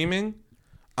not streaming,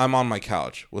 I'm on my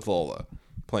couch with Lola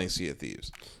playing Sea of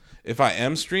Thieves. If I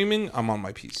am streaming, I'm on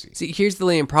my PC. See, here's the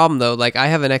main problem though. Like I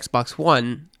have an Xbox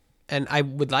One, and I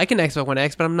would like an Xbox One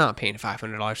X, but I'm not paying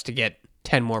 $500 to get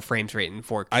 10 more frames rate in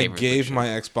 4K. I gave resolution. my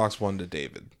Xbox One to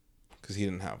David because he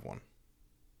didn't have one.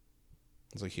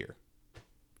 I was like, here.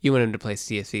 You want him to play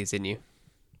Sea of Thieves, didn't you?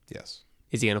 Yes.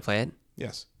 Is he gonna play it?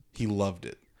 Yes. He loved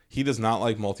it. He does not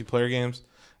like multiplayer games.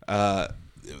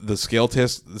 The skill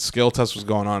test was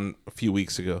going on a few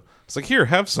weeks ago. It's like, here,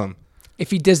 have some. If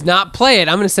he does not play it,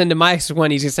 I'm gonna send him my Xbox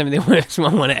One. He's gonna send me the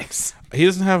Xbox One X. He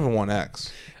doesn't have a One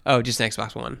X. Oh, just an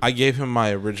Xbox One. I gave him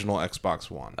my original Xbox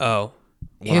One Oh,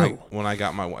 when I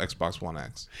got my Xbox One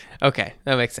X. Okay,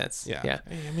 that makes sense. Yeah. Yeah.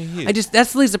 I mean,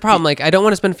 That's the problem. Like, I don't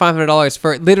want to spend $500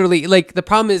 for literally. Like, the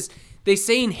problem is they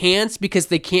say enhanced because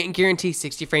they can't guarantee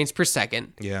 60 frames per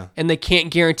second. Yeah. And they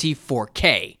can't guarantee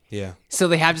 4K. Yeah. So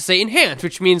they have to say enhanced,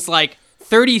 which means like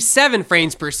 37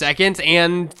 frames per second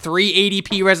and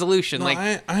 380p resolution. No, like,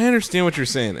 I understand what you're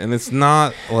saying, and it's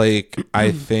not like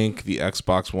I think the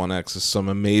Xbox One X is some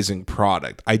amazing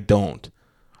product. I don't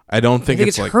I think think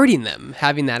it's like hurting them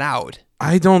having that out.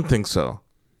 I don't think so.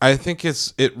 I think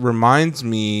it reminds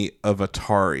me of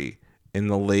Atari in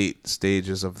the late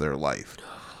stages of their life,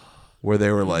 where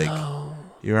they were like,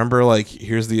 you remember, like,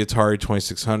 here's the Atari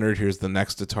 2600, here's the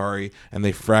next Atari, and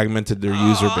they fragmented their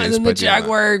user base. And then by the doing that.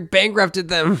 Jaguar bankrupted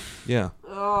them. Yeah.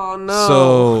 Oh no.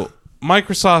 So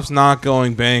Microsoft's not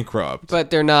going bankrupt.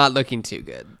 But they're not looking too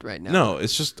good right now. No,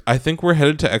 it's just I think we're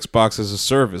headed to Xbox as a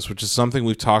service, which is something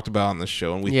we've talked about on the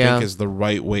show, and we Yeah. think is the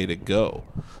right way to go.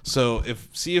 So if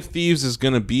Sea of Thieves is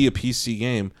going to be a PC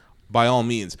game, by all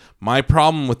means. My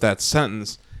problem with that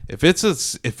sentence, if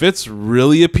it's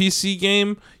really a PC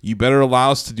game, you better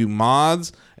allow us to do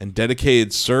mods and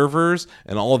dedicated servers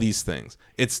and all these things.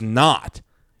 It's not.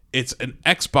 It's an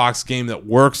Xbox game that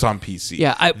works on PC.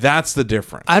 Yeah, that's the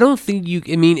difference. I don't think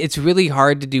I mean, it's really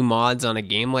hard to do mods on a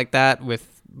game like that with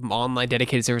online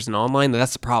dedicated servers and online.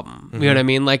 That's the problem. You know what I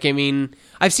mean? Like, I mean,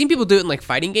 I've seen people do it in like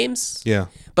fighting games. Yeah.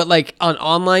 But like on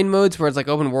online modes where it's like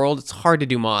open world, it's hard to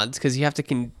do mods because you have to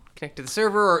connect to the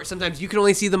server, or sometimes you can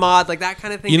only see the mod, like that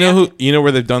kind of thing. You know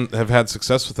where have had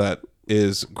success with that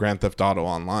is Grand Theft Auto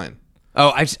Online.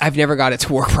 Oh, I've never got it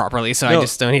to work properly, so I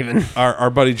just don't even. Our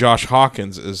buddy Josh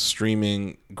Hawkins is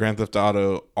streaming Grand Theft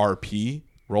Auto RP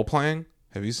role playing.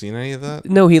 Have you seen any of that?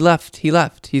 No, he left. He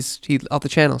off the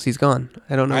channels. He's gone.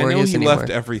 I don't know where he is anymore. Left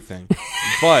everything.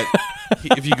 But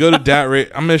if you go to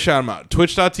DatRage, I'm going to shout him out.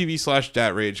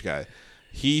 Twitch.tv/DatRageGuy.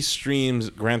 He streams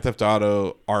Grand Theft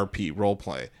Auto RP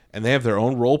roleplay. And they have their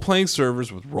own role-playing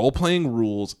servers with role-playing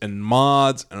rules and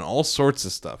mods and all sorts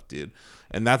of stuff, dude.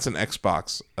 And that's an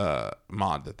Xbox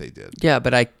mod that they did. Yeah,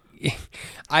 but I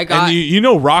got. And you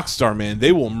know Rockstar, man,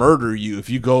 they will murder you if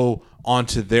you go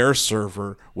onto their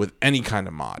server with any kind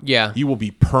of mod. Yeah. You will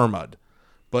be perma'd.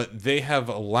 But they have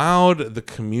allowed the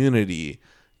community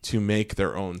to make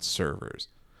their own servers.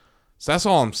 So that's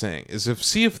all I'm saying, is if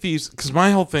Sea of Thieves, because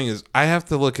my whole thing is I have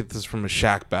to look at this from a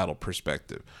shack battle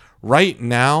perspective. Right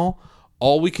now,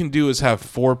 all we can do is have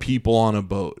 4 people on a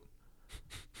boat.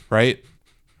 Right?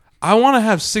 I want to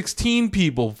have 16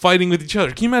 people fighting with each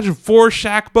other. Can you imagine 4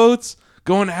 shack boats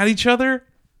going at each other?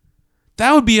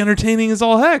 That would be entertaining as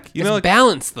all heck. You know, like,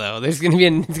 balance though. It's gonna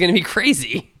be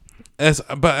crazy.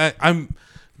 I'm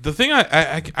the thing.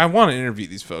 I want to interview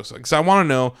these folks because I want to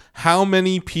know how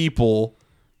many people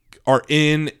are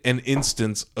in an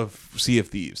instance of Sea of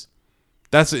Thieves.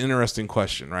 That's an interesting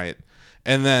question, right?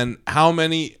 And then how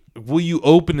many will you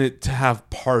open it to have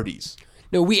parties?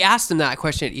 No, we asked them that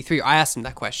question at E3. I asked them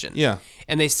that question. Yeah.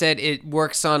 And they said it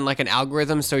works on like an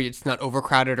algorithm so it's not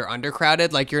overcrowded or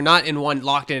undercrowded. Like you're not in one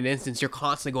locked in an instance. You're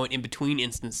constantly going in between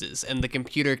instances. And the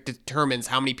computer determines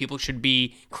how many people should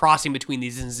be crossing between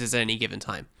these instances at any given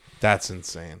time. That's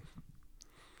insane.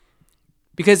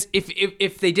 Because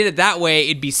if they did it that way,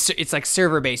 it's like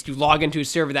server based. You log into a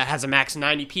server that has a max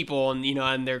 90 people, and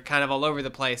and they're kind of all over the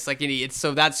place. Like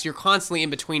you're constantly in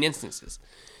between instances.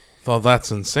 Well, that's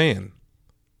insane.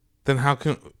 Then how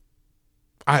can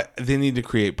they need to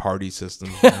create party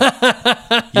systems?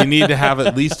 You need to have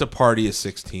at least a party of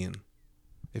 16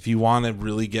 if you want to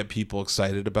really get people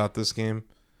excited about this game.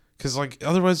 Because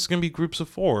otherwise it's gonna be groups of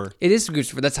 4. It is groups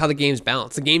of 4. That's how the game's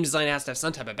balanced. The game design has to have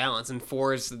some type of balance, and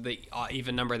 4 is the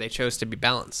even number they chose to be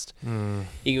balanced. When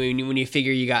you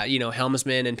figure you got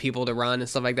helmsmen and people to run and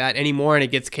stuff like that anymore, and it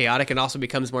gets chaotic, it also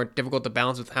becomes more difficult to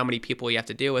balance with how many people you have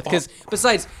to deal with. Because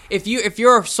besides, if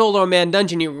you're a solo man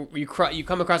dungeon, you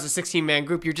come across a 16-man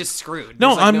group, you're just screwed. No,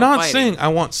 There's, I'm not fighting. saying I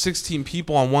want 16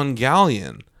 people on one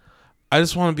galleon. I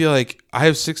just want to be I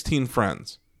have 16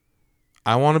 friends.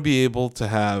 I want to be able to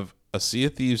have a Sea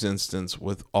of Thieves instance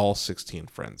with all 16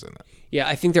 friends in it. Yeah,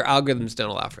 I think their algorithms don't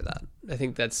allow for that. I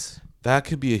think that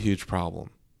could be a huge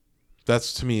problem.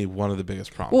 That's, to me, one of the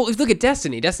biggest problems. Well, if you look at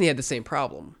Destiny. Destiny had the same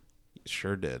problem. It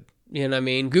sure did. You know what I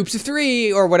mean? Groups of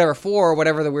 3 or whatever, 4 or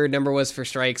whatever the weird number was for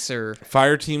strikes or...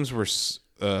 Fire teams were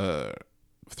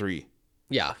 3.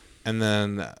 Yeah. And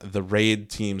then the raid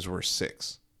teams were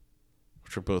 6,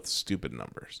 which are both stupid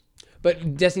numbers.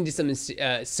 But Destiny did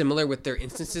something similar with their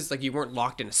instances. Like you weren't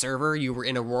locked in a server; you were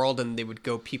in a world, and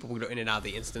people would go in and out of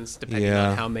the instance depending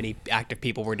on how many active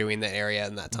people were doing that area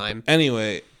in that time.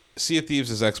 Anyway, Sea of Thieves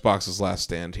is Xbox's last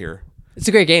stand here. It's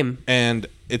a great game, and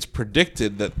it's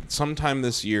predicted that sometime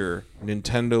this year,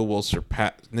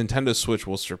 Nintendo Switch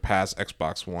will surpass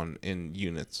Xbox One in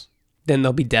units. Then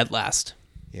they'll be dead last.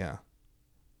 Yeah,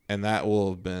 and that will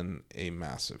have been a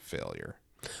massive failure.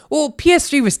 Well,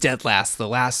 PS3 was dead last the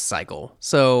last cycle,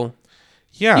 so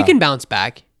yeah, you can bounce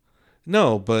back.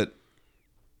 No, but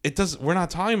it does. We're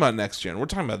not talking about next gen. We're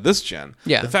talking about this gen.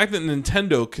 Yeah, the fact that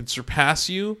Nintendo could surpass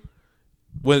you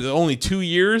with only 2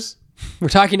 years. We're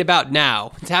talking about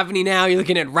now. It's happening now. You're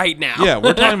looking at right now. Yeah,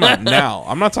 we're talking about now.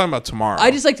 I'm not talking about tomorrow.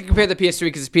 I just like to compare the PS3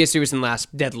 because the PS3 was in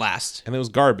dead last, and it was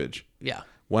garbage. Yeah.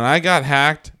 When I got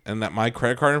hacked and that my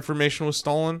credit card information was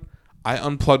stolen, I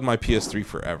unplugged my PS3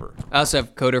 forever. I also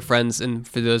have coder friends, and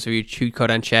for those of you who cheat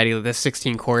code on Chatty, the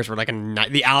 16 cores were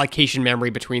the allocation memory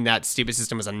between that stupid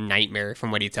system was a nightmare from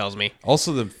what he tells me.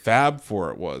 Also, the fab for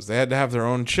it was they had to have their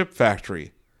own chip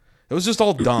factory. It was just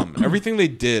all dumb. Everything they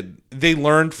did, they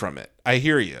learned from it. I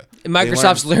hear you.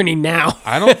 Microsoft's learning now.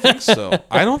 I don't think so.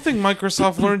 I don't think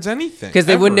Microsoft learns anything. Because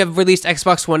they wouldn't have released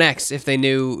Xbox One X if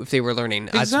they were learning,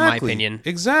 that's my opinion.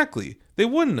 Exactly. They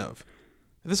wouldn't have.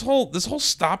 This whole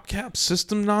stopgap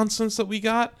system nonsense that we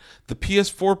got, the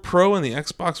PS4 Pro and the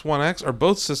Xbox One X are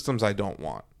both systems I don't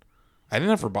want. I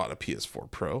never bought a PS4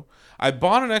 Pro. I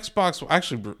bought an Xbox. I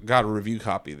actually got a review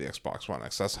copy of the Xbox One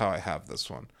X. That's how I have this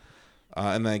one.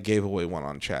 And then I gave away one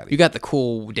on Chatty. You got the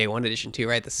cool Day 1 edition too,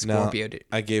 right? The Scorpio. No,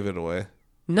 I gave it away.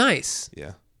 Nice.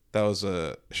 Yeah. That was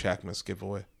a Shackmas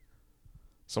giveaway.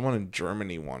 Someone in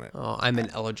Germany won it. Oh, I'm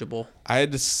ineligible. I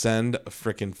had to send a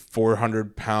freaking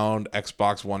 400-pound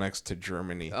Xbox One X to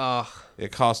Germany. Ugh.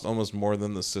 It cost almost more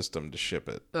than the system to ship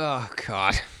it. Oh,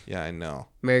 God. Yeah, I know.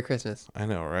 Merry Christmas. I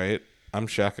know, right? I'm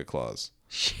Shaka Claus.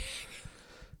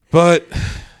 But,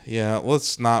 yeah,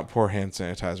 let's not pour hand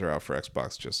sanitizer out for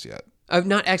Xbox just yet.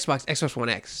 Not Xbox One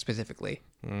X specifically.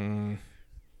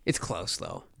 It's close,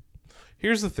 though.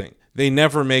 Here's the thing. They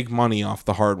never make money off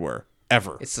the hardware.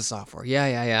 Ever. It's the software.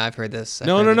 Yeah. I've heard this.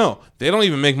 No. They don't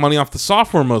even make money off the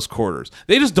software most quarters.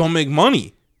 They just don't make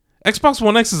money. Xbox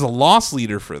One X is a loss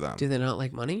leader for them. Do they not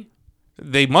like money?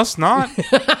 They must not.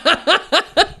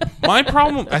 My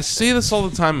problem, I say this all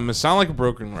the time, I'm going to sound like a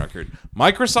broken record.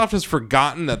 Microsoft has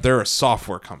forgotten that they're a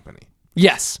software company.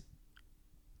 Yes,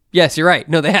 you're right.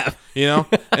 No, they have. You know?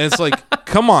 And it's like,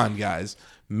 come on, guys.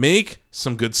 Make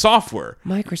some good software.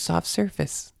 Microsoft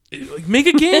Surface. Make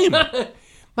a game.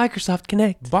 Microsoft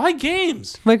Kinect. Buy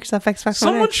games. Microsoft Xbox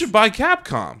Someone One X. should buy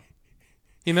Capcom.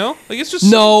 You know? It's just...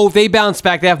 No, they bounced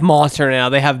back. They have Monster now.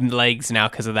 They have legs now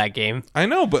because of that game. I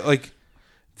know, but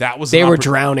that was... They were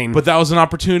drowning. But that was an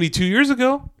opportunity 2 years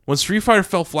ago when Street Fighter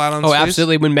fell flat on its face.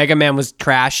 Absolutely. When Mega Man was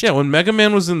trashed. Yeah, when Mega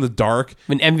Man was in the dark.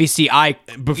 When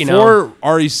MVCI... Before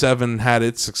RE7 had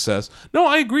its success. No,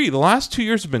 I agree. The last 2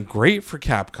 years have been great for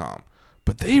Capcom.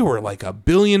 But they were $1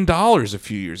 billion a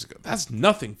few years ago. That's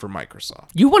nothing for Microsoft.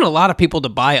 You want a lot of people to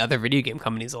buy other video game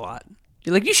companies a lot.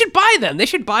 You're like, you should buy them. They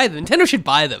should buy them. Nintendo should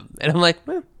buy them. And I'm like,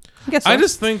 guess so. I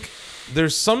just think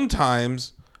there's some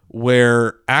times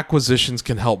where acquisitions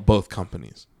can help both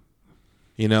companies.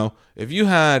 You know, if you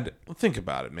had, think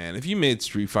about it, man. If you made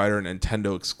Street Fighter a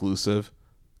Nintendo exclusive,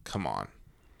 come on.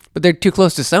 But they're too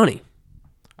close to Sony.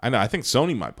 I know. I think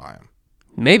Sony might buy them.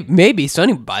 Maybe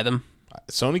Sony would buy them.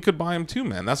 Sony could buy them too,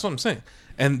 man. That's what I'm saying.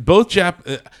 And both I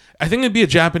think it'd be a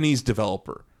Japanese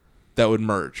developer that would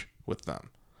merge with them.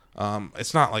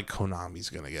 It's not like Konami's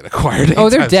going to get acquired. Oh,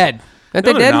 they're anytime dead. soon. Aren't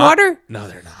they dead in not. water? No,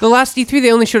 they're not. The last E3,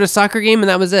 they only showed a soccer game, and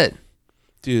that was it.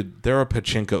 Dude, they're a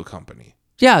pachinko company.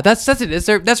 Yeah, that's it.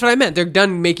 That's what I meant. They're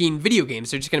done making video games.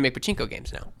 They're just gonna make pachinko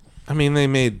games now. I mean, they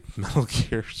made Metal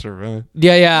Gear Survive.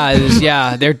 Yeah.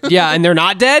 And they're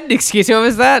not dead. Excuse me, what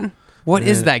was that? What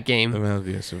is that The game? Metal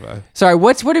Gear Survive. Sorry,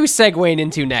 what are we segueing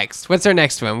into next? What's our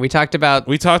next one? We talked about.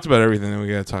 We talked about everything, and we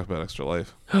got to talk about Extra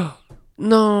Life.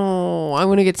 No, I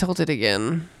want to get tilted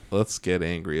again. Let's get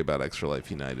angry about Extra Life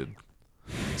United.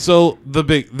 So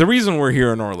the reason we're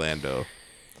here in Orlando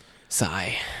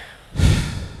Sigh.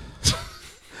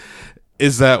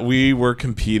 is that we were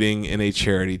competing in a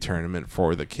charity tournament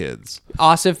for the kids.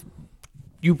 Asif,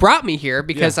 you brought me here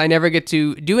because Yeah. I never get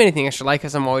to do anything extra life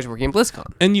because I'm always working at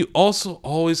BlizzCon. And you also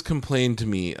always complain to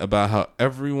me about how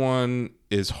everyone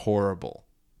is horrible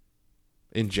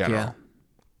in general. Yeah.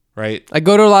 Right? I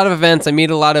go to a lot of events. I meet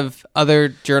a lot of other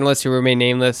journalists who remain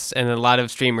nameless and a lot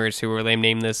of streamers who remain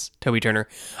nameless, Toby Turner,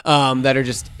 that are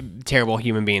just terrible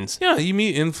human beings. Yeah, you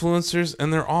meet influencers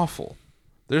and they're awful.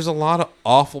 There's a lot of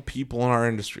awful people in our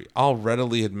industry. I'll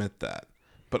readily admit that.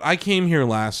 But I came here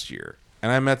last year and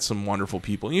I met some wonderful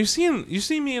people. And you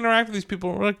see me interact with these people.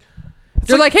 And we're like,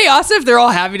 They're like, hey, Asif, they're all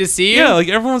happy to see you. yeah, like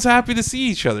everyone's happy to see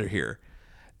each other here.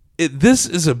 This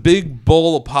is a big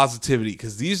bowl of positivity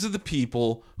because these are the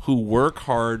people who work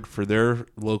hard for their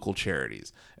local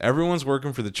charities. Everyone's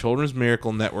working for the Children's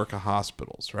Miracle Network of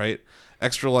hospitals, right?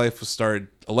 Extra Life was started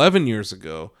 11 years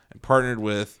ago and partnered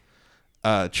with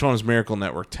Children's Miracle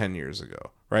Network 10 years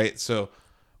ago, right? So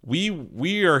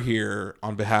we are here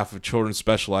on behalf of Children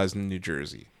Specialized in New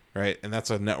Jersey, right? And that's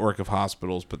a network of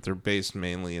hospitals, but they're based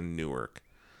mainly in Newark.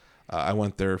 I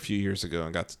went there a few years ago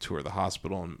and got to tour the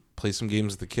hospital and play some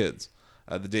games with the kids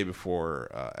the day before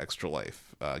Extra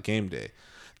Life game day.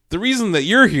 The reason that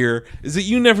you're here is that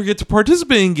you never get to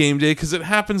participate in game day because it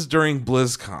happens during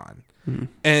BlizzCon,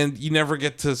 and you never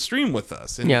get to stream with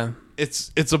us. And Yeah.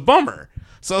 it's a bummer.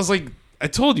 So I was like, I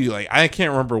told you, like, I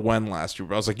can't remember when last year,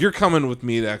 but I was like, you're coming with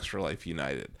me to Extra Life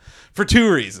United for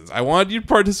two reasons. I wanted you to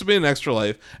participate in Extra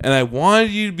Life, and I wanted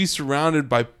you to be surrounded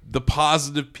by the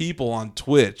positive people on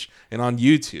Twitch and on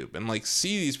YouTube and like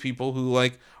see these people who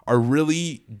like are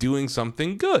really doing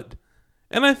something good.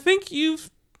 And I think you've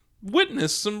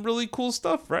witnessed some really cool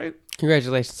stuff, right?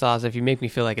 Congratulations, Asif. You make me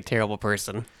feel like a terrible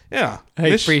person. Yeah. I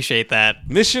appreciate that.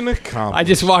 Mission accomplished. I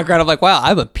just walk around, I'm like, wow,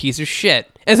 I'm a piece of shit.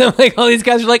 And so like all these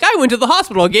guys are like, I went to the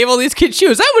hospital, gave all these kids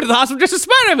shoes. I went to the hospital just as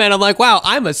Spider-Man. I'm like, wow,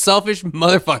 I'm a selfish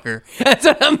motherfucker. And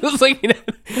so I'm just like,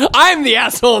 I'm the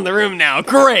asshole in the room now.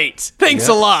 Great. Thanks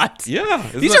a lot. Yeah.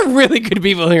 These are really good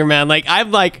people here, man. Like,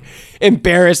 I'm like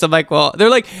embarrassed. I'm like, well, they're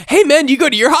like, hey, man, do you go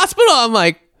to your hospital? I'm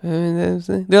like, they're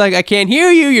like, I can't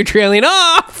hear you. You're trailing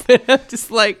off. And I'm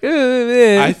just like,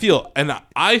 I feel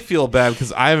bad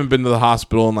because I haven't been to the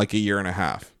hospital in like a year and a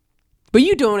half. But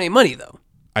you donate money, though.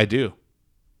 I do.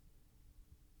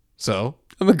 So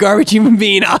I'm a garbage human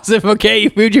being, Asif. Okay,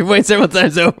 you moved your point several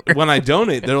times over. when I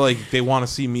donate, they're like, they want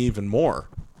to see me even more.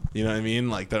 You know what I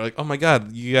mean? Like, they're like, oh my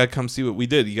God, you got to come see what we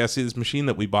did. You got to see this machine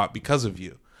that we bought because of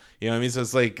you. You know what I mean? So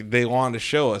it's like they want to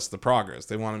show us the progress.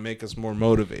 They want to make us more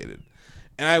motivated.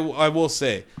 And I will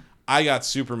say, I got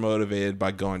super motivated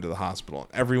by going to the hospital.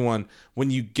 Everyone, when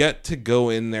you get to go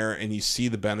in there and you see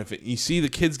the benefit, you see the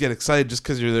kids get excited just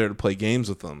because you're there to play games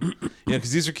with them. You know,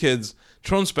 because these are kids,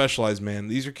 Children Specialized, man.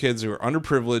 These are kids who are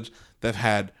underprivileged that have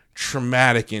had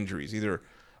traumatic injuries, either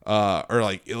or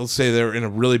like let's say they're in a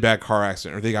really bad car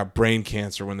accident or they got brain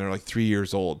cancer when they're like 3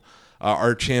 years old.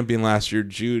 Our champion last year,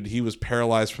 Jude, he was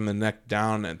paralyzed from the neck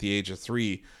down at the age of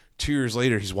 3. 2 years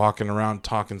later, he's walking around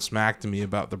talking smack to me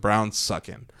about the Browns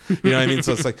sucking. You know what I mean?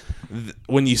 So it's like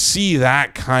when you see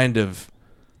that kind of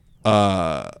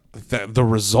the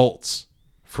results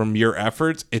from your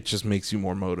efforts, it just makes you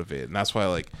more motivated. And that's why,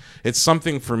 like, it's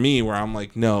something for me where I'm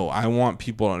like, no, I want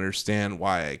people to understand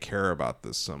why I care about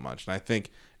this so much. And I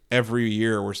think every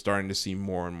year we're starting to see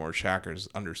more and more Shackers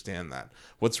understand that.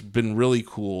 What's been really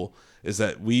cool is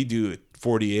that we do a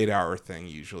 48-hour thing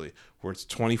usually, where it's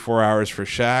 24 hours for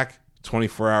Shaq,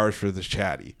 24 hours for the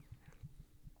chatty.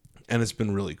 And it's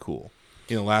been really cool.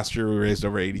 You know, last year we raised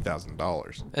over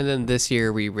 $80,000. And then this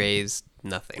year we raised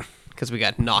nothing. because we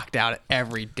got knocked out at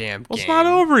every damn game. Well, it's not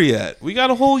over yet. We got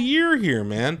a whole year here,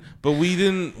 man. But we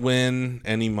didn't win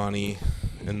any money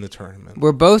in the tournament.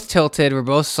 We're both tilted. We're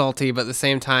both salty, but at the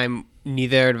same time,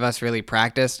 neither of us really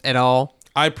practiced at all.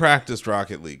 I practiced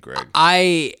Rocket League, Greg.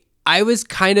 I was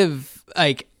kind of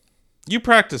like... You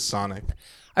practiced Sonic.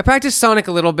 I practiced Sonic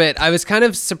a little bit. I was kind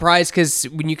of surprised because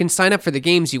when you can sign up for the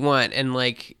games you want, and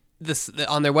like this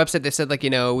on their website, they said like,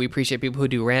 we appreciate people who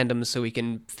do randoms so we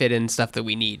can fit in stuff that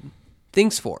we need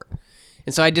things for.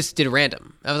 And so I just did a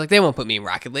random. I was like, they won't put me in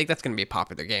Rocket League. That's going to be a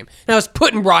popular game. And I was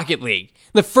put in Rocket League.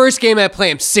 The first game I play,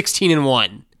 I'm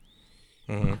 16-1.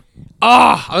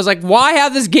 I was like, why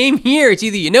have this game here? It's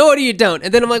either you know it or you don't.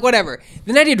 And then I'm like, whatever.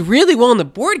 Then I did really well in the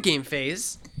board game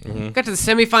phase. Got to the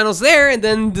semifinals there, and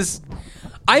then this...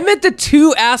 I met the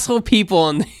two asshole people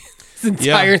in this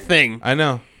entire thing. I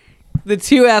know. The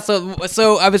two assholes.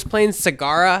 So I was playing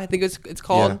Sagara, I think it's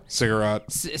called. Yeah,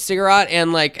 Cigarette. Cigarette,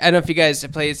 and like, I don't know if you guys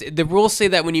have played. The rules say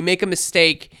that when you make a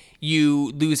mistake,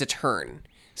 you lose a turn.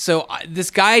 So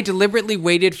this guy deliberately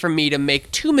waited for me to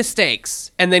make 2 mistakes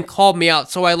and then called me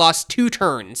out. So I lost 2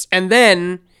 turns. And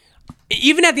then,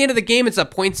 even at the end of the game, it's a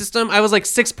point system. I was like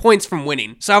 6 points from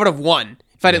winning. So I would have won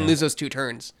if I didn't lose those 2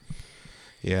 turns.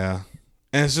 Yeah.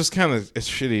 And it's just kind of, it's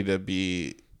shitty to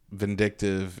be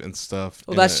vindictive and stuff.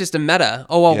 Well, that's just a meta.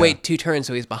 Oh, I'll Yeah. wait 2 turns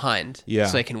so he's behind. Yeah.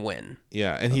 So I can win.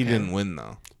 Yeah, and he didn't win,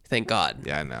 though. Thank God.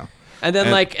 Yeah, I know. And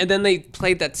then they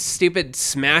played that stupid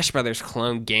Smash Brothers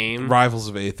clone game. Rivals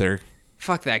of Aether.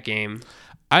 Fuck that game.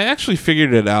 I actually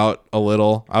figured it out a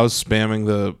little. I was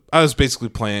basically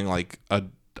playing like a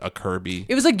Kirby.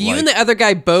 It was like you and the other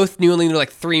guy both knew only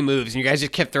like 3 moves, and you guys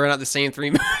just kept throwing out the same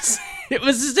 3 moves.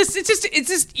 It's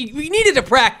just we needed to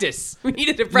practice. We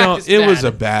needed to practice. No, it was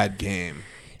a bad game.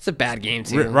 It's a bad game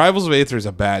too. Rivals of Aether is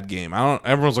a bad game.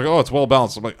 Everyone's like, oh, it's well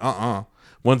balanced. I'm like,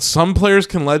 When some players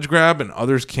can ledge grab and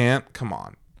others can't, come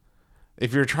on.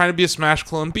 If you're trying to be a Smash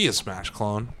clone, be a Smash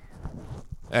clone.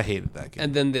 I hated that game.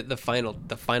 And then the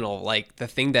final, like the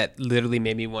thing that literally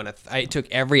made me want to. I took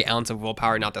every ounce of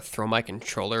willpower not to throw my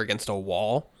controller against a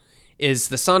wall. Is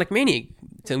the Sonic Mania?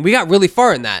 And we got really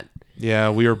far in that. Yeah,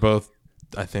 we were both,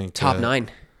 I think, top 9.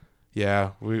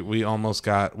 Yeah, we almost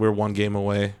got. We're 1 game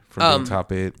away from being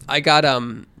top 8.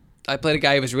 I played a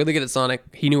guy who was really good at Sonic.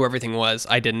 He knew where everything was.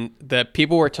 I didn't. The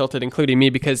people were tilted, including me,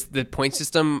 because the point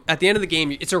system at the end of the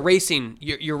game, it's a racing.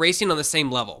 You're racing on the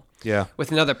same level. Yeah.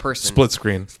 With another person. Split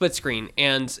screen.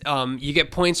 And you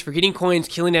get points for getting coins,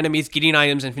 killing enemies, getting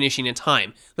items, and finishing in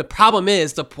time. The problem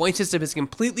is the point system is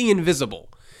completely invisible.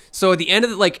 So at the end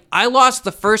of I lost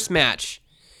the first match.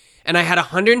 And I had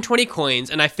 120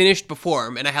 coins, and I finished before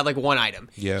him, and I had 1 item.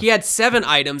 Yeah. He had 7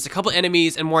 items, a couple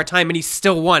enemies, and more time, and he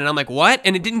still won. And I'm like, what?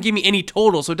 And it didn't give me any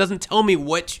total, so it doesn't tell me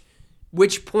which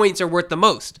points are worth the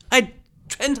most. I had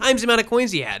 10 times the amount of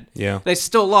coins he had. Yeah. And I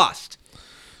still lost.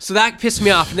 So that pissed me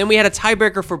off. And then we had a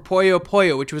tiebreaker for Puyo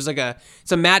Puyo, which was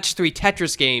it's a match 3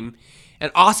 Tetris game.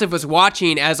 And Asif was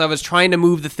watching as I was trying to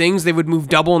move the things. They would move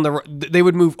double, and they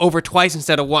would move over twice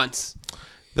instead of once.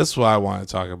 That's what I want to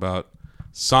talk about.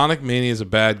 Sonic Mania is a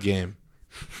bad game.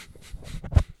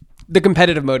 The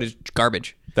competitive mode is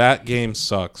garbage. That game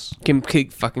sucks.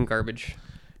 Complete fucking garbage.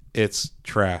 It's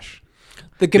trash.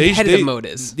 The competitive mode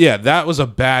is. Yeah, that was a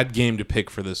bad game to pick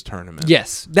for this tournament.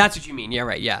 Yes, that's what you mean. Yeah,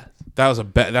 right. Yeah.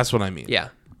 That's what I mean. Yeah.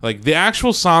 Like the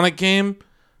actual Sonic game,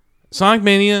 Sonic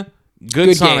Mania,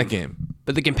 good Sonic game.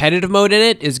 But the competitive mode in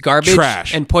it is garbage.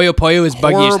 Trash. And Puyo Puyo is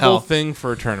buggy as hell. Horrible thing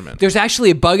for a tournament. There's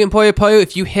actually a bug in Puyo Puyo.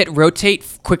 If you hit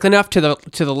rotate quick enough to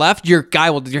the left, your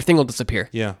thing will disappear.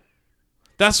 Yeah.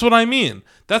 That's what I mean.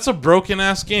 That's a broken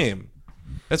ass game.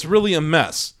 That's really a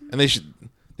mess. And they should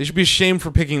be ashamed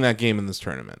for picking that game in this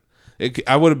tournament.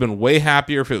 I would have been way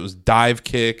happier if it was Dive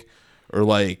Kick or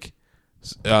Nidhogg.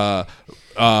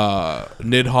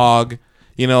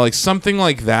 Something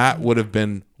like that would have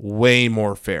been way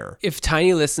more fair. If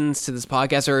Tiny listens to this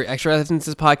podcast or Extra listens to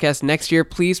this podcast next year,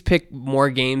 please pick more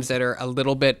games that are a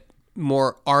little bit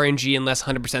more RNG and less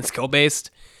 100% skill-based.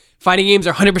 Fighting games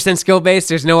are 100% skill-based.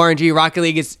 There's no RNG. Rocket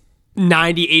League is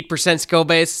 98%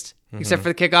 skill-based, except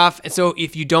for the kickoff. And so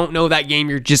if you don't know that game,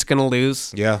 you're just going to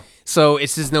lose. Yeah. So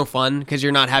it's just no fun because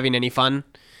you're not having any fun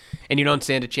and you don't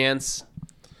stand a chance.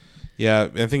 Yeah,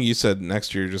 I think you said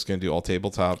next year you're just going to do all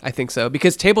tabletop. I think so.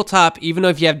 Because tabletop, even though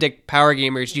if you have Dick Power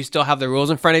Gamers, you still have the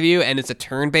rules in front of you, and it's a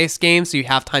turn-based game, so you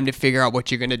have time to figure out what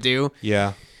you're going to do.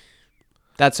 Yeah.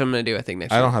 That's what I'm going to do, I think,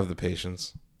 next year. I don't have the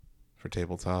patience for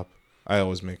tabletop. I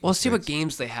always make Well, let's see what mistakes.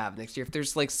 games they have next year. If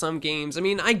there's, some games... I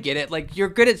mean, I get it. You're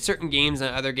good at certain games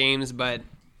and other games, but...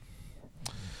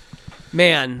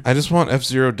 Man. I just want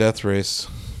F-Zero Death Race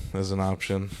as an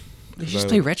option. You just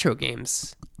play retro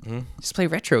games. Just play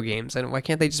retro games. And why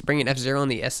can't they just bring in F-Zero on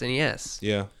the SNES?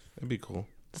 Yeah, it'd be cool.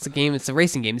 It's a game. It's a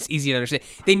racing game. It's easy to understand.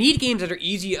 They need games that are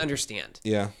easy to understand.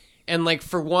 Yeah. And like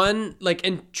for one,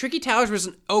 and Tricky Towers was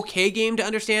an okay game to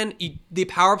understand. The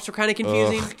power-ups were kind of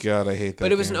confusing. Oh God, I hate that.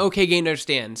 But it was an okay game to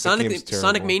understand. game's terrible.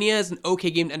 Sonic Mania is an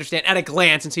okay game to understand at a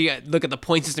glance until you look at the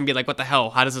point system and be like, what the hell?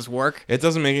 How does this work? It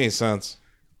doesn't make any sense.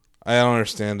 I don't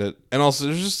understand it. And also,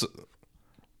 there's just...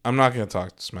 I'm not going to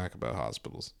talk smack about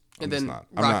hospitals. And then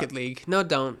Rocket League. No,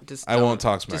 don't. Just I don't. won't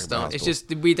talk smack Just about don't. It's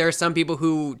hospitals. just there are some people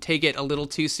who take it a little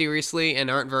too seriously and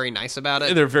aren't very nice about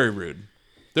it. They're very rude.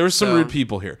 There were some So- rude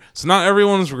people here. So not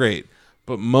everyone's great,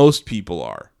 but most people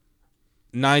are.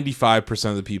 95%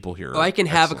 of the people here are I can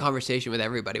have a excellent. conversation with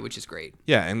everybody, which is great.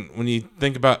 Yeah, and when you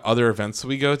think about other events that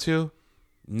we go to,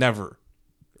 never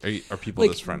are people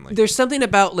this friendly. There's something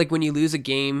about like when you lose a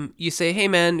game, you say, "Hey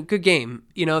man, good game."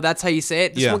 You know, that's how you say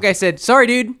it. This Yeah. one guy said, "Sorry,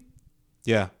 dude."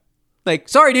 Yeah. Like,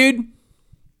 "Sorry, dude."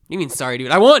 You mean sorry,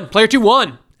 dude? I won. Player 2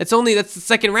 won. That's the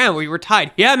second round. We were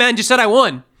tied. Yeah, man, just said I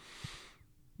won.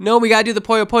 No, we gotta do the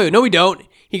Puyo Puyo. No, we don't.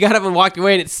 He got up and walked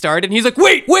away and it started. And he's like,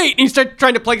 wait. And he started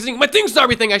trying to play his thing. My thing's not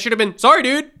everything. I should have been, sorry,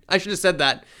 dude. I should have said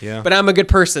that. Yeah. But I'm a good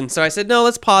person. So I said, no,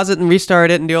 let's pause it and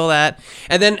restart it and do all that.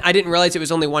 And then I didn't realize it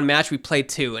was only one match. We played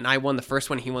two. And I won the first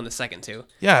one. He won the second two.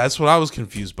 Yeah, that's what I was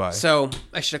confused by. So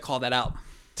I should have called that out.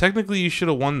 Technically, you should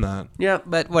have won that. Yeah,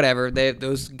 but whatever.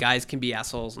 Those guys can be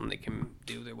assholes and they can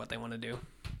do what they want to do.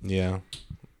 Yeah.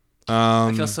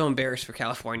 I feel so embarrassed for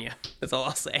California. That's all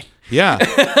I'll say. Yeah.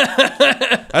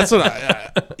 That's what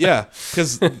yeah,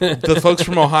 because the folks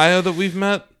from Ohio that we've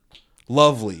met,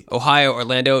 lovely. Ohio,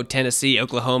 Orlando, Tennessee,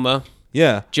 Oklahoma,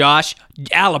 Yeah. Josh,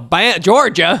 Alabama,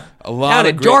 Georgia. A lot Down of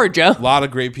in great, Georgia. A lot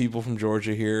of great people from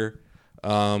Georgia here.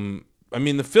 I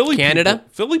mean, the Canada?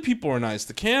 Philly people are nice.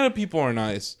 The Canada people are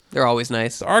nice. They're always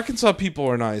nice. The Arkansas people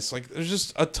are nice. Like, there's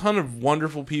just a ton of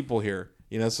wonderful people here.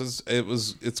 You know, so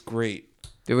it's great.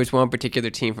 There was one particular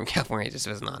team from California that just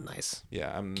was not nice.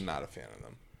 Yeah, I'm not a fan of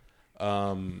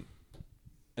them.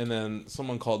 And then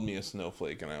someone called me a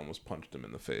snowflake, and I almost punched him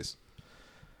in the face.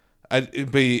 But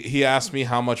he asked me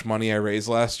how much money I raised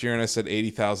last year, and I said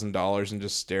 $80,000, and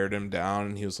just stared him down,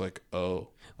 and he was like, "Oh."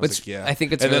 I was like, yeah. I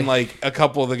think it's and then really- like a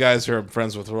couple of the guys who I'm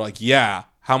friends with were like, "Yeah,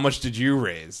 how much did you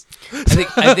raise?"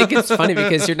 I think it's funny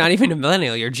because you're not even a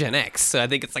millennial, you're Gen X. So I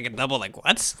think it's like a double, like,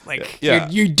 what? Like, Yeah.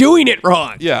 you're doing it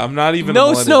wrong. Yeah, I'm not even. a No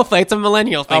millennial. snowflake. It's a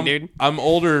millennial thing, dude. I'm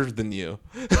older than you.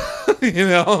 You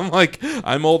know,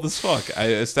 I'm old as fuck. I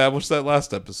established that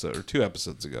last episode or 2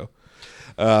 episodes ago.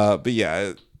 But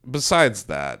yeah, besides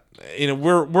that, you know,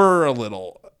 we're a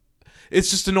little. It's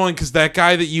just annoying because that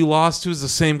guy that you lost to is the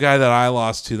same guy that I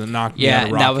lost to that knocked me out Yeah, of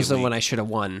and Rocket that was the League. one I should have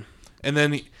won. And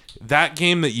then that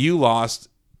game that you lost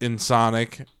in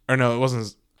Sonic, or no, it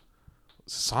wasn't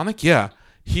Sonic. Yeah,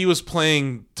 he was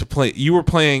playing to play. You were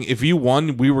playing. If you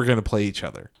won, we were going to play each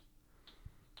other.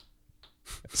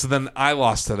 So then I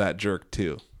lost to that jerk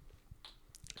too.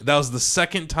 That was the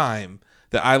second time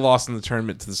that I lost in the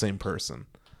tournament to the same person.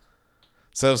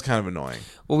 So that was kind of annoying.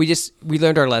 Well, we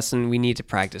learned our lesson. We need to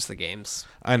practice the games.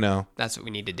 I know. That's what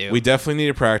we need to do. We definitely need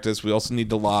to practice. We also need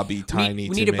to lobby Tiny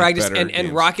we need to make practice. better And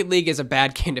games. Rocket League is a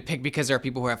bad game to pick because there are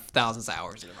people who have thousands of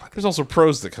hours in Rocket League. There's also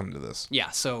pros that come to this. Yeah,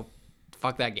 so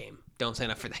fuck that game. Don't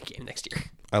sign up for that game next year.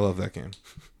 I love that game.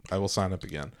 I will sign up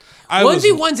again.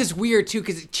 1v1s is weird too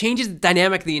because it changes the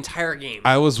dynamic of the entire game.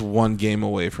 I was one game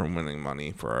away from winning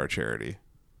money for our charity.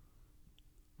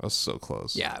 I was so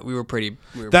close. Yeah, we were pretty.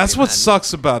 That's what mad.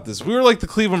 sucks about this. We were like the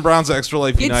Cleveland Browns of Extra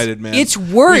Life United, man. It's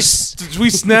worse.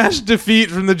 We snatched defeat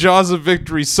from the jaws of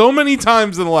victory so many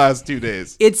times in the last 2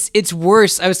 days. It's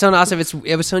worse. I was telling Austin,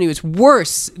 it's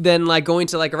worse than like going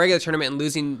to like a regular tournament and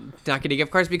losing, not getting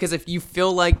gift cards because if you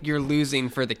feel like you're losing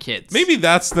for the kids. Maybe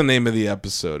that's the name of the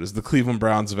episode, is the Cleveland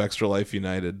Browns of Extra Life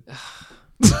United.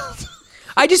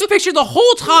 I just pictured the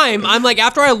whole time. I'm like,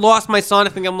 after I lost my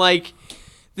Sonic thing, I'm like,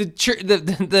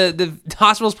 the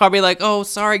hospital's probably like, oh,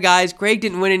 sorry guys, Greg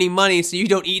didn't win any money, so you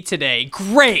don't eat today.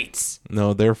 Great.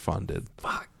 No, they're funded.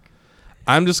 Fuck.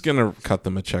 I'm just going to cut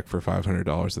them a check for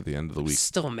 $500 at the end of the week.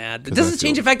 Still mad. It 'Cause doesn't I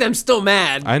change the feel- fact that I'm still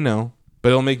mad. I know, but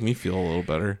it'll make me feel a little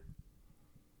better.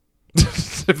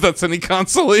 If that's any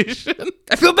consolation.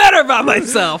 I feel better about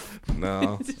myself.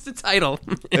 No. It's just a title.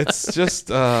 It's just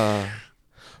but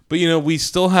you know, we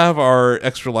still have our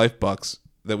Extra Life bucks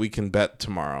that we can bet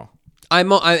tomorrow.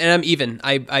 I'm even.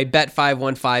 I bet 5,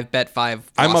 won 5, bet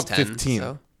 5. I'm lost up 10, 15.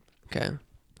 So. Okay.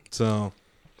 So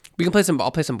We can play some.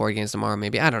 I'll play some board games tomorrow.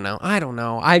 Maybe. I don't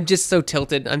know. I'm just so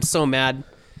tilted. I'm so mad.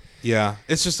 yeah,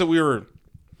 it's just that we were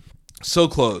so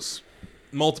close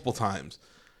multiple times.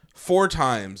 4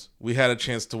 times we had a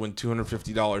chance to win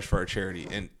 $250 for our charity,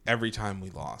 and every time we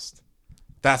lost.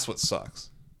 That's what sucks,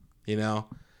 you know?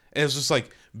 And it's just like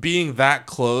being that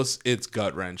close, it's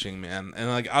gut wrenching, man.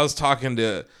 And like I was talking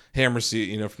to Hammerseat,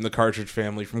 you know, from the Cartridge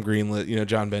family, from Greenlit, you know,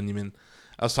 John Benjamin.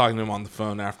 I was talking to him on the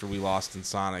phone after we lost in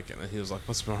Sonic, and he was like,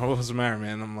 "What's the matter,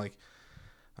 man?" And I'm like,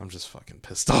 "I'm just fucking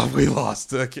pissed off we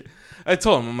lost." I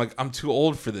told him, I'm like, "I'm too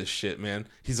old for this shit, man."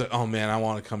 He's like, "Oh man, I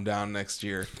want to come down next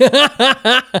year."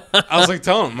 I was like,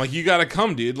 telling him, like, "You got to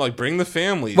come, dude. Like, bring the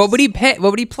family." What would he pay? What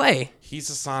would he play? He's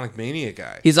a Sonic Mania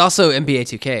guy. He's also NBA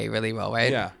 2K really well,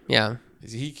 right? Yeah. Yeah.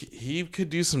 He could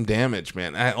do some damage,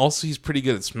 man. Also, he's pretty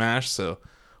good at Smash, so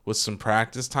with some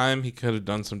practice time, he could have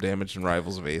done some damage in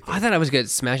Rivals of Aether. I thought I was good at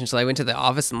Smash until I went to the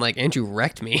office and like Andrew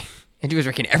wrecked me. Andrew was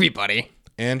wrecking everybody.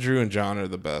 Andrew and John are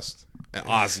the best. And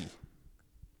Ozzy.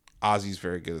 Ozzy's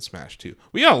very good at Smash too.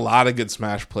 We got a lot of good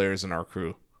Smash players in our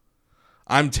crew.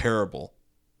 I'm terrible.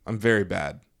 I'm very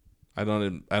bad.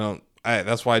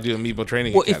 That's why I do Amiibo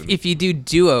Training Academy. Well, if you do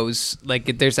duos,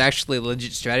 like there's actually a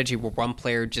legit strategy where one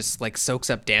player just like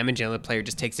soaks up damage and the other player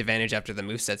just takes advantage after the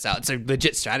moveset's out. It's a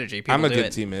legit strategy. People I'm a do good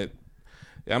it. teammate.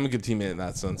 Yeah, I'm a good teammate in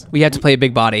that sense. We have to play a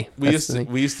big body. We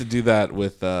used to do that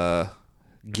with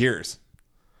Gears.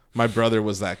 My brother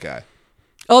was that guy.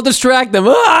 I'll distract them.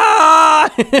 Ah!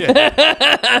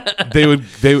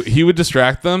 He would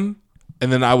distract them,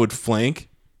 and then I would flank,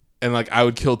 and like I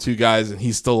would kill 2 guys, and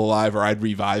he's still alive, or I'd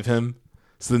revive him,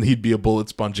 so then he'd be a bullet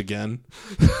sponge again.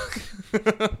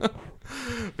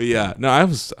 But yeah, no, I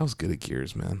was good at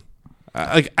Gears, man.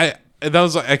 I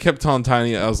kept telling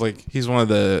Tiny, I was like, he's one of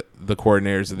the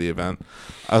coordinators of the event.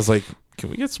 I was like, can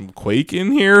we get some Quake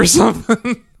in here or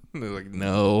something? And they're like,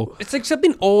 no. It's like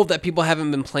something old that people haven't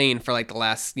been playing for like the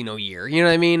last, year. You know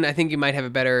what I mean? I think you might have a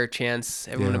better chance.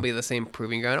 Everyone will be the same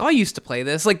proving ground. Oh, I used to play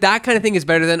this. Like that kind of thing is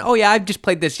better than, oh yeah, I've just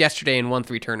played this yesterday and won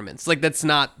 3 tournaments. Like that's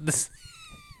not this.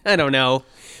 I don't know.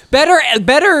 Better.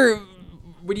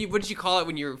 What did you call it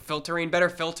when you're filtering? Better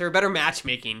filter, better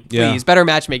matchmaking, please. Yeah. Better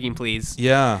matchmaking, please.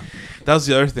 Yeah, that was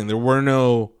the other thing. There were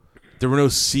no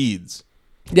seeds.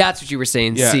 That's what you were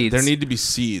saying. Yeah, seeds. there need to be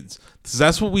seeds. So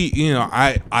that's what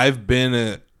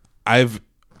I've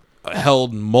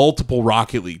held multiple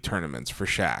Rocket League tournaments for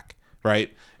Shaq,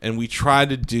 right? And we try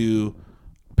to do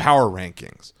power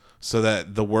rankings so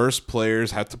that the worst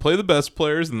players have to play the best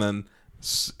players, and then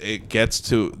it gets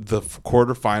to the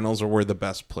quarterfinals or where the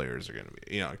best players are going to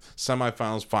be.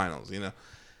 Semifinals, finals.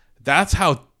 That's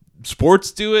how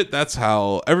sports do it. That's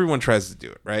how everyone tries to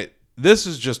do it, right? This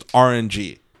is just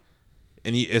RNG.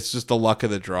 And it's just the luck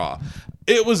of the draw.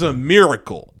 It was a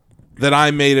miracle that I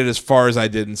made it as far as I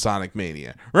did in Sonic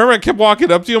Mania. Remember, I kept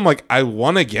walking up to you. I'm like, I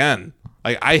won again.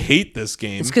 Like, I hate this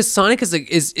game. It's because Sonic is an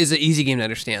easy game to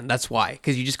understand. That's why.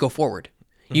 Because you just go forward.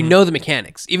 You know the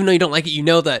mechanics. Even though you don't like it, you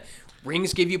know that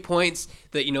rings give you points.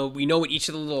 That we know what each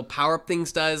of the little power up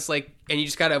things does. Like, and you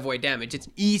just gotta avoid damage. It's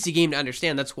an easy game to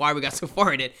understand. That's why we got so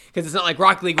far in it. Because it's not like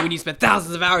Rocket League when you spend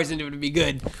thousands of hours into it to be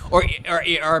good, or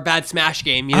a bad Smash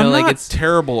game. I'm not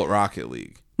terrible at Rocket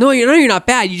League. No, you're not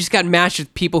bad. You just got matched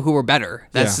with people who were better.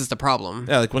 That's just the problem.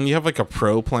 Yeah, like when you have like a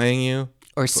pro playing you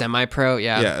or semi-pro.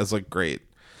 Yeah, it's like great.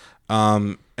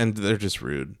 And they're just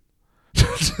rude.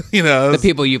 The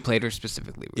people you played were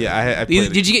specifically rude. Yeah, I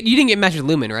played. You didn't get matched with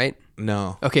Lumen, right?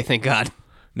 No. Okay, thank God.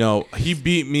 No, he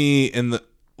beat me in the.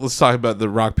 Let's talk about the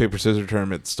rock paper scissors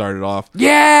tournament. Started off.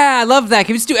 Yeah, I love that.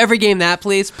 Can we just do every game that,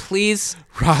 please?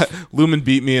 Lumen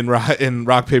beat me in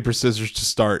rock paper scissors to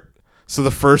start. So the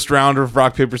first round of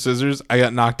rock paper scissors, I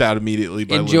got knocked out immediately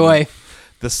by Enjoy. Lumen.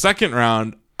 The second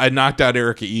round, I knocked out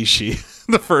Erika Ishii.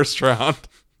 The first round,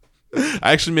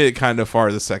 I actually made it kind of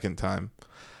far the second time.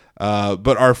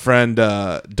 But our friend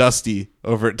Dusty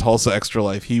over at Tulsa Extra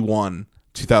Life, he won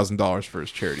 $2,000 for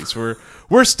his charity. So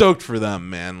we're stoked for them,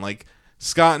 man. Like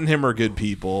Scott and him are good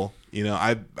people.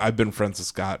 I've been friends with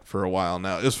Scott for a while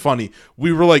now. It was funny.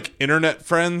 We were like internet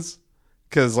friends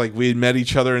because like we had met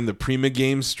each other in the Prima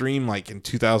Games stream like in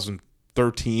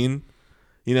 2013.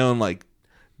 And like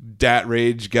Dat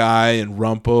Rage guy and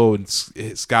Rumpo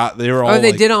and Scott, they were all. Oh,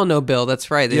 they did all know Bill. That's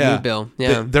right. They knew Bill.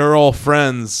 Yeah, they're all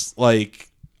friends like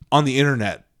on the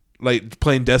internet, like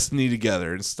playing Destiny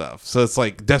together and stuff. So it's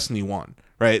like Destiny 1,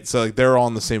 right? So like they're all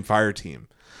on the same fire team.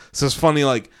 So it's funny,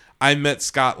 like I met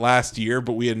Scott last year,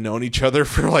 but we had known each other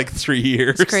for like 3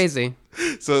 years. It's crazy.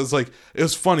 So it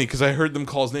was funny because I heard them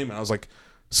call his name and I was like,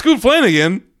 Scoot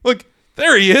Flanagan, like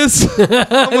there he is. I'm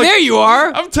like, there you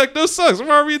are. I'm Techno Sucks. I'm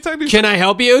RV Techno. Can I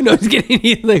help you? No, just kidding.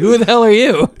 He's like, who the hell are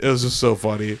you? It was just so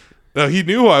funny. No, he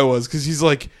knew who I was because he's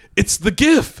like, It's the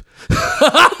GIF.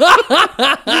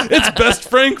 It's Best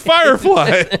Frank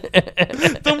Firefly.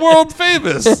 The world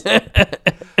famous.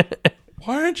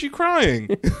 Why aren't you crying?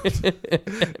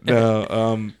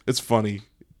 No, it's funny.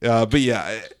 But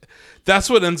yeah, that's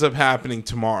what ends up happening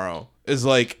tomorrow is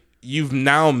like you've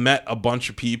now met a bunch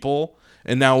of people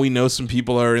and now we know some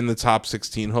people are in the top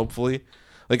 16, hopefully.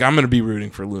 Like I'm going to be rooting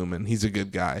for Lumen. He's a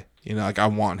good guy. You know, like I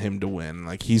want him to win.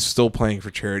 Like he's still playing for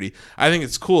charity. I think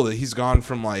it's cool that he's gone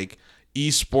from like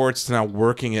esports to now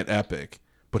working at Epic,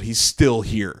 but he's still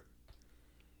here.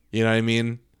 You know what I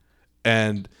mean?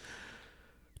 And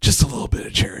just a little bit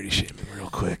of charity shaming real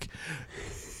quick.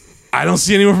 I don't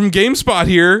see anyone from GameSpot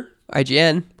here.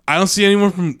 IGN. I don't see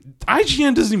anyone from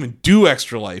IGN doesn't even do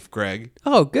Extra Life, Greg.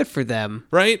 Oh, good for them.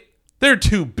 Right? They're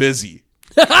too busy.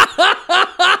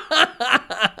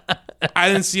 I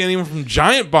didn't see anyone from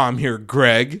Giant Bomb here,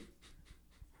 Greg.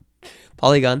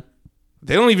 Polygon.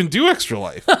 They don't even do Extra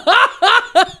Life.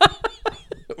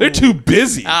 They're too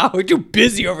busy. Oh, we're too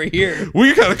busy over here.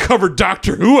 We gotta cover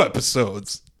Doctor Who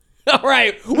episodes. All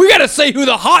right, we gotta say who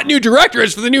the hot new director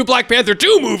is for the new Black Panther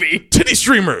 2 movie. Titty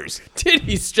streamers.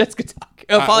 Titties, just Kotaku.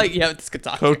 Oh, probably, yeah, it's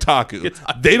Kotaku.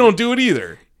 Kotaku. They don't do it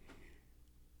either.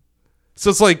 So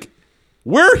it's like,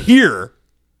 we're here.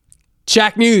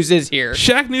 Shaq News is here.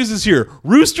 Shaq News is here.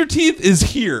 Rooster Teeth is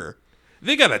here.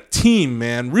 They got a team,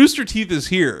 man. Rooster Teeth is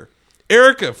here.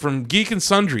 Erica from Geek and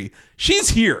Sundry, she's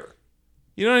here.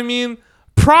 You know what I mean?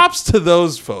 Props to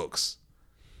those folks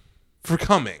for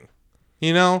coming.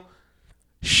 You know?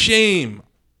 Shame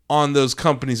on those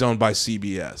companies owned by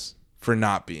CBS for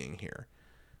not being here.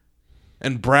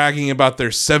 And bragging about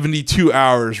their 72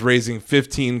 hours raising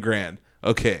 15 grand.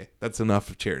 Okay, that's enough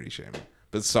of charity shaming.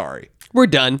 But sorry. We're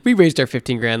done. We raised our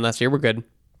 15 grand last year. We're good.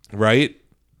 Right?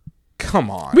 Come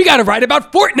on. We gotta write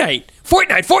about Fortnite.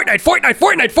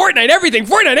 Fortnite,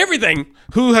 everything.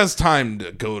 Who has time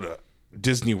to go to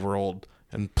Disney World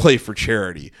and play for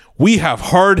charity? We have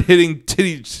hard-hitting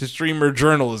titty streamer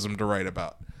journalism to write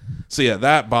about. So yeah,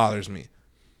 that bothers me.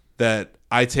 That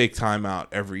I take time out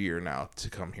every year now to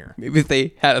come here. Maybe if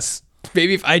they had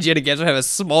maybe if IGN again would have a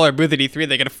smaller booth at E3,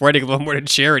 they could afford to give a little more to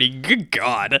charity. Good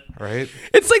God. Right?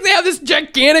 It's like they have this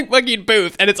gigantic fucking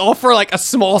booth, and it's all for like a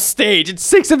small stage. It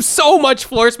takes up so much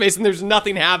floor space, and there's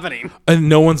nothing happening. And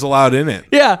no one's allowed in it.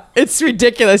 Yeah, it's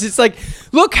ridiculous. It's like,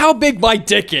 look how big my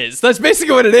dick is. That's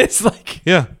basically what it is. Like,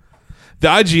 Yeah. The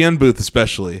IGN booth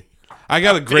especially. I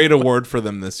got a great award for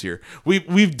them this year.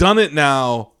 We've done it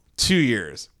now 2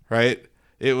 years, right?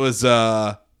 It was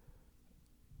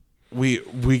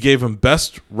we gave them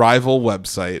best rival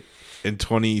website in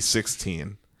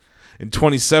 2016. In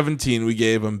 2017, we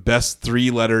gave them best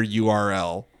 3-letter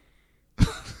URL.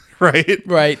 Right?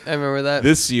 right, I remember that.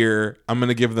 This year, I'm going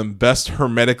to give them best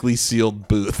hermetically sealed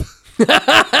booth.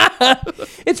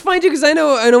 It's fine too, because I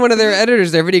know one of their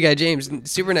editors there, Video Guy James,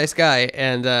 super nice guy,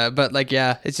 and but like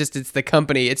yeah, it's the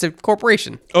company, it's a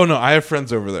corporation. Oh no, I have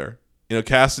friends over there. You know,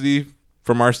 Cassidy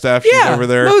from our staff, she's over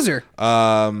there. Moser.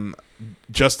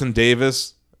 Justin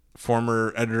Davis,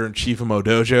 former editor-in-chief of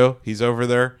Modojo, he's over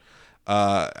there.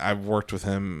 I've worked with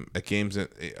him at games at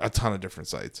a ton of different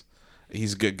sites.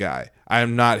 He's a good guy. I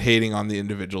am not hating on the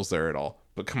individuals there at all,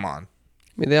 but come on.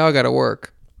 I mean, they all got to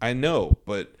work. I know,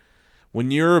 but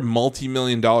when you're a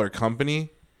multi-million-dollar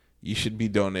company, you should be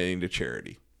donating to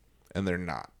charity, and they're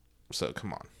not. So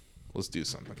come on, let's do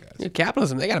something, guys. Yeah,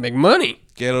 capitalism, they got to make money.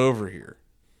 Get over here.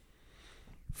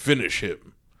 Finish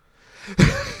him.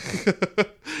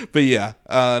 But yeah,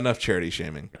 enough charity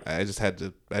shaming. I just had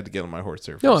to get on my horse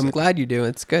there. No, I'm glad you do.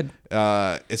 It's good.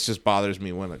 It just bothers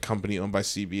me when a company owned by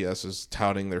CBS is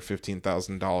touting their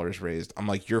 $15,000 raised. I'm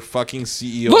like, your fucking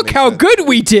CEO. Look how good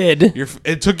we did.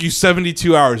 It took you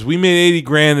 72 hours. We made 80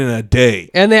 grand in a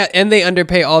day. And they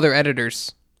underpay all their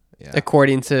editors, Yeah.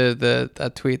 according to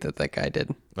that tweet that guy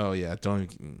did. Oh yeah, don't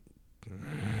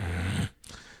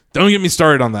get me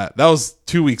started on that. That was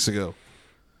 2 weeks ago.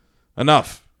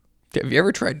 Enough. Have you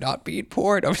ever tried not being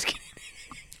poor? No, I'm just kidding.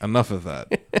 Enough of that.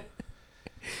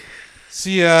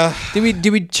 See,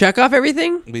 Did we check off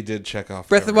everything? we did check off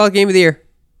Breath of the Wild Game of the Year,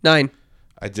 9.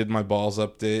 I did my balls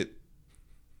update.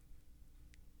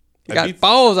 I got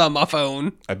balls on my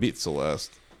phone. I beat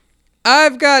Celeste.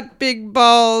 I've got big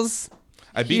balls.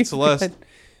 I beat Celeste.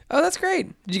 Oh, that's great.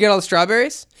 Did you get all the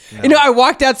strawberries? No. You know, I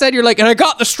walked outside. You're like, and I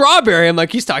got the strawberry. I'm like,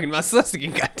 he's talking about Celeste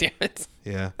again. God damn it.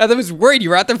 Yeah. I was worried. You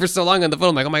were out there for so long on the phone.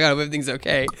 I'm like, oh my God, I hope everything's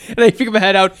okay. And I pick my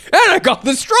head out, and I got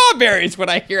the strawberries when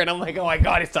I hear it. I'm like, oh my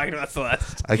God, he's talking about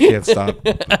Celeste. I can't stop.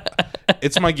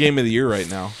 It's my game of the year right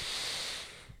now.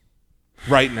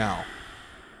 Right now.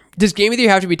 Does Game of the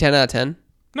Year have to be 10 out of 10?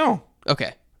 No.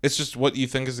 Okay. It's just what you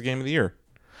think is the game of the year.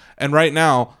 And right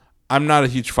now, I'm not a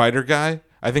huge fighter guy.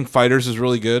 I think Fighters is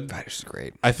really good. Fighters is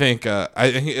great. I think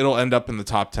it'll end up in the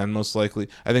top 10 most likely.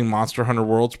 I think Monster Hunter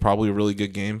World's probably a really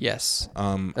good game. Yes.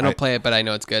 I don't play it, but I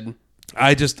know it's good.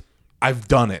 I've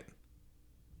done it.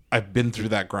 I've been through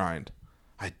that grind.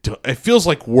 It feels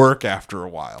like work after a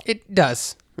while. It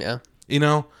does. Yeah. You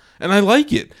know? And I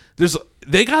like it.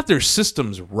 They got their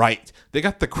systems right. They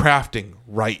got the crafting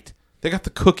right. They got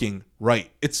the cooking right.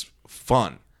 It's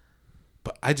fun.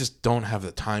 But I just don't have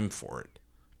the time for it.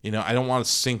 You know, I don't want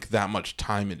to sink that much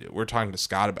time into it. We're talking to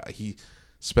Scott about it.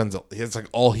 It's like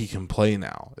all he can play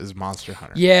now is Monster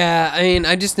Hunter. Yeah, I mean,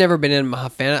 I've just never been a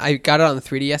fan. I got it on the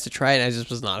 3DS to try it, and I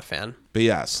just was not a fan. But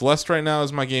yeah, Celeste right now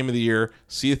is my game of the year.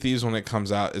 Sea of Thieves, when it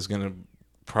comes out, is going to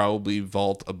probably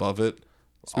vault above it.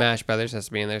 Smash Brothers has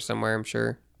to be in there somewhere, I'm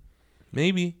sure.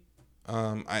 Maybe.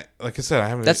 Like I said, I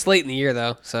haven't. That's late in the year,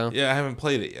 though, so. Yeah, I haven't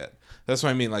played it yet. That's what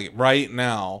I mean. Like, right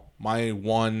now, my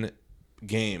one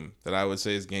game that I would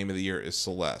say is game of the year is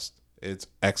Celeste. It's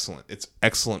excellent. It's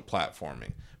excellent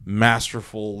platforming,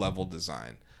 masterful level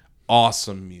design,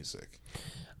 awesome music.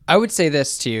 I would say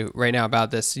this to you right now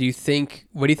about this. What do you think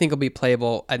will be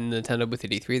playable at Nintendo Booth at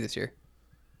E3 this year?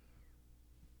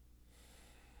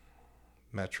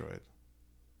 Metroid.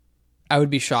 I would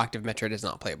be shocked if Metroid is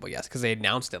not playable, yes, because they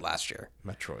announced it last year.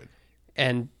 Metroid.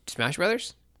 And Smash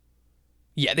Brothers?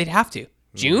 Yeah, they'd have to.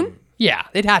 June? Yeah,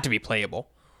 they'd have to be playable.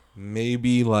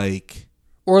 Maybe like...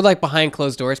 Or like behind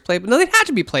closed doors playable. No, they'd have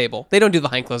to be playable. They don't do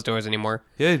behind closed doors anymore.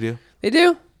 Yeah, they do. They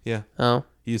do? Yeah. Oh.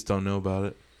 You just don't know about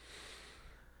it.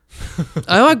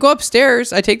 I go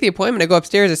upstairs. I take the appointment. I go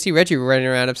upstairs. I see Reggie running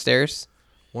around upstairs.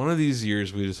 One of these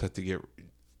years, we just have to get...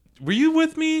 Were you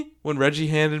with me when Reggie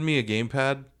handed me a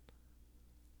gamepad?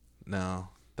 No.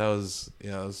 That was...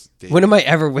 Yeah, that was... David. When am I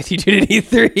ever with you, dude, at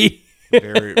E3?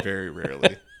 Very, very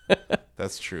rarely.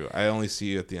 That's true. I only see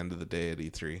you at the end of the day at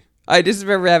E3. I just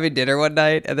remember having dinner one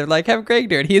night, and they're like, have Greg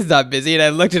do it. He's not busy. And I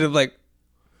looked at him like,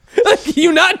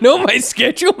 you not know my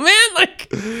schedule, man? Like,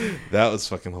 that was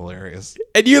fucking hilarious.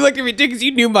 And you looked at me, too, because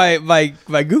you knew my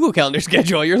Google Calendar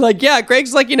schedule. You're like, yeah,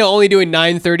 Greg's like, only doing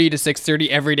 9:30 to 6:30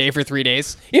 every day for 3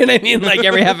 days. You know what I mean? Like,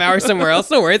 every half hour somewhere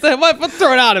else. No worries. Let's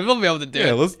throw it on him. He'll be able to do it.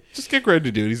 Yeah, let's just get Greg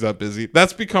to do it. He's not busy.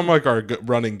 That's become like our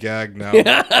running gag now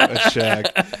at Shag.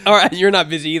 All right, you're not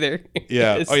busy either.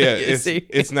 Yeah. Oh yeah.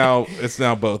 It's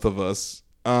now both of us.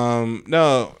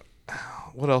 No.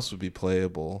 What else would be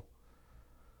playable?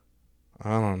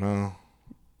 I don't know.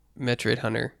 Metroid.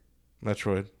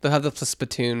 They'll have the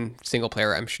Splatoon single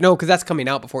player, I'm sure. No, because that's coming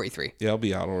out before E3. Yeah, I'll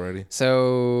be out already.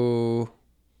 So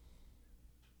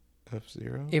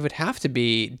F-Zero? It would have to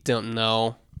be, don't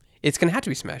know. It's going to have to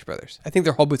be Smash Brothers. I think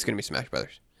their whole booth's going to be Smash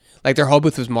Brothers. Like their whole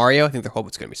booth was Mario. I think their whole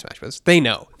booth's going to be Smash Brothers. They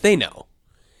know. They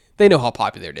know how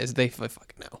popular it is. They fucking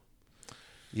know.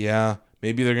 Yeah.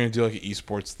 Maybe they're going to do like an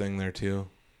esports thing there too.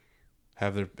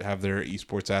 Have their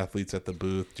esports athletes at the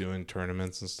booth doing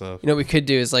tournaments and stuff. What we could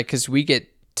do is like, because we get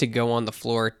to go on the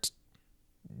floor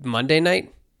Monday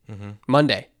night. Mm-hmm.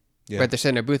 Monday. Yeah. Right, they're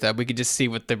setting their booth up. We could just see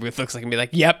what the booth looks like and be like,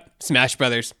 yep, Smash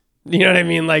Brothers. You know what I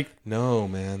mean? Like, no,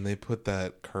 man, they put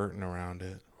that curtain around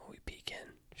it. We peek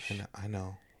in. I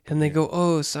know. And they go,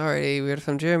 oh, sorry, we're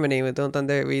from Germany. We don't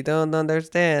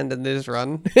understand. And they just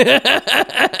run.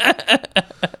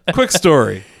 Quick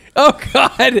story. Oh,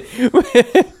 God.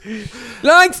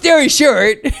 Long story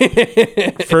short.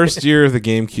 First year of the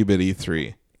GameCube at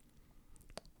E3.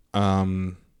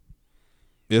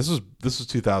 This was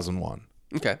 2001.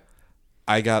 Okay.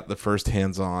 I got the first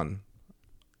hands-on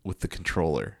with the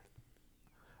controller.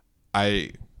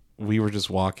 We were just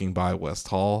walking by West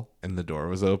Hall and the door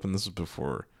was open. This was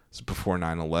before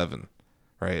 9/11,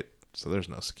 right? So there's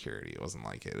no security. It wasn't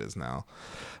like it is now.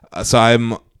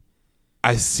 So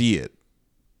I see it.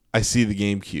 I see the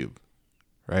GameCube,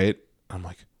 right? I'm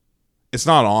like, it's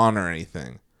not on or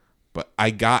anything, but I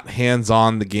got hands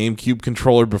on the GameCube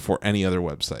controller before any other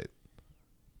website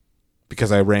because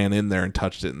I ran in there and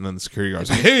touched it, and then the security guard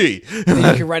was like, hey! And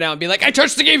then you can run out and be like, I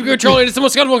touched the GameCube controller, and it's the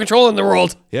most comfortable controller in the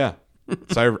world. Yeah.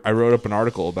 So I wrote up an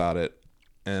article about it,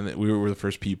 and we were the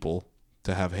first people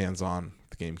to have hands on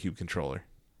the GameCube controller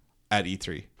at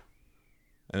E3.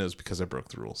 And it was because I broke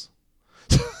the rules.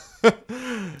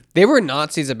 They were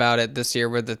Nazis about it this year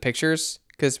with the pictures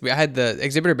because I had the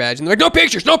exhibitor badge and they're like, no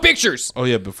pictures. Oh,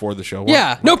 yeah, before the show.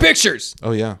 Yeah, no pictures.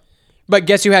 Oh, yeah. But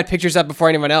guess who had pictures up before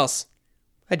anyone else?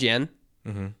 IGN.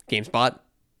 Mm-hmm. GameSpot.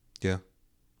 Yeah.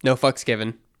 No fucks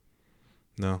given.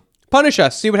 No. Punish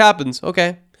us. See what happens.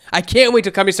 Okay. I can't wait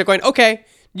till companies start going, okay,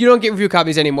 you don't get review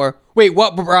copies anymore. Wait,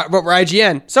 what? We're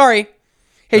IGN. Sorry.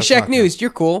 Hey, Shaq News,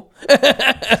 you're cool.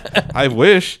 I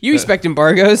wish. You respect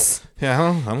embargoes.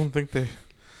 Yeah, I don't think they...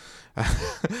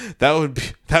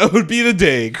 That would be the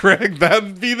day, Craig. That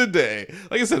would be the day.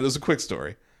 Like I said, it was a quick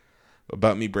story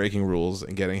about me breaking rules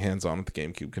and getting hands on with the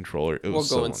GameCube controller. It was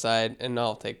We'll go so inside and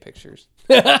I'll take pictures.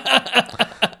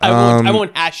 I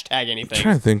won't hashtag anything. I'm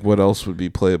trying to think what else would be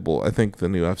playable. I think the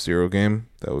new F-Zero game,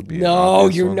 that would be an No,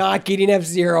 obvious you're one. not getting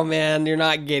F-Zero, man. You're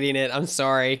not getting it. I'm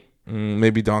sorry.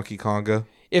 Maybe Donkey Konga.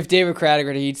 If David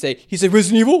Cradiger, he'd say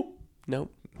Resident Evil?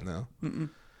 Nope. No.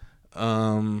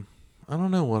 I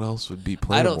don't know what else would be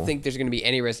playable. I don't think there's going to be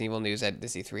any Resident Evil news at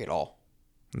this E3 at all.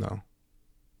 No.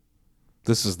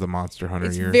 This is the Monster Hunter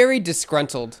It's year. very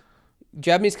disgruntled.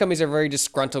 Japanese companies are very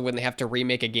disgruntled when they have to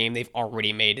remake a game they've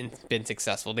already made and been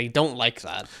successful. They don't like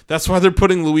that. That's why they're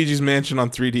putting Luigi's Mansion on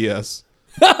 3DS.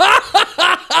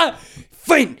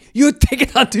 Fine, you take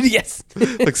it on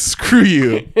 2DS. Like, screw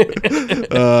you.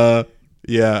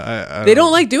 Yeah, I They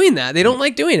don't like doing that. They don't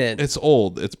like doing it. It's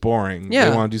old. It's boring. Yeah.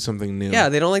 They want to do something new. Yeah,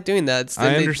 they don't like doing that. It's,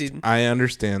 I they-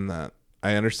 understand that.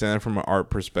 I understand that from an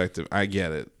art perspective. I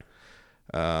get it.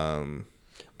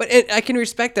 But I can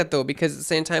respect that though, because at the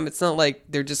same time, it's not like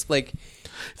they're just like,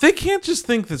 They can't just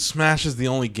think that Smash is the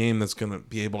only game that's going to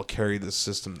be able to carry this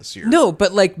system this year. no.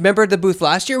 But like, remember the booth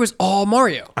last year was all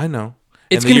Mario. I know.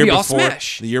 It's And the gonna year be all before-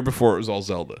 Smash. The year before it was all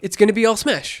Zelda. It's gonna be all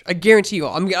Smash. I guarantee you.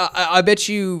 I bet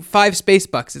you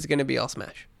 $5 it's gonna be all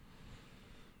Smash.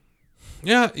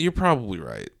 Yeah, you're probably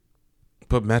right.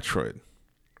 But Metroid,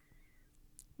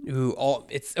 Ooh,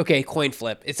 it's okay. Coin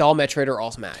flip. It's all Metroid or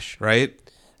all Smash. right?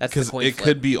 That's the Because coin it flip.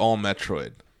 could be all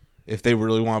Metroid. If they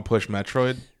really want to push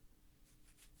Metroid,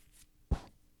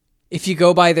 If you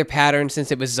go by their pattern,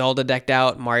 since it was Zelda decked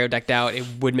out, Mario decked out, it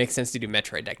would make sense to do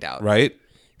Metroid decked out. right?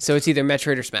 So it's either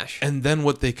Metroid or Smash. And then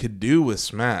what they could do with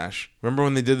Smash, remember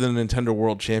when they did the Nintendo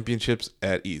World Championships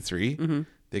at E3? Mm-hmm.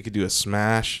 They could do a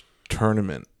Smash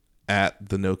tournament at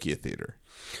the Nokia Theater.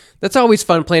 That's always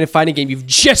fun playing a fighting game you've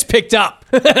just picked up.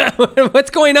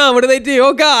 What's going on? What do they do?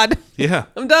 Oh God, Yeah,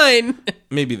 I'm dying.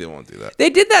 maybe they won't do that.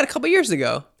 They did that a couple years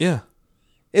ago. Yeah,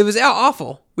 It was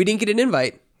awful. We didn't get an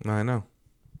invite. I know.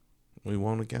 We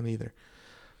won't again either.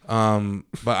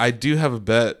 But I do have a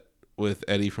bet with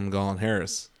Eddie from Gallon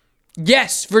Harris.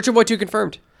 Yes, Virtual Boy 2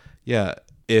 confirmed. Yeah,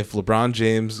 if LeBron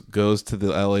James goes to the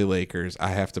LA Lakers, I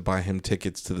have to buy him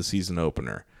tickets to the season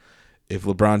opener. If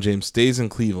LeBron James stays in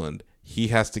Cleveland, he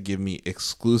has to give me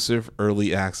exclusive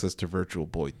early access to Virtual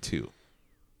Boy 2.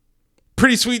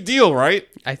 Pretty sweet deal, right?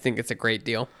 I think it's a great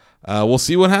deal. We'll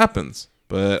see what happens.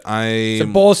 But It's a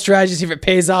bold strategy, see if it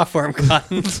pays off for him,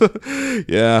 Cotton.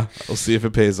 yeah, we'll see if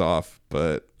it pays off.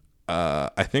 But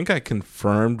I think I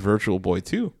confirmed Virtual Boy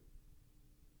 2.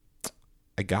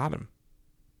 I got him.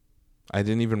 I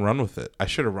didn't even run with it. I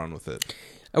should have run with it.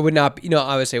 I would not,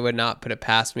 obviously I would not put it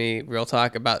past me, real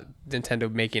talk, about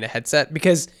Nintendo making a headset.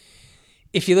 Because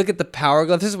if you look at the Power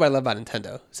Glove, this is what I love about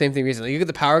Nintendo. Same thing recently. You look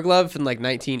at the Power Glove in like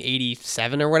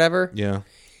 1987 or whatever. Yeah.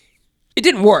 It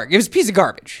didn't work. It was a piece of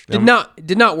garbage. Did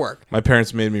not work. My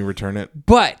parents made me return it.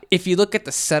 But if you look at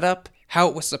the setup, how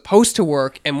it was supposed to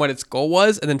work and what its goal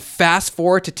was, and then fast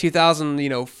forward to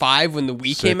 2005 when the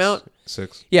Wii came out.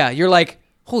 6. Yeah, you're like,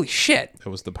 holy shit. It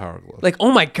was the Power Glove. Like,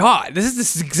 oh my God, this is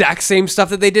this exact same stuff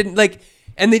that they did. Like,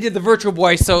 and they did the Virtual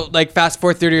Boy. So, like, fast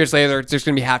forward 30 years later, there's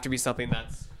going to have to be something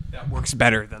that works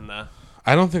better than the.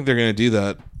 I don't think they're going to do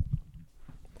that.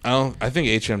 I think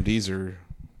HMDs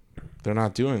they're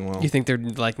not doing well. You think they're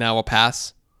like now will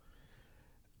pass?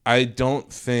 I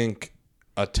don't think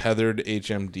a tethered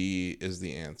HMD is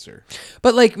the answer.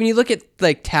 But like when you look at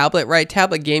like tablet, right?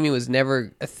 Tablet gaming was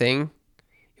never a thing.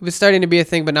 It was starting to be a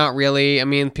thing, but not really. I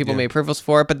mean, people made peripherals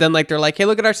for it, but then like they're like, hey,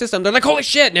 look at our system. They're like, holy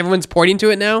shit, and everyone's pointing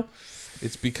to it now.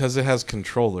 It's because it has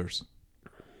controllers.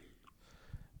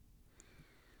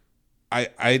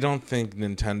 I don't think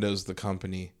Nintendo's the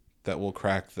company that will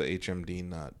crack the HMD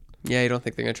nut. Yeah, you don't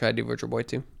think they're gonna try to do Virtual Boy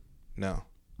 2? No.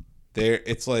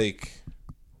 It's like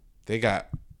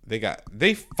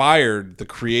they fired the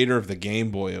creator of the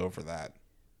Game Boy over that.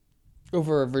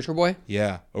 Over Virtual Boy?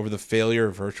 Yeah, over the failure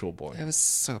of Virtual Boy. That was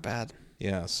so bad.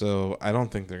 Yeah, so I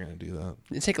don't think they're going to do that.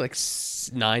 It took like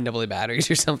 9 AA batteries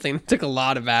or something. It took a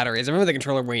lot of batteries. I remember the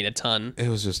controller weighing a ton. It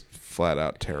was just flat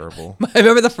out terrible. I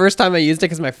remember the first time I used it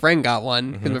because my friend got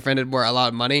one because my friend had more a lot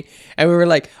of money, and we were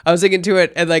like, I was looking to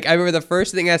it, and like I remember the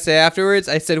first thing I said afterwards,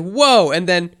 I said, "Whoa!" and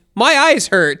then my eyes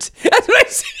hurt. That's what I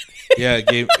said. Yeah,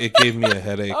 it gave me a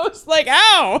headache. I was like,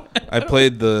 "Ow!" I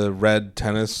played the red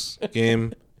tennis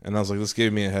game, and I was like, this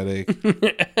gave me a headache.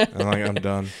 And I'm like, I'm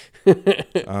done.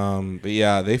 But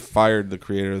yeah, they fired the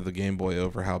creator of the Game Boy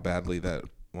over how badly that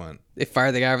went. They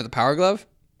fired the guy over the Power Glove.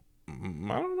 I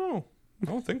don't know. I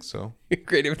don't think so. You're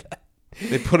creative with that.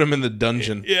 They put him in the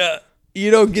dungeon. Yeah. You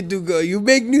don't get to go. You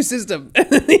make new system. And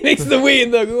then he makes the Wii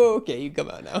and they'll go, okay, you come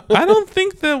out now. I don't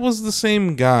think that was the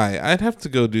same guy. I'd have to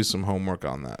go do some homework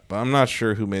on that, but I'm not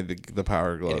sure who made the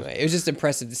Power Glove. Anyway, it was just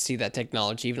impressive to see that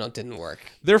technology, even though it didn't work.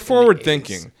 They're forward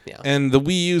thinking, Yeah. and the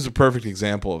Wii U is a perfect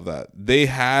example of that. They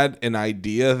had an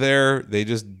idea there, they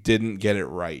just didn't get it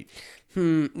right.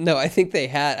 No, I think the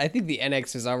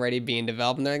NX was already being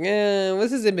developed, and they're like,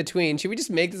 this is in between. Should we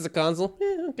just make this a console?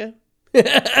 Yeah, okay.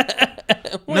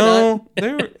 No,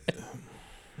 they were.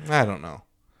 I don't know.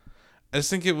 I just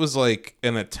think it was like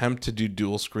an attempt to do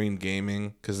dual screen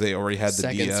gaming because they already had the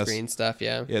Second DS. screen stuff,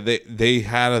 yeah. Yeah, they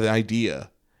had an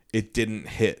idea. It didn't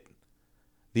hit.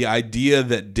 The idea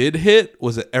that did hit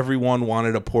was that everyone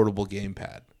wanted a portable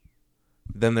gamepad.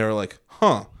 Then they were like,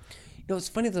 huh. You know, what's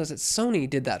funny though is that Sony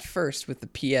did that first with the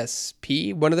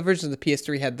PSP. One of the versions of the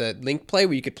PS3 had the Link Play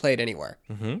where you could play it anywhere.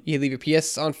 Mm-hmm. You could leave your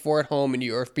PS4 at home or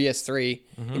PS3,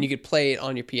 and you could play it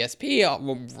on your PSP,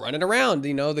 run it around,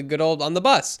 the good old on the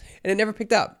bus, and it never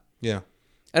picked up. Yeah.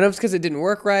 I don't know if it's because it didn't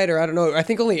work right, or I don't know. I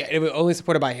think it was only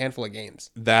supported by a handful of games.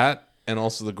 That and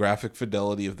also the graphic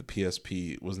fidelity of the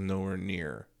PSP was nowhere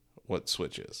near what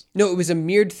Switch is. No, it was a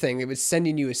mirrored thing. It was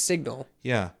sending you a signal.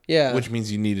 Yeah. Yeah. Which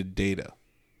means you needed data.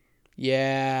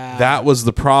 Yeah. That was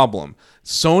the problem.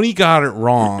 Sony got it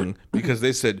wrong because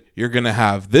they said, you're going to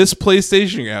have this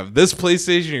PlayStation, you're going to have this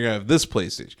PlayStation, you're going to have this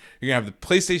PlayStation. You're going to have the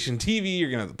PlayStation TV,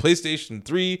 you're going to have the PlayStation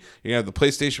 3, you're going to have the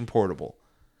PlayStation Portable.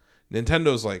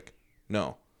 Nintendo's like,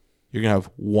 no, you're going to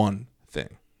have one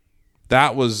thing.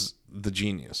 That was the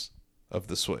genius of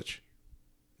the Switch.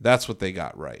 That's what they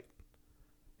got right.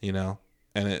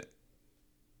 And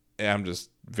I'm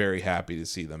just very happy to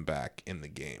see them back in the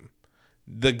game.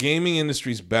 The gaming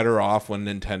industry's better off when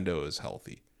Nintendo is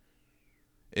healthy.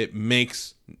 It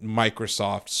makes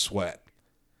Microsoft sweat.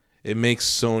 It makes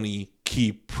Sony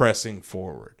keep pressing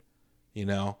forward,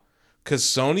 Because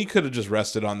Sony could have just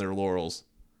rested on their laurels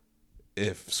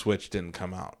if Switch didn't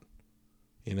come out,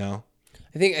 I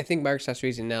think Microsoft's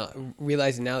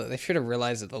realizing now that they should have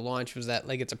realized at the launch was that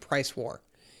it's a price war.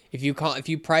 If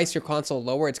you price your console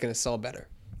lower, it's going to sell better.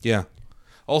 Yeah.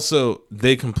 Also,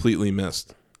 they completely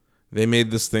missed. They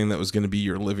made this thing that was going to be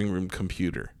your living room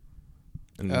computer.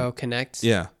 And, Kinect?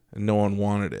 Yeah, and no one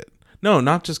wanted it. No,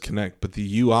 not just Kinect, but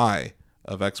the UI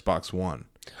of Xbox One.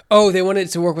 Oh, they wanted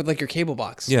it to work with your cable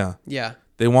box. Yeah. Yeah.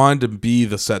 They wanted to be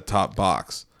the set-top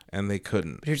box, and they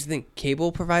couldn't. But here's the thing.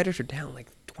 Cable providers are down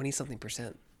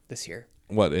 20-something% this year.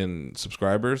 What, in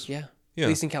subscribers? Yeah. Yeah. At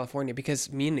least in California,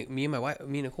 because me and my wife,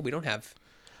 me and Nicole, we don't have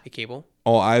a cable.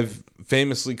 Oh, I've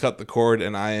famously cut the cord,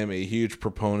 and I am a huge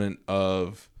proponent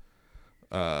of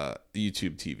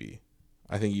YouTube TV.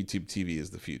 I think YouTube TV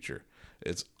is the future.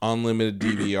 It's unlimited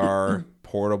DVR,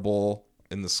 portable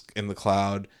in the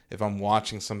cloud. If I'm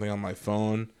watching something on my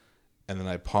phone and then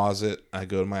I pause it, I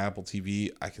go to my Apple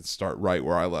TV, I can start right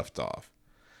where I left off.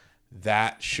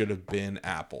 That should have been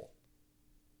Apple.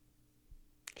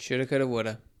 Shoulda, coulda,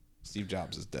 woulda. Steve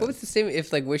Jobs is dead. What was the same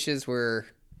if wishes were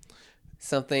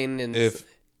something and If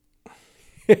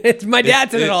it's my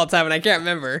dad says it all the time and I can't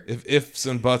remember. if ifs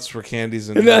and buts were candies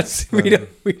and That's nuts,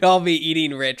 we'd all be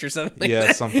eating rich or something.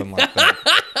 yeah, something like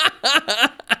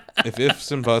that. If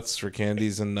ifs and buts were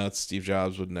candies and nuts, Steve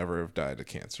Jobs would never have died of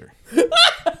cancer.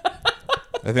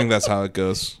 I think that's how it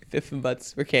goes. If and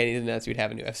butts were candies and nuts, we'd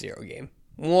have a new F-Zero game.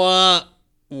 Wah,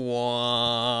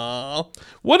 wah.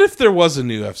 What if there was a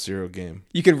new F-Zero game?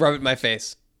 You can rub it in my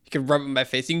face. You can rub it in my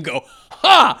face. You can go,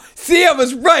 ha! See, I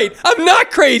was right. I'm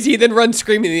not crazy. Then run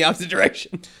screaming in the opposite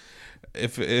direction.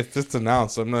 If it's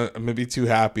announced, I'm gonna be too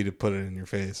happy to put it in your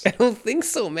face. I don't think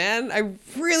so, man. I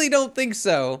really don't think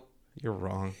so. You're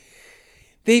wrong.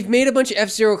 They've made a bunch of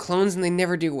F-Zero clones and they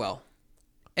never do well.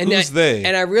 And Who's they?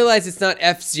 And I realize it's not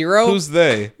F-Zero. Who's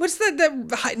they? What's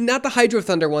that? Not the Hydro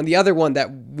Thunder one. The other one that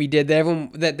we did.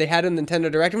 That they had in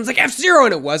Nintendo Direct. It was like F-Zero,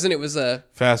 and it wasn't. It was a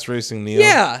Fast Racing Neo?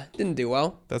 yeah. Didn't do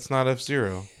well. That's not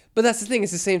F-Zero. But that's the thing.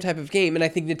 It's the same type of game, and I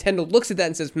think Nintendo looks at that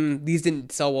and says, these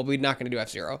didn't sell well. We're not going to do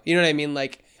F-Zero. You know what I mean?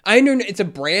 I know it's a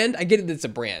brand. I get it. It's a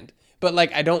brand, but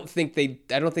I don't think they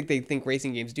think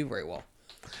racing games do very well.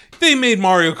 They made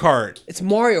Mario Kart. It's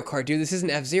Mario Kart, dude. This isn't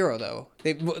F-Zero, though.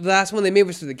 The last one they made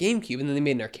was for the GameCube, and then they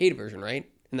made an arcade version, right?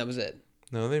 And that was it.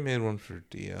 No, they made one for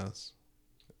DS.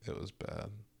 It was bad.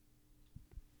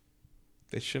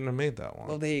 They shouldn't have made that one.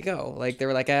 Well, there you go. They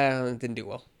were it didn't do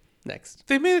well. Next.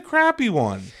 They made a crappy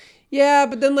one. Yeah,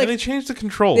 but then And they changed the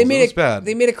controls. they made it was bad.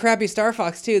 They made a crappy Star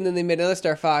Fox too, and then they made another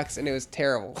Star Fox, and it was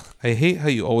terrible. I hate how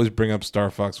you always bring up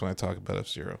Star Fox when I talk about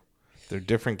F-Zero. They're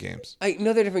different games. I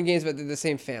know they're different games, but they're the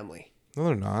same family. No,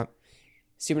 they're not.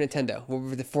 Super Nintendo. What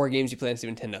were the 4 games you played on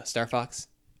Super Nintendo? Star Fox,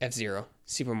 F-Zero,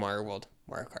 Super Mario World,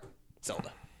 Mario Kart.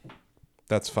 Zelda.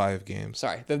 That's 5 games.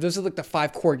 Sorry, those are like the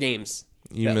 5 core games.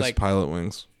 You that, missed like, Pilot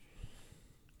Wings.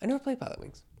 I never played Pilot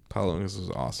Wings. Pilot Wings was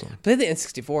awesome. Played the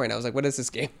N64 and I was like, what is this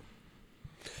game?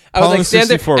 I Pilot was like, Wings stand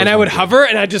there 64 and was I would not good. hover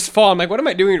and I'd just fall. I'm like, what am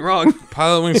I doing wrong?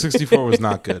 Pilot Wings 64 was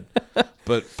not good.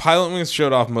 But Pilot Wings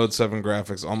showed off Mode 7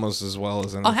 graphics almost as well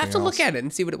as anything I'll have to look else. at it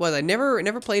and see what it was. I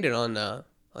never played it on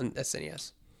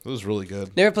SNES. It was really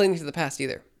good. Never played Link to the Past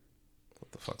either.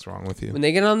 What the fuck's wrong with you? When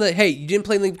they get on the, hey, you didn't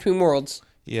play Link Between Worlds.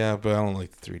 Yeah, but I don't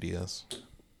like the 3DS.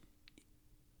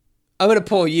 I'm going to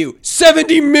pull you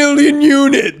 70 million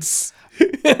units.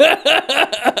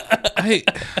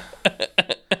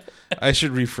 I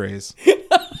should rephrase.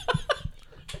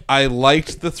 I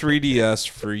liked the 3DS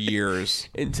for years.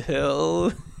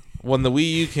 Until... When the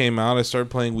Wii U came out, I started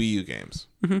playing Wii U games.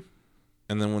 Mm-hmm.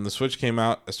 And then when the Switch came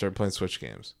out, I started playing Switch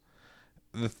games.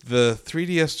 The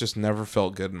 3DS just never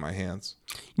felt good in my hands.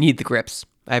 You need the grips.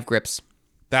 I have grips.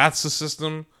 That's the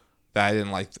system that I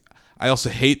didn't like. I also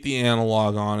hate the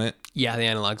analog on it. Yeah, the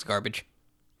analog's garbage.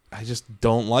 I just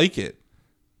don't like it.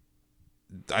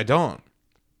 I don't.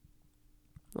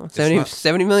 Well, It's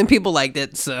 70 million people liked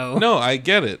it, so... No, I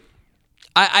get it.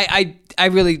 I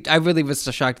really was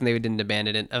so shocked when they didn't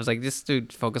abandon it. I was like, just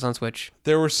dude, focus on Switch.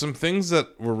 There were some things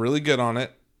that were really good on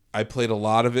it. I played a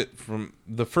lot of it from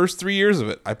the first 3 years of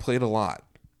it. I played a lot,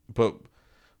 but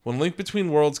when Link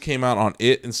Between Worlds came out on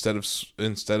it instead of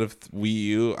Wii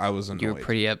U, I was annoyed. You were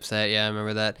pretty upset. Yeah, I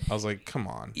remember that. I was like, "Come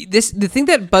on!" The thing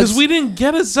that bugs Because we didn't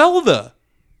get a Zelda.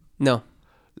 no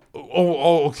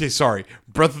Okay, sorry.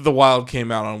 Breath of the Wild came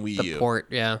out on Wii U. port.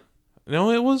 Yeah, No,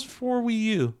 it was for Wii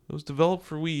U. It was developed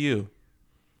for Wii U.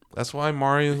 That's why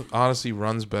Mario Odyssey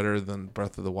runs better than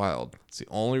Breath of the Wild. It's the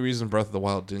only reason Breath of the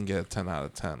Wild didn't get a 10 out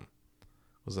of 10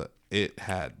 was that it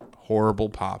had horrible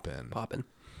pop-in popping.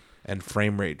 and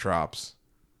frame rate drops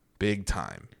big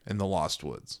time in the Lost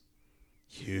Woods.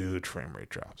 Huge frame rate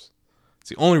drops. It's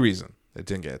the only reason it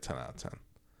didn't get a 10 out of 10.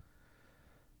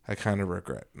 I kind of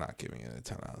regret not giving it a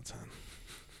 10 out of 10.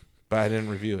 But I didn't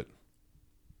review it.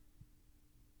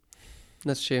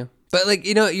 That's true. But like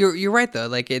you're right though.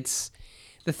 Like it's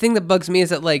the thing that bugs me is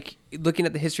that like looking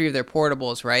at the history of their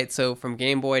portables, right? So from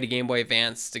Game Boy to Game Boy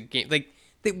Advance to game like.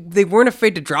 They weren't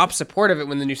afraid to drop support of it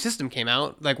when the new system came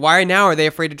out. Like, why now are they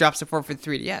afraid to drop support for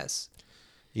 3DS?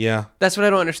 Yeah. That's what I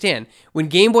don't understand. When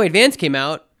Game Boy Advance came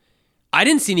out, I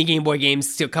didn't see any Game Boy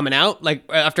games still coming out. Like,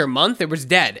 after a month, it was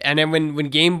dead. And then when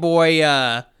Game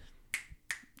Boy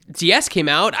DS came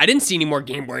out, I didn't see any more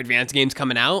Game Boy Advance games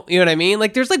coming out. You know what I mean?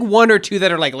 Like, there's like 1 or 2 that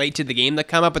are like late to the game that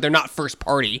come out, but they're not first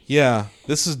party. Yeah,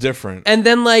 this is different. And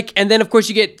then of course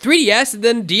you get 3DS, and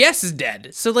then DS is dead.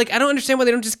 So like, I don't understand why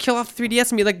they don't just kill off the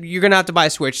 3DS and be like, you're gonna have to buy a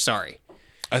Switch. Sorry.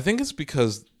 I think it's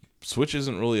because Switch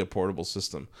isn't really a portable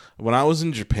system. When I was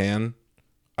in Japan,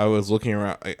 I was looking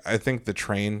around. I think the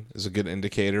train is a good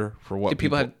indicator for what Do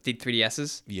people have the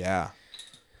 3DSs? Yeah.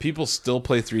 People still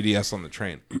play 3DS on the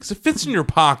train because it fits in your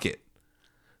pocket.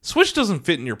 Switch doesn't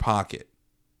fit in your pocket.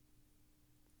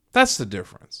 That's the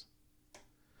difference.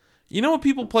 You know what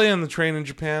people play on the train in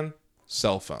Japan?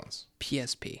 Cell phones.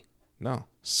 PSP. No,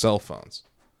 cell phones.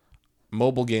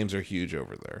 Mobile games are huge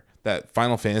over there. That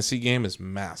Final Fantasy game is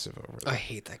massive over there. I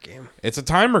hate that game. It's a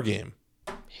timer game.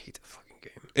 I hate that fucking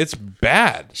game. It's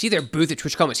bad. See, their booth at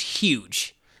TwitchCon was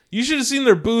huge. You should have seen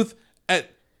their booth at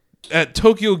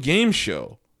Tokyo Game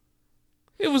Show.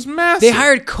 It was massive. They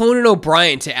hired Conan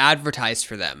O'Brien to advertise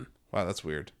for them. Wow, that's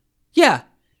weird. Yeah.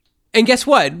 And guess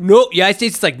what? Nope. United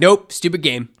States is like, nope, stupid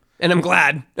game. And I'm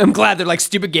glad. They're like,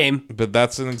 stupid game. But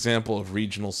that's an example of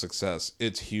regional success.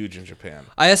 It's huge in Japan.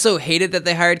 I also hated that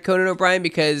they hired Conan O'Brien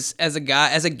because as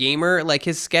a gamer, like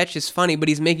his sketch is funny, but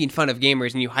he's making fun of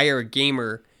gamers, and you hire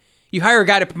a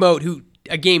guy to promote who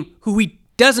he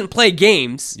doesn't play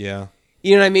games. Yeah.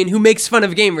 You know what I mean? Who makes fun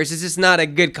of gamers. It's just not a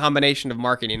good combination of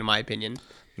marketing, in my opinion.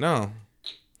 No.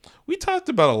 We talked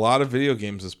about a lot of video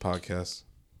games this podcast.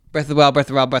 Breath of the Wild,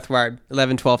 Breath of the Wild,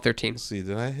 11, 12, 13. Let's see,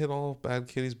 did I hit all of Bad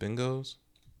Kitty's bingos?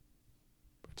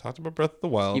 I talked about Breath of the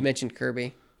Wild. You mentioned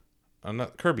Kirby.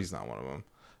 Kirby's not one of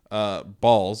them.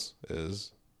 Balls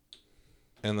is.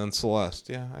 And then Celeste.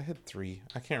 Yeah, I hit 3.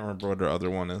 I can't remember what our other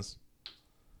one is.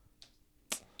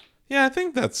 Yeah, I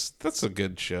think that's a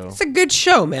good show. It's a good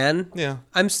show, man. Yeah.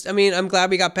 I'm glad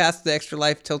we got past the Extra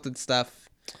Life tilted stuff.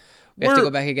 We have to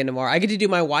go back again tomorrow. I get to do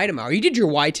my Y tomorrow. You did your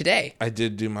Y today. I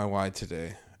did do my Y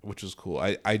today, which was cool.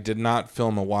 I did not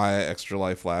film a Y Extra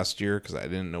Life last year because I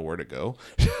didn't know where to go.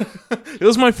 It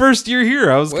was my first year here.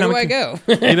 I was Where do I go?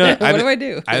 You know, what do I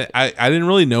do? I didn't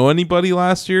really know anybody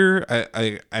last year.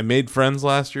 I made friends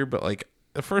last year, but like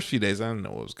the first few days, I didn't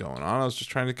know what was going on. I was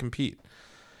just trying to compete.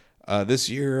 This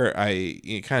year,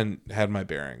 I kind of had my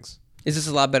bearings. Is this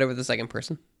a lot better with the second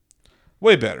person?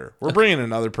 Way better. We're bringing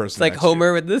another person. It's like next year.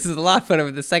 Homer, but this is a lot funner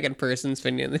with the second person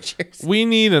spinning in the chairs. We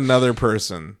need another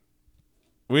person.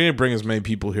 We need to bring as many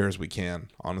people here as we can,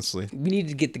 honestly. We need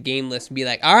to get the game list and be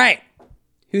like, all right,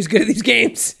 who's good at these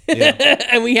games? Yeah.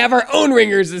 And we have our own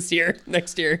ringers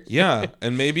next year. Yeah,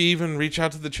 and maybe even reach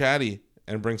out to the chatty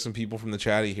and bring some people from the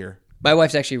chatty here. My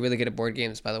wife's actually really good at board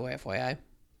games, by the way, FYI.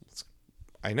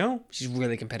 I know. She's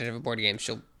really competitive at board games.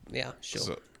 So,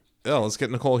 let's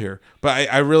get Nicole here. But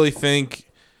I really think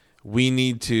we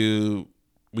need to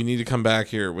come back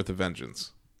here with a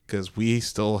vengeance because we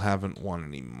still haven't won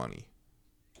any money.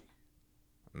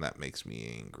 And that makes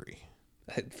me angry.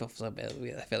 I feel so bad.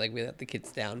 I feel like we let the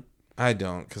kids down. I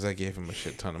don't, because I gave him a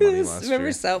shit ton of money last Remember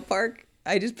year. South Park?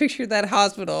 I just pictured that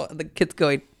hospital and the kids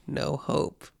going, no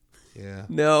hope. Yeah.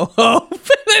 No hope. And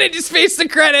then it just faced the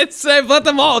credits. I've let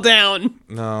them all down.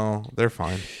 No, they're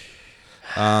fine.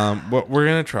 But we're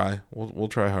gonna try. We'll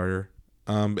try harder.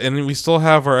 And we still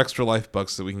have our extra life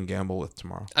bucks that we can gamble with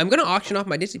tomorrow. I'm going to auction off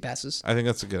my Disney passes. I think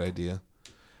that's a good idea.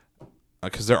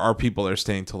 Because there are people that are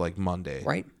staying till like Monday.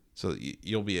 Right. So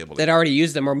you'll be able to. That already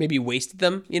used them or maybe wasted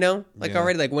them, Yeah.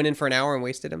 already like went in for an hour and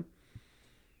wasted them.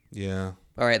 Yeah.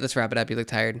 All right, let's wrap it up. You look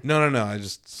tired. No.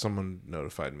 Someone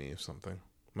notified me of something.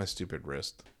 My stupid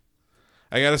wrist.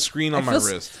 I got a screen on my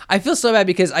wrist. I feel so bad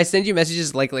because I send you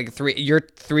messages like 3 or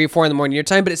 4 in the morning your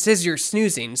time, but it says you're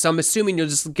snoozing. So I'm assuming you'll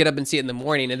just get up and see it in the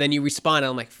morning, and then you respond. And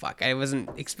I'm like, fuck, I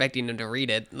wasn't expecting him to read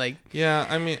it. Like, Yeah,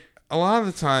 I mean, a lot of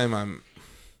the time I'm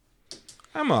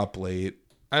up late.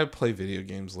 I play video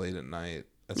games late at night.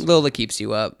 Lola keeps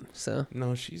you up, so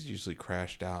No, she's usually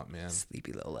crashed out, man.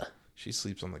 sleepy Lola. She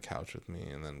sleeps on the couch with me,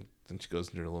 and then she goes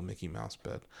into her little Mickey Mouse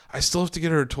bed. I still have to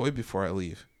get her a toy before I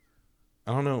leave.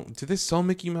 I don't know. Do they sell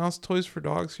Mickey Mouse toys for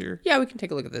dogs here? Yeah, we can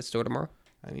take a look at this store tomorrow.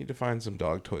 I need to find some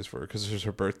dog toys for her because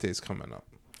her birthday's coming up.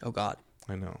 Oh God,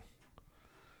 I know.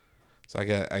 So I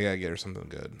gotta get her something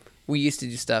good. we used to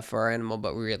do stuff for our animal,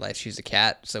 but we realized she's a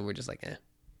cat, so we're just like, eh.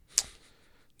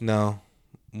 No,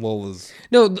 Lola's.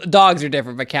 No, dogs are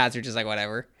different, but cats are just like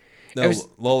whatever. No,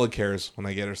 Lola cares when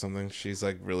I get her something. She's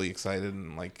like really excited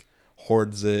and like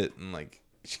hoards it and like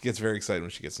she gets very excited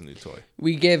when she gets a new toy.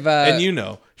 We give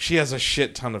And she has a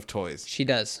shit ton of toys she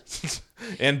does.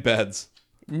 and beds.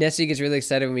 Nessie gets really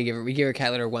excited when we give her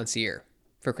cat litter once a year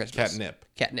for Christmas. Catnip.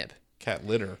 Cat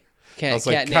litter. Cat, I was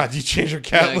like, catnip. God, you change her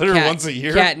cat litter once a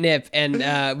year? Catnip,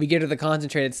 and we give her the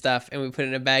concentrated stuff, and we put it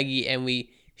in a baggie, and we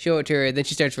show it to her. Then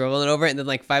she starts rolling over it, and then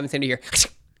like 5 minutes into here,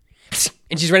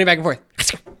 and she's running back and forth,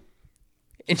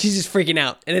 and she's just freaking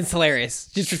out, and it's hilarious.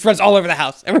 She just runs all over the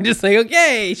house, and we're just like,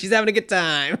 okay, she's having a good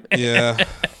time. Yeah.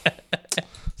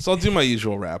 So I'll do my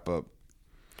usual wrap up.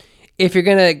 If you're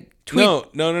gonna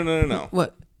tweet, No.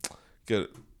 What? Good.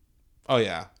 Oh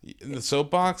yeah, in the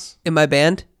soapbox. Am I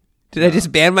banned? Did I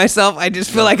just ban myself? I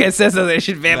just feel like I said something. I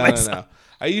should ban myself. No.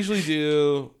 I usually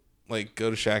do like go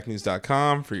to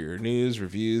shacknews.com for your news,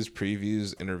 reviews,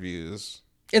 previews, interviews.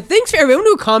 And thanks for everyone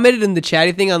who commented in the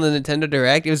chatty thing on the Nintendo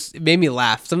Direct. It made me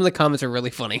laugh. Some of the comments are really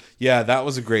funny. Yeah, that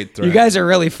was a great thread. You guys are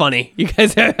really funny. You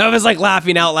guys, I was like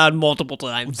laughing out loud multiple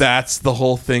times. That's the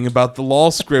whole thing about the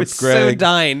LOL script, It's Greg. so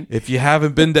dying. If you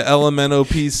haven't been to Elemento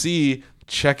PC,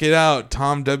 check it out.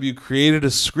 Tom W. created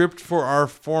a script for our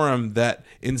forum that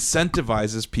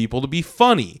incentivizes people to be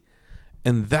funny.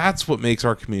 And that's what makes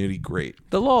our community great.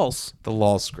 The lols. The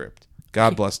LOL script.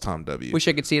 God bless Tom W. Wish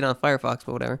I could see it on Firefox,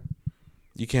 but whatever.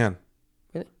 You can.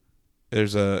 Really?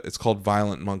 It's called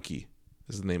Violent Monkey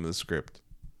is the name of the script.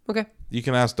 Okay. You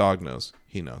can ask Dognose.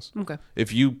 He knows. Okay.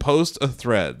 If you post a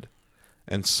thread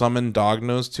and summon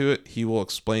Dognose to it, he will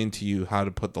explain to you how to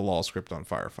put the LOL script on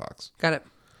Firefox. Got it.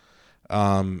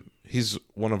 He's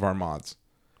one of our mods.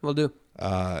 Will do.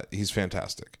 He's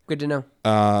fantastic. Good to know.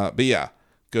 But yeah,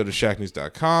 go to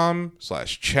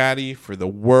shacknews.com/chatty for the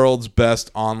world's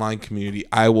best online community.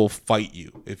 I will fight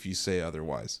you if you say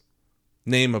otherwise.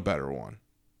 Name a better one.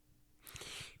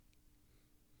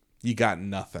 You got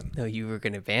nothing. No, you were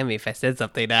going to ban me if I said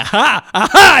something. Aha!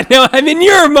 Aha! Now I'm in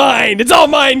your mind. It's all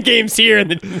mind games here.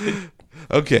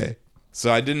 Okay.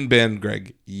 So I didn't ban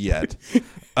Greg yet.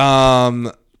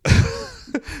 Go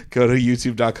to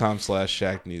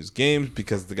youtube.com/shacknewsgames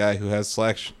because the guy who has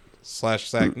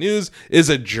 /shacknews is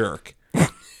a jerk.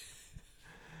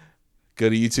 Go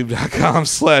to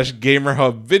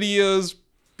youtube.com/gamerhubvideos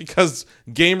because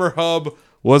GamerHub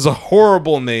was a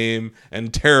horrible name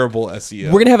and terrible SEO.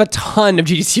 We're going to have a ton of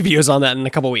GDC videos on that in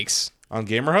a couple weeks. On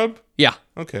GamerHub? Yeah.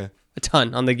 Okay. A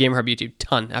ton on the GamerHub YouTube.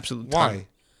 Ton. Absolute ton. Why?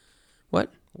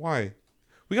 What? Why?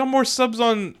 We got more subs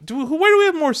on... Why do we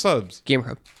have more subs?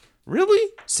 GamerHub.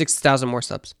 Really? 6,000 more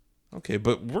subs. Okay,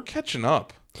 but we're catching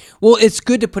up. Well, it's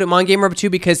good to put him on Gamer Hub too,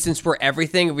 because since we're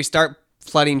everything, if we start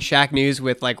flooding Shaq News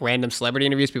with like random celebrity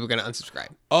interviews, people are gonna unsubscribe.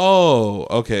 Oh,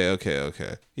 okay.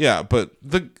 Yeah, but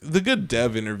the good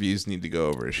dev interviews need to go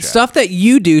over to Shaq. Stuff that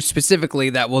you do specifically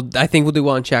that I think will do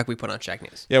well on Shaq, we put on Shaq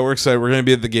News. Yeah, we're excited. We're going to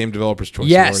be at the Game Developers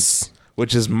Choice Awards,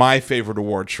 which is my favorite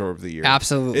award show of the year.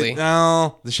 Absolutely.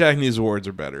 No, the Shaq News Awards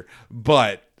are better,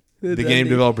 but the Game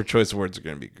Developer Choice Awards are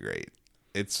going to be great.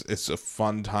 It's a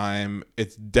fun time.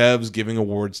 It's devs giving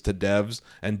awards to devs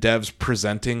and devs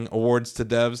presenting awards to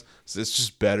devs. So it's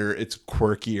just better. It's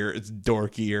quirkier. It's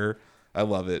dorkier. I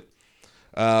love it.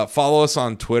 Follow us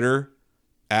on Twitter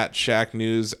at Shaq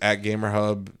News, at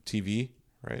GamerHub TV,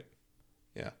 right?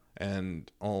 Yeah.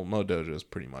 And Modojo is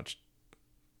pretty much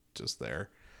just there.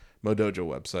 Modojo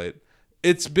website.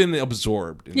 It's been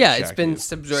absorbed. It's been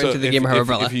absorbed into the Gamer Hub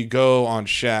umbrella. If you go on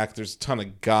Shaq, there's a ton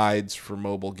of guides for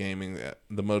mobile gaming.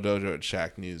 The Modojo at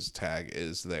Shaq News tag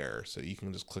is there, so you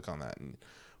can just click on that. And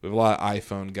we have a lot of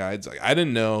iPhone guides. Like, I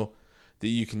didn't know that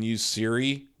you can use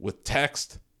Siri with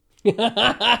text. Because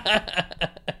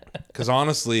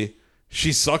honestly,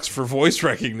 she sucks for voice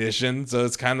recognition, so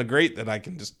it's kind of great that I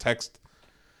can just text.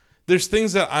 There's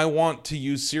things that I want to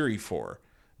use Siri for.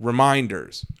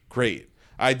 Reminders, great.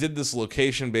 I did this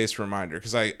location-based reminder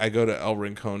because I go to El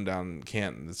Rincon down in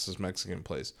Canton. This is Mexican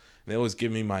place. And they always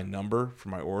give me my number for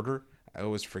my order. I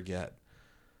always forget.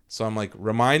 So I'm like,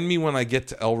 remind me when I get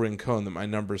to El Rincon that my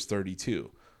number is 32.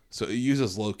 So it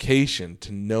uses location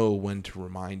to know when to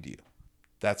remind you.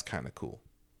 That's kind of cool.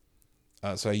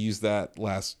 So I used that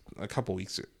a couple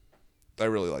weeks ago. I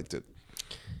really liked it.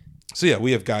 So yeah,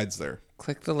 we have guides there.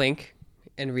 Click the link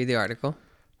and read the article.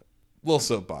 Little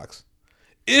soapbox.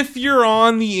 If you're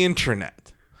on the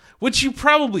internet, which you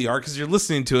probably are because you're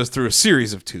listening to us through a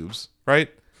series of tubes, right?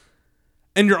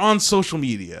 And you're on social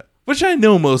media, which I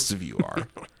know most of you are.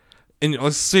 And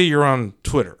let's say you're on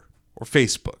Twitter or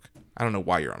Facebook. I don't know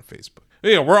why you're on Facebook.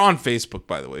 Yeah, we're on Facebook,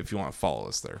 by the way, if you want to follow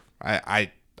us there.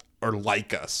 Or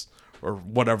like us or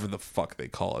whatever the fuck they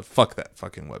call it. Fuck that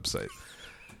fucking website.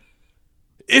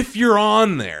 If you're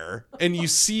on there and you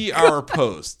see our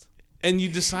post and you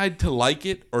decide to like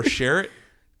it or share it,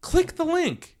 click the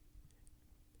link.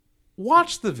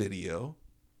 Watch the video.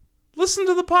 Listen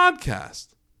to the podcast.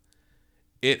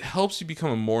 It helps you become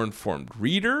a more informed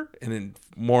reader and a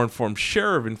more informed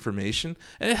sharer of information,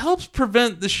 and it helps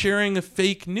prevent the sharing of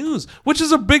fake news, which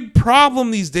is a big problem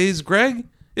these days, Greg,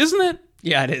 isn't it?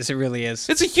 Yeah, it is. It really is.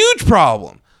 It's a huge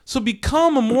problem. So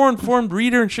become a more informed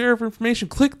reader and sharer of information.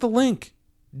 Click the link.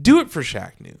 Do it for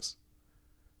Shaq News.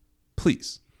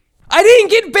 Please. I didn't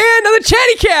get banned on the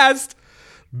Chatty Cast!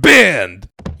 Banned!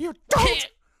 You don't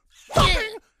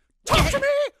fucking talk to me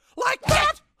like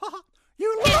that!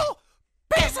 You little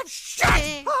piece of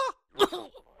shit!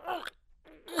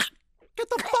 Get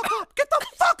the fuck up! Get the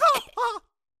fuck up!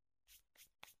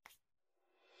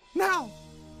 Now,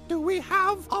 do we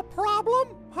have a problem?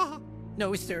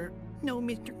 No, sir. No,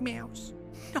 Mr. Mouse.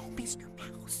 No, Mr.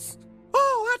 Mouse.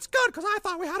 Oh, that's good, because I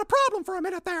thought we had a problem for a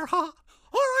minute there, huh?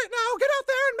 All right, now, get out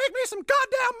there and make me some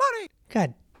goddamn money!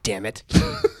 God damn it.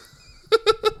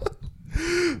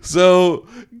 So,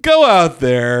 go out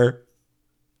there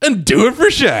and do it for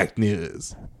Shaq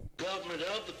News. Government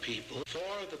of the people, for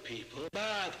the people,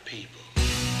 by the people.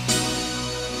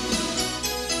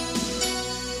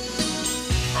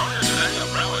 Earlier today, a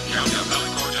Broward County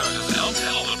appellate court judge has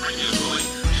upheld a previous ruling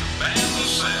to ban the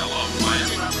sale of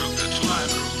Miami Fruit to July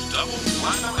Crew's double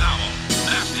platinum album,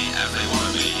 nasty as they want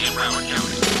to be in Broward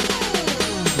County.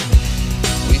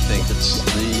 We think it's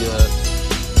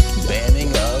the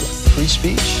banning of free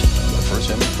speech. The First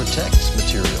Amendment protects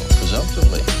material,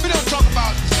 presumptively. We don't talk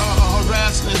about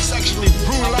harassing and sexually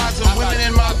brutalizing women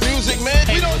in my music, man.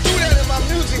 We don't do that in my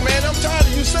music, man. I'm tired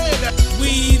of you saying that.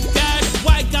 We've got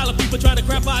white collar people trying to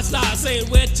crap our style, saying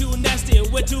we're too nasty and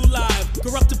we're too live.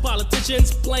 Corrupted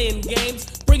politicians playing games,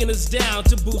 bringing us down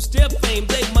to boost their fame.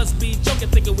 They must be joking,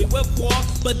 thinking we will fall,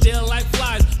 but they're like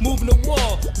flies moving the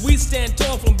wall. We stand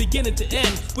tall from beginning to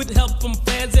end, with help from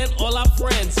fans and all our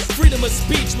friends. Freedom of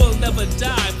speech will never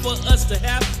die. For us to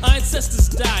have, our ancestors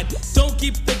died. Don't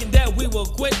keep thinking that we will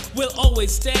quit. We'll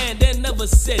always stand and never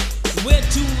sit. We're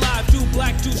too live, too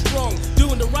black, too strong,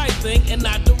 doing the right thing and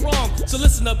not the wrong. So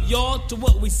listen up, y'all, to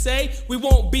what we say. We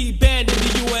won't be banned in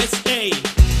the USA.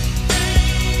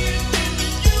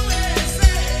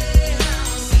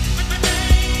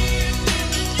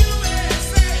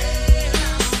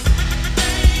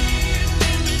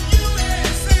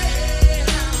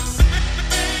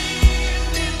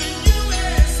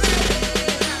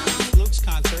 Luke's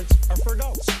concerts are for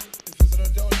adults. If it's an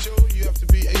adult show, you have to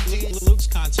be 18. Luke's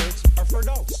concerts are for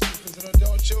adults. If it's an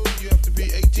adult show, you have to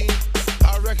be 18.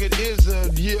 I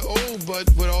year old, but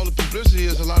with all the publicity,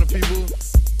 there's a lot of people,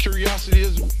 curiosity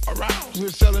is aroused. We're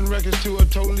selling records to a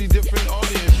totally different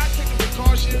audience. I take the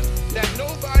precaution that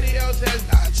nobody else has.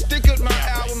 I stick with my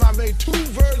album, I made two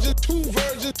versions.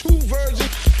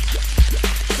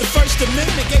 The First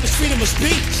Amendment gave us freedom of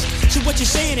speech. So what you're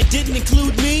saying, it didn't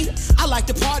include me? I like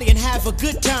to party and have a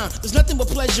good time. There's nothing but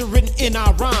pleasure written in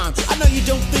our rhyme. I know you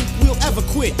don't think we'll ever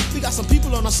quit. We got some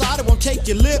people on our side that won't take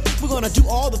your lip. We're gonna do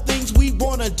all the things we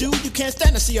wanna do. You can't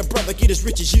stand to see a brother get as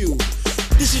rich as you.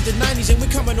 This is the 90s and we're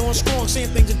coming on strong, saying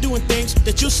things and doing things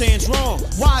that you're saying's wrong.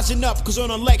 Wising up, cause on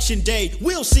election day,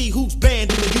 we'll see who's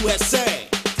banned in the USA.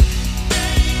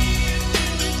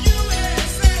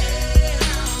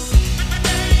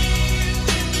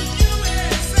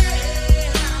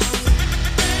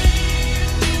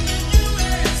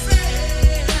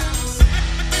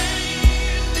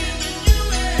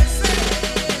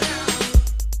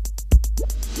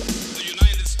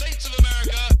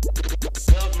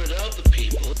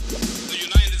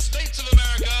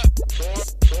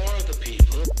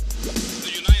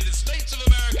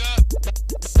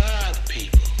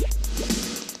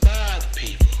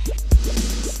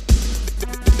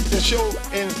 Show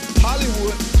in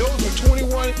Hollywood, those were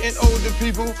 21 and older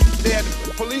people. They had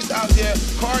the police out there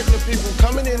carding the people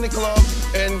coming in the club,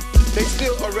 and they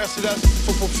still arrested us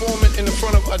for performing in the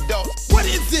front of adults. What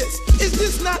is this? Is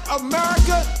this not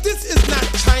America? This is not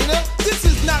China. This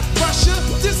is not Russia.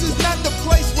 This is not the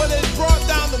place where they brought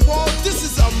down the wall. This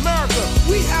is America.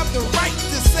 We have the right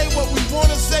to say what we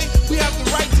want to say. We have the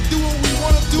right to do what we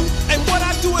want to do. And what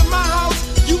I do in my house,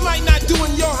 you might not do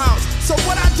in your house. So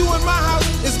what I do in my house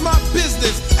is my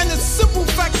business. And the simple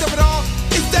fact of it all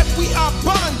is that we are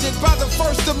bonded by the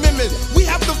First Amendment. We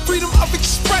have the freedom of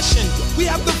expression. We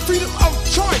have the freedom of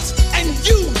choice. And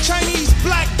you, Chinese,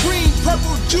 black, green,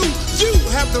 purple, Jew, you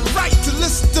have the right to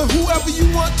listen to whoever you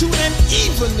want to, and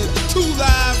even the Two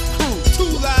Live Crew.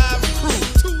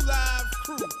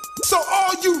 So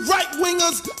all you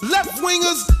right-wingers,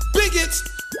 left-wingers, bigots,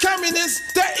 communists,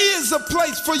 there is a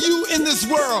place for you in this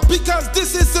world, because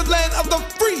this is the land of the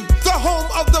free, the home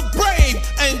of the brave,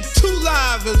 and Two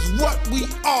Live is what we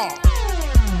are.